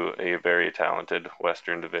 adding to a very talented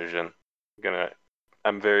Western division.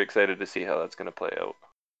 I'm very excited to see how that's going to play out.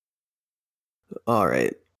 All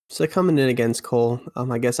right. So coming in against Cole,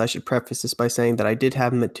 I guess I should preface this by saying that I did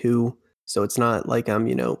have him at 2. So it's not like I'm,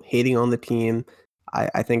 hating on the team.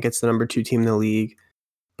 I think it's the number 2 team in the league.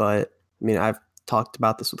 But, I've talked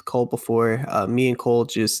about this with Cole before. Me and Cole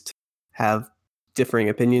just have differing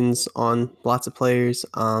opinions on lots of players.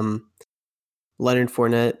 Leonard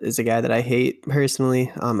Fournette is a guy that I hate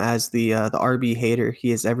personally. As the RB hater,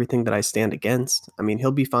 he is everything that I stand against.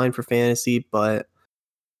 He'll be fine for fantasy, but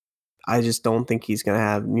I just don't think he's going to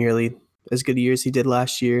have nearly as good a year as he did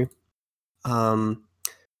last year.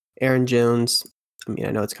 Aaron Jones,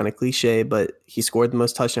 I know it's kind of cliche, but he scored the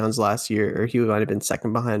most touchdowns last year, or he might have been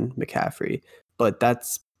second behind McCaffrey. But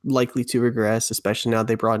that's likely to regress, especially now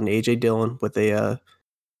they brought in A.J. Dillon with a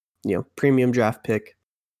premium draft pick.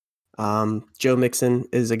 Joe Mixon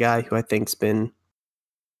is a guy who I think's been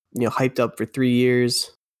hyped up for 3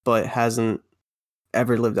 years, but hasn't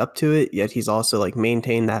ever lived up to it, yet he's also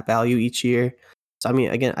maintained that value each year. So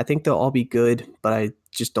again, I think they'll all be good, but I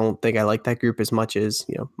just don't think I like that group as much as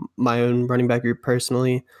my own running back group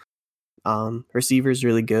personally. Receivers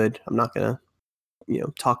really good. I'm not gonna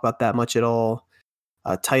talk about that much at all.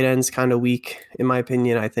 Tight end's kind of weak in my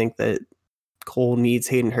opinion. I think that Cole needs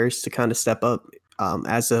Hayden Hurst to kind of step up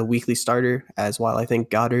as a weekly starter, as while I think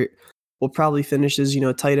Goddard will probably finish as,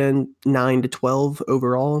 tight end 9 to 12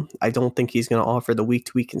 overall. I don't think he's going to offer the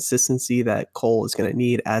week-to-week consistency that Cole is going to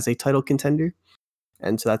need as a title contender.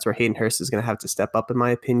 And so that's where Hayden Hurst is going to have to step up, in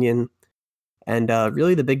my opinion. And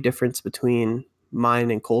really the big difference between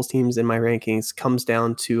mine and Cole's teams in my rankings comes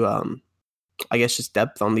down to, I guess, just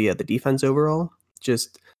depth on the defense overall.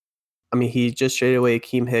 He just traded away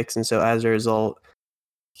Akeem Hicks, and so as a result,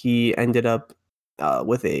 he ended up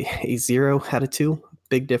with a 0 out of 2.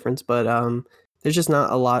 Big difference, but there's just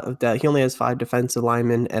not a lot of that. He only has 5 defensive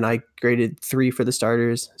linemen, and I graded 3 for the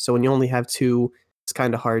starters. So when you only have 2, it's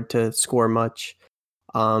kind of hard to score much.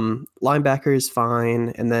 Linebacker is fine,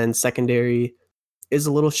 and then secondary is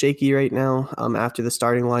a little shaky right now after the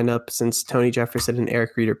starting lineup, since Tony Jefferson and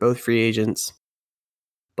Eric Reid are both free agents.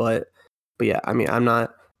 But yeah, I'm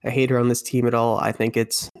not a hater on this team at all. I think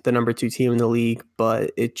it's the number 2 team in the league,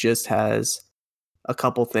 but it just has a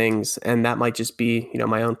couple things, and that might just be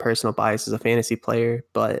my own personal bias as a fantasy player,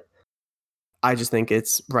 but I just think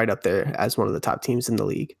it's right up there as one of the top teams in the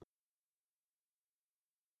league.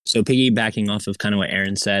 So piggybacking off of kind of what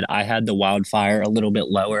Aaron said, I had the Wildfire a little bit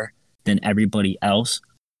lower than everybody else.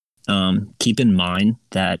 Keep in mind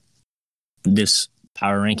that this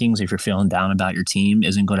power rankings, if you're feeling down about your team,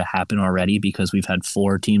 isn't going to happen already because we've had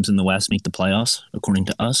 4 teams in the West make the playoffs, according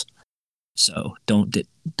to us. So don't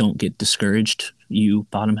get discouraged, you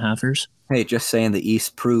bottom halfers. Hey, just saying the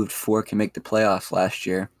East proved 4 can make the playoffs last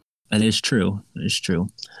year. That is true. It is true.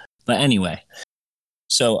 But anyway,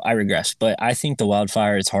 So I regress, but I think the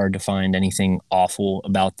Wildfire, it's hard to find anything awful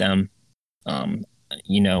about them.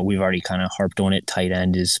 We've already kind of harped on it. Tight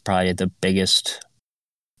end is probably the biggest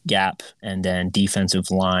gap, and then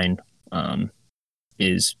defensive line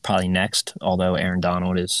is probably next, although Aaron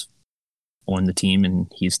Donald is on the team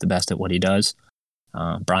and he's the best at what he does.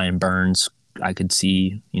 Brian Burns, I could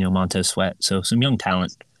see, Montez Sweat, so some young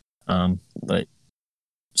talent. But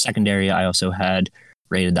secondary, I also had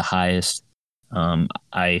rated the highest.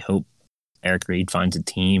 I hope Eric Reed finds a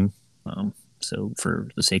team. So for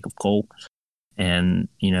the sake of Cole, and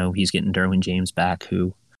he's getting Derwin James back,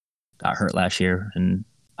 who got hurt last year, and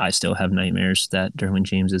I still have nightmares that Derwin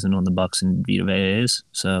James isn't on the Bucs and Vita Vea is.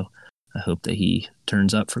 So I hope that he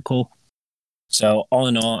turns up for Cole. So all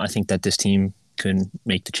in all, I think that this team could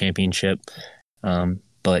make the championship,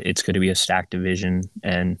 but it's going to be a stacked division,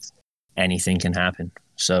 and anything can happen.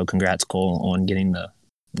 So congrats, Cole, on getting the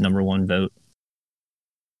number one vote.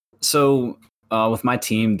 So with my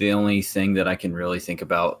team, the only thing that I can really think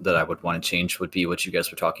about that I would want to change would be what you guys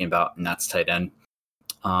were talking about, and that's tight end.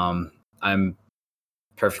 I'm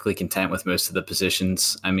perfectly content with most of the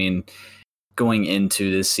positions. I mean, going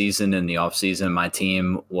into this season and the offseason, my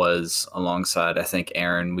team was alongside, I think,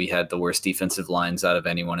 Aaron. We had the worst defensive lines out of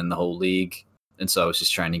anyone in the whole league. And so I was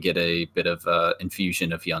just trying to get a bit of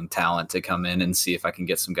infusion of young talent to come in and see if I can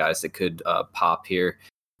get some guys that could pop here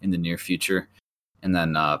in the near future. And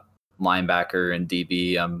then linebacker and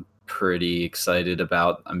DB, I'm pretty excited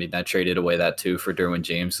about. I mean, I traded away that too for Derwin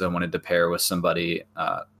James. I wanted to pair with somebody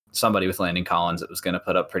with Landon Collins that was going to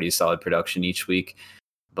put up pretty solid production each week.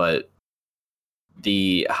 But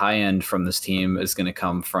the high end from this team is going to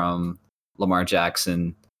come from Lamar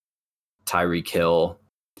Jackson, Tyreek Hill,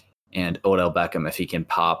 and Odell Beckham if he can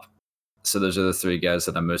pop. So those are the three guys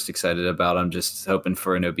that I'm most excited about. I'm just hoping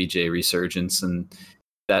for an OBJ resurgence, and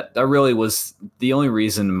that really was the only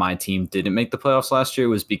reason my team didn't make the playoffs last year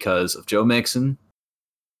was because of Joe Mixon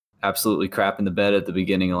absolutely crapping the bed at the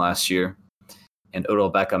beginning of last year, and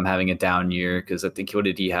Odell Beckham having a down year because I think, what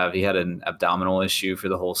did he have? He had an abdominal issue for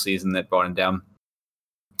the whole season that brought him down.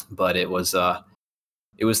 But it was an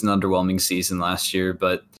underwhelming season last year,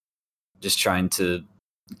 but just trying to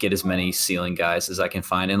get as many ceiling guys as I can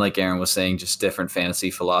find. And like Aaron was saying, just different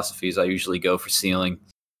fantasy philosophies. I usually go for ceiling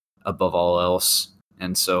above all else.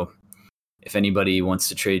 And so if anybody wants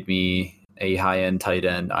to trade me a high-end tight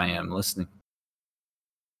end, I am listening.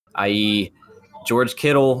 I.e. George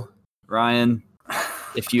Kittle, Ryan,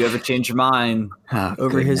 if you ever change your mind.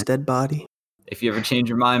 Over his dead body. If you ever change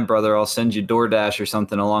your mind, brother, I'll send you DoorDash or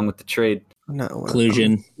something along with the trade. No,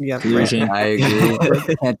 Collusion. Collusion. I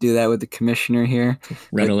agree. Can't do that with the commissioner here.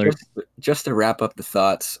 Red alert. Just to wrap up the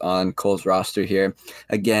thoughts on Cole's roster here.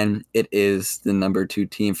 Again, it is the number 2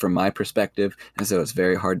 team from my perspective, and so it's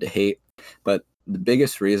very hard to hate. But the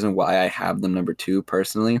biggest reason why I have them number 2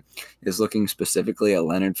 personally is looking specifically at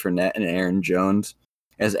Leonard Fournette and Aaron Jones.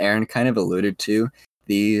 As Aaron kind of alluded to,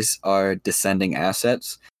 these are descending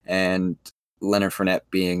assets, and Leonard Fournette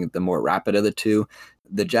being the more rapid of the two.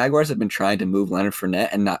 The Jaguars have been trying to move Leonard Fournette,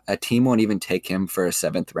 and not a team won't even take him for a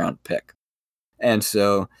 7th round pick. And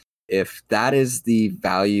so if that is the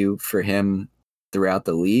value for him throughout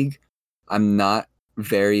the league, I'm not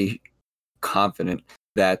very confident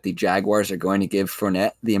that the Jaguars are going to give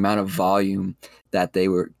Fournette the amount of volume that they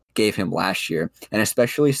gave him last year. And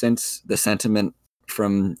especially since the sentiment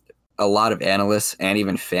from a lot of analysts and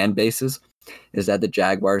even fan bases is that the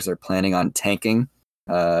Jaguars are planning on tanking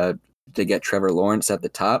to get Trevor Lawrence at the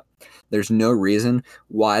top. There's no reason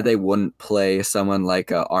why they wouldn't play someone like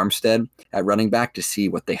Armstead at running back to see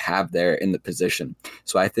what they have there in the position.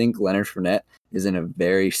 So I think Leonard Fournette is in a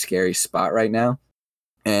very scary spot right now.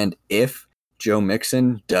 And if Joe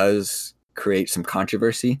Mixon does create some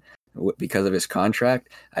controversy because of his contract,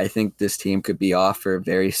 I think this team could be off for a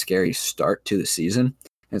very scary start to the season.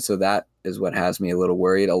 And so that is what has me a little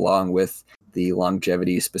worried, along with the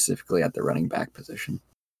longevity specifically at the running back position.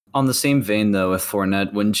 On the same vein, though, with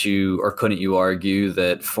Fournette, couldn't you argue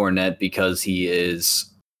that Fournette, because he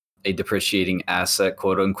is a depreciating asset,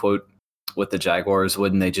 quote unquote, with the Jaguars,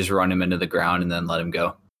 wouldn't they just run him into the ground and then let him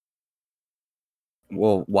go?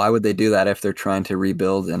 Well, why would they do that if they're trying to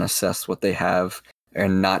rebuild and assess what they have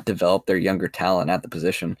and not develop their younger talent at the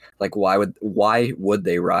position? Like, why would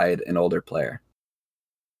they ride an older player?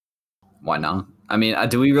 Why not? I mean,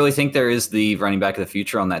 do we really think there is the running back of the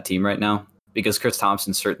future on that team right now? Because Chris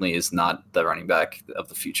Thompson certainly is not the running back of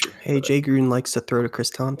the future. Hey, Jay Gruden likes to throw to Chris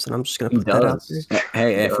Thompson. I'm just going to put that out there.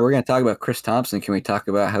 Hey, if we're going to talk about Chris Thompson, can we talk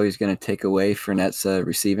about how he's going to take away Fournette's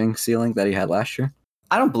receiving ceiling that he had last year?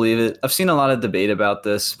 I don't believe it. I've seen a lot of debate about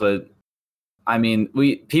this, but I mean,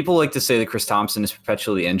 people like to say that Chris Thompson is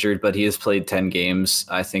perpetually injured, but he has played 10 games,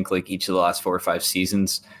 I think, like each of the last 4 or 5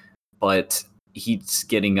 seasons. But he's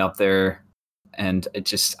getting up there, and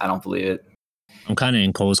I don't believe it. I'm kind of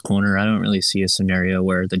in Cole's corner. I don't really see a scenario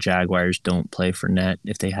where the Jaguars don't play Fournette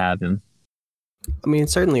if they have him. I mean,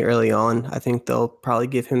 certainly early on, I think they'll probably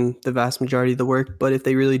give him the vast majority of the work. But if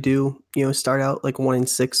they really do, start out like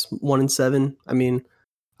 1-6, 1-7, I mean,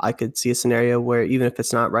 I could see a scenario where even if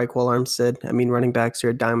it's not Reichwell Armstead, I mean, running backs are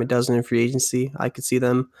a dime a dozen in free agency. I could see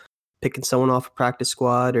them picking someone off a practice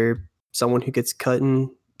squad or someone who gets cut in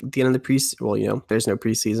at the end of the preseason. Well, there's no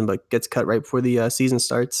preseason, but gets cut right before the season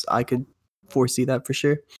starts. I could foresee that for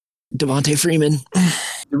sure. Devontae Freeman.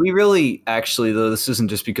 Do we really actually, though, this isn't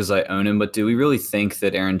just because I own him, but do we really think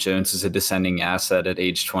that Aaron Jones is a descending asset at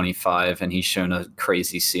age 25 and he's shown a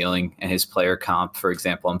crazy ceiling, and his player comp, for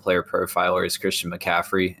example, on Player Profiler is Christian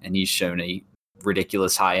McCaffrey, and he's shown a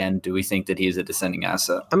ridiculous high end? Do we think that he is a descending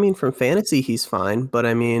asset? I mean, from fantasy, he's fine, but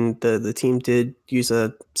I mean, the team did use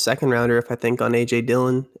a second rounder, if I think, on AJ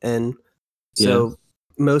Dillon, and so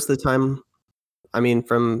most of the time, I mean,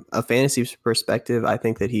 from a fantasy perspective, I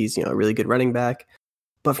think that he's a really good running back.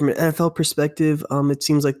 But from an NFL perspective, it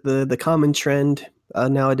seems like the common trend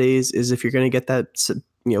nowadays is if you're going to get that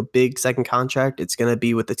big second contract, it's going to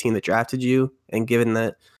be with the team that drafted you. And given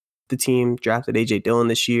that the team drafted AJ Dillon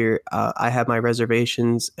this year, I have my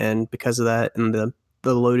reservations, and because of that, and the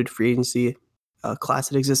loaded free agency class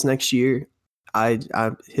that exists next year,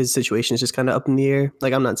 his situation is just kind of up in the air.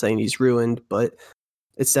 Like, I'm not saying he's ruined, but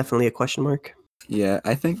it's definitely a question mark. Yeah,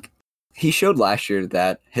 I think he showed last year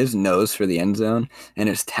that his nose for the end zone and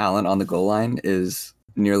his talent on the goal line is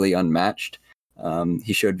nearly unmatched.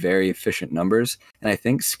 He showed very efficient numbers, and I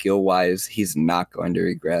think skill-wise, he's not going to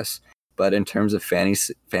regress. But in terms of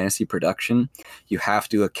fantasy production, you have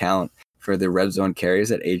to account for the red zone carries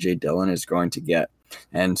that A.J. Dillon is going to get.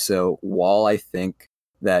 And so while I think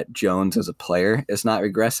that Jones as a player is not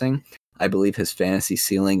regressing, I believe his fantasy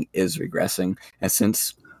ceiling is regressing. And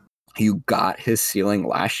since you got his ceiling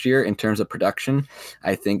last year in terms of production,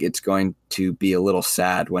 I think it's going to be a little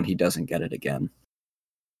sad when he doesn't get it again.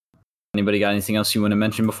 Anybody got anything else you want to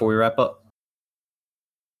mention before we wrap up?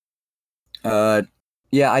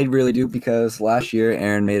 Yeah, I really do, because last year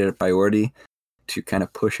Aaron made it a priority to kind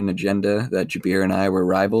of push an agenda that Jabir and I were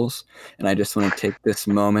rivals. And I just want to take this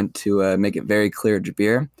moment to make it very clear,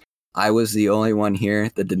 Jabir, I was the only one here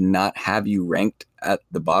that did not have you ranked at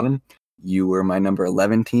the bottom. You were my number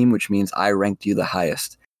 11 team, which means I ranked you the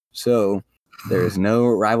highest. So there is no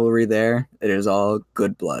rivalry there. It is all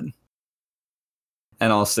good blood.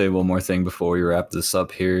 And I'll say one more thing before we wrap this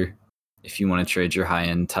up here. If you want to trade your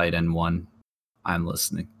high-end tight end 1, I'm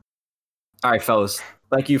listening. All right, fellas.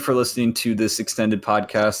 Thank you for listening to this extended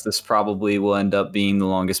podcast. This probably will end up being the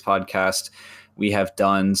longest podcast we have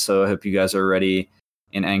done. So I hope you guys are ready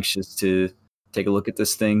and anxious to take a look at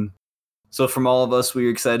this thing. So from all of us, we're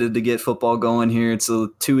excited to get football going here. It's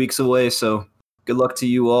 2 weeks away, so good luck to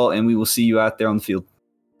you all, and we will see you out there on the field.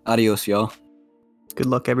 Adios, y'all. Good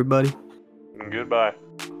luck, everybody. Goodbye.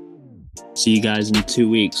 See you guys in 2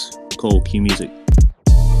 weeks. Cole, cue music.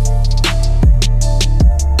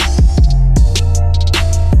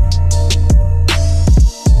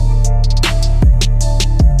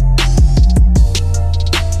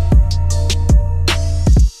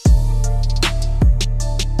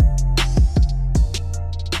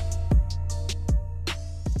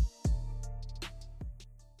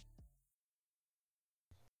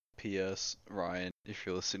 P.S. Ryan, if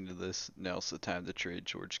you're listening to this, now's the time to trade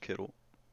George Kittle.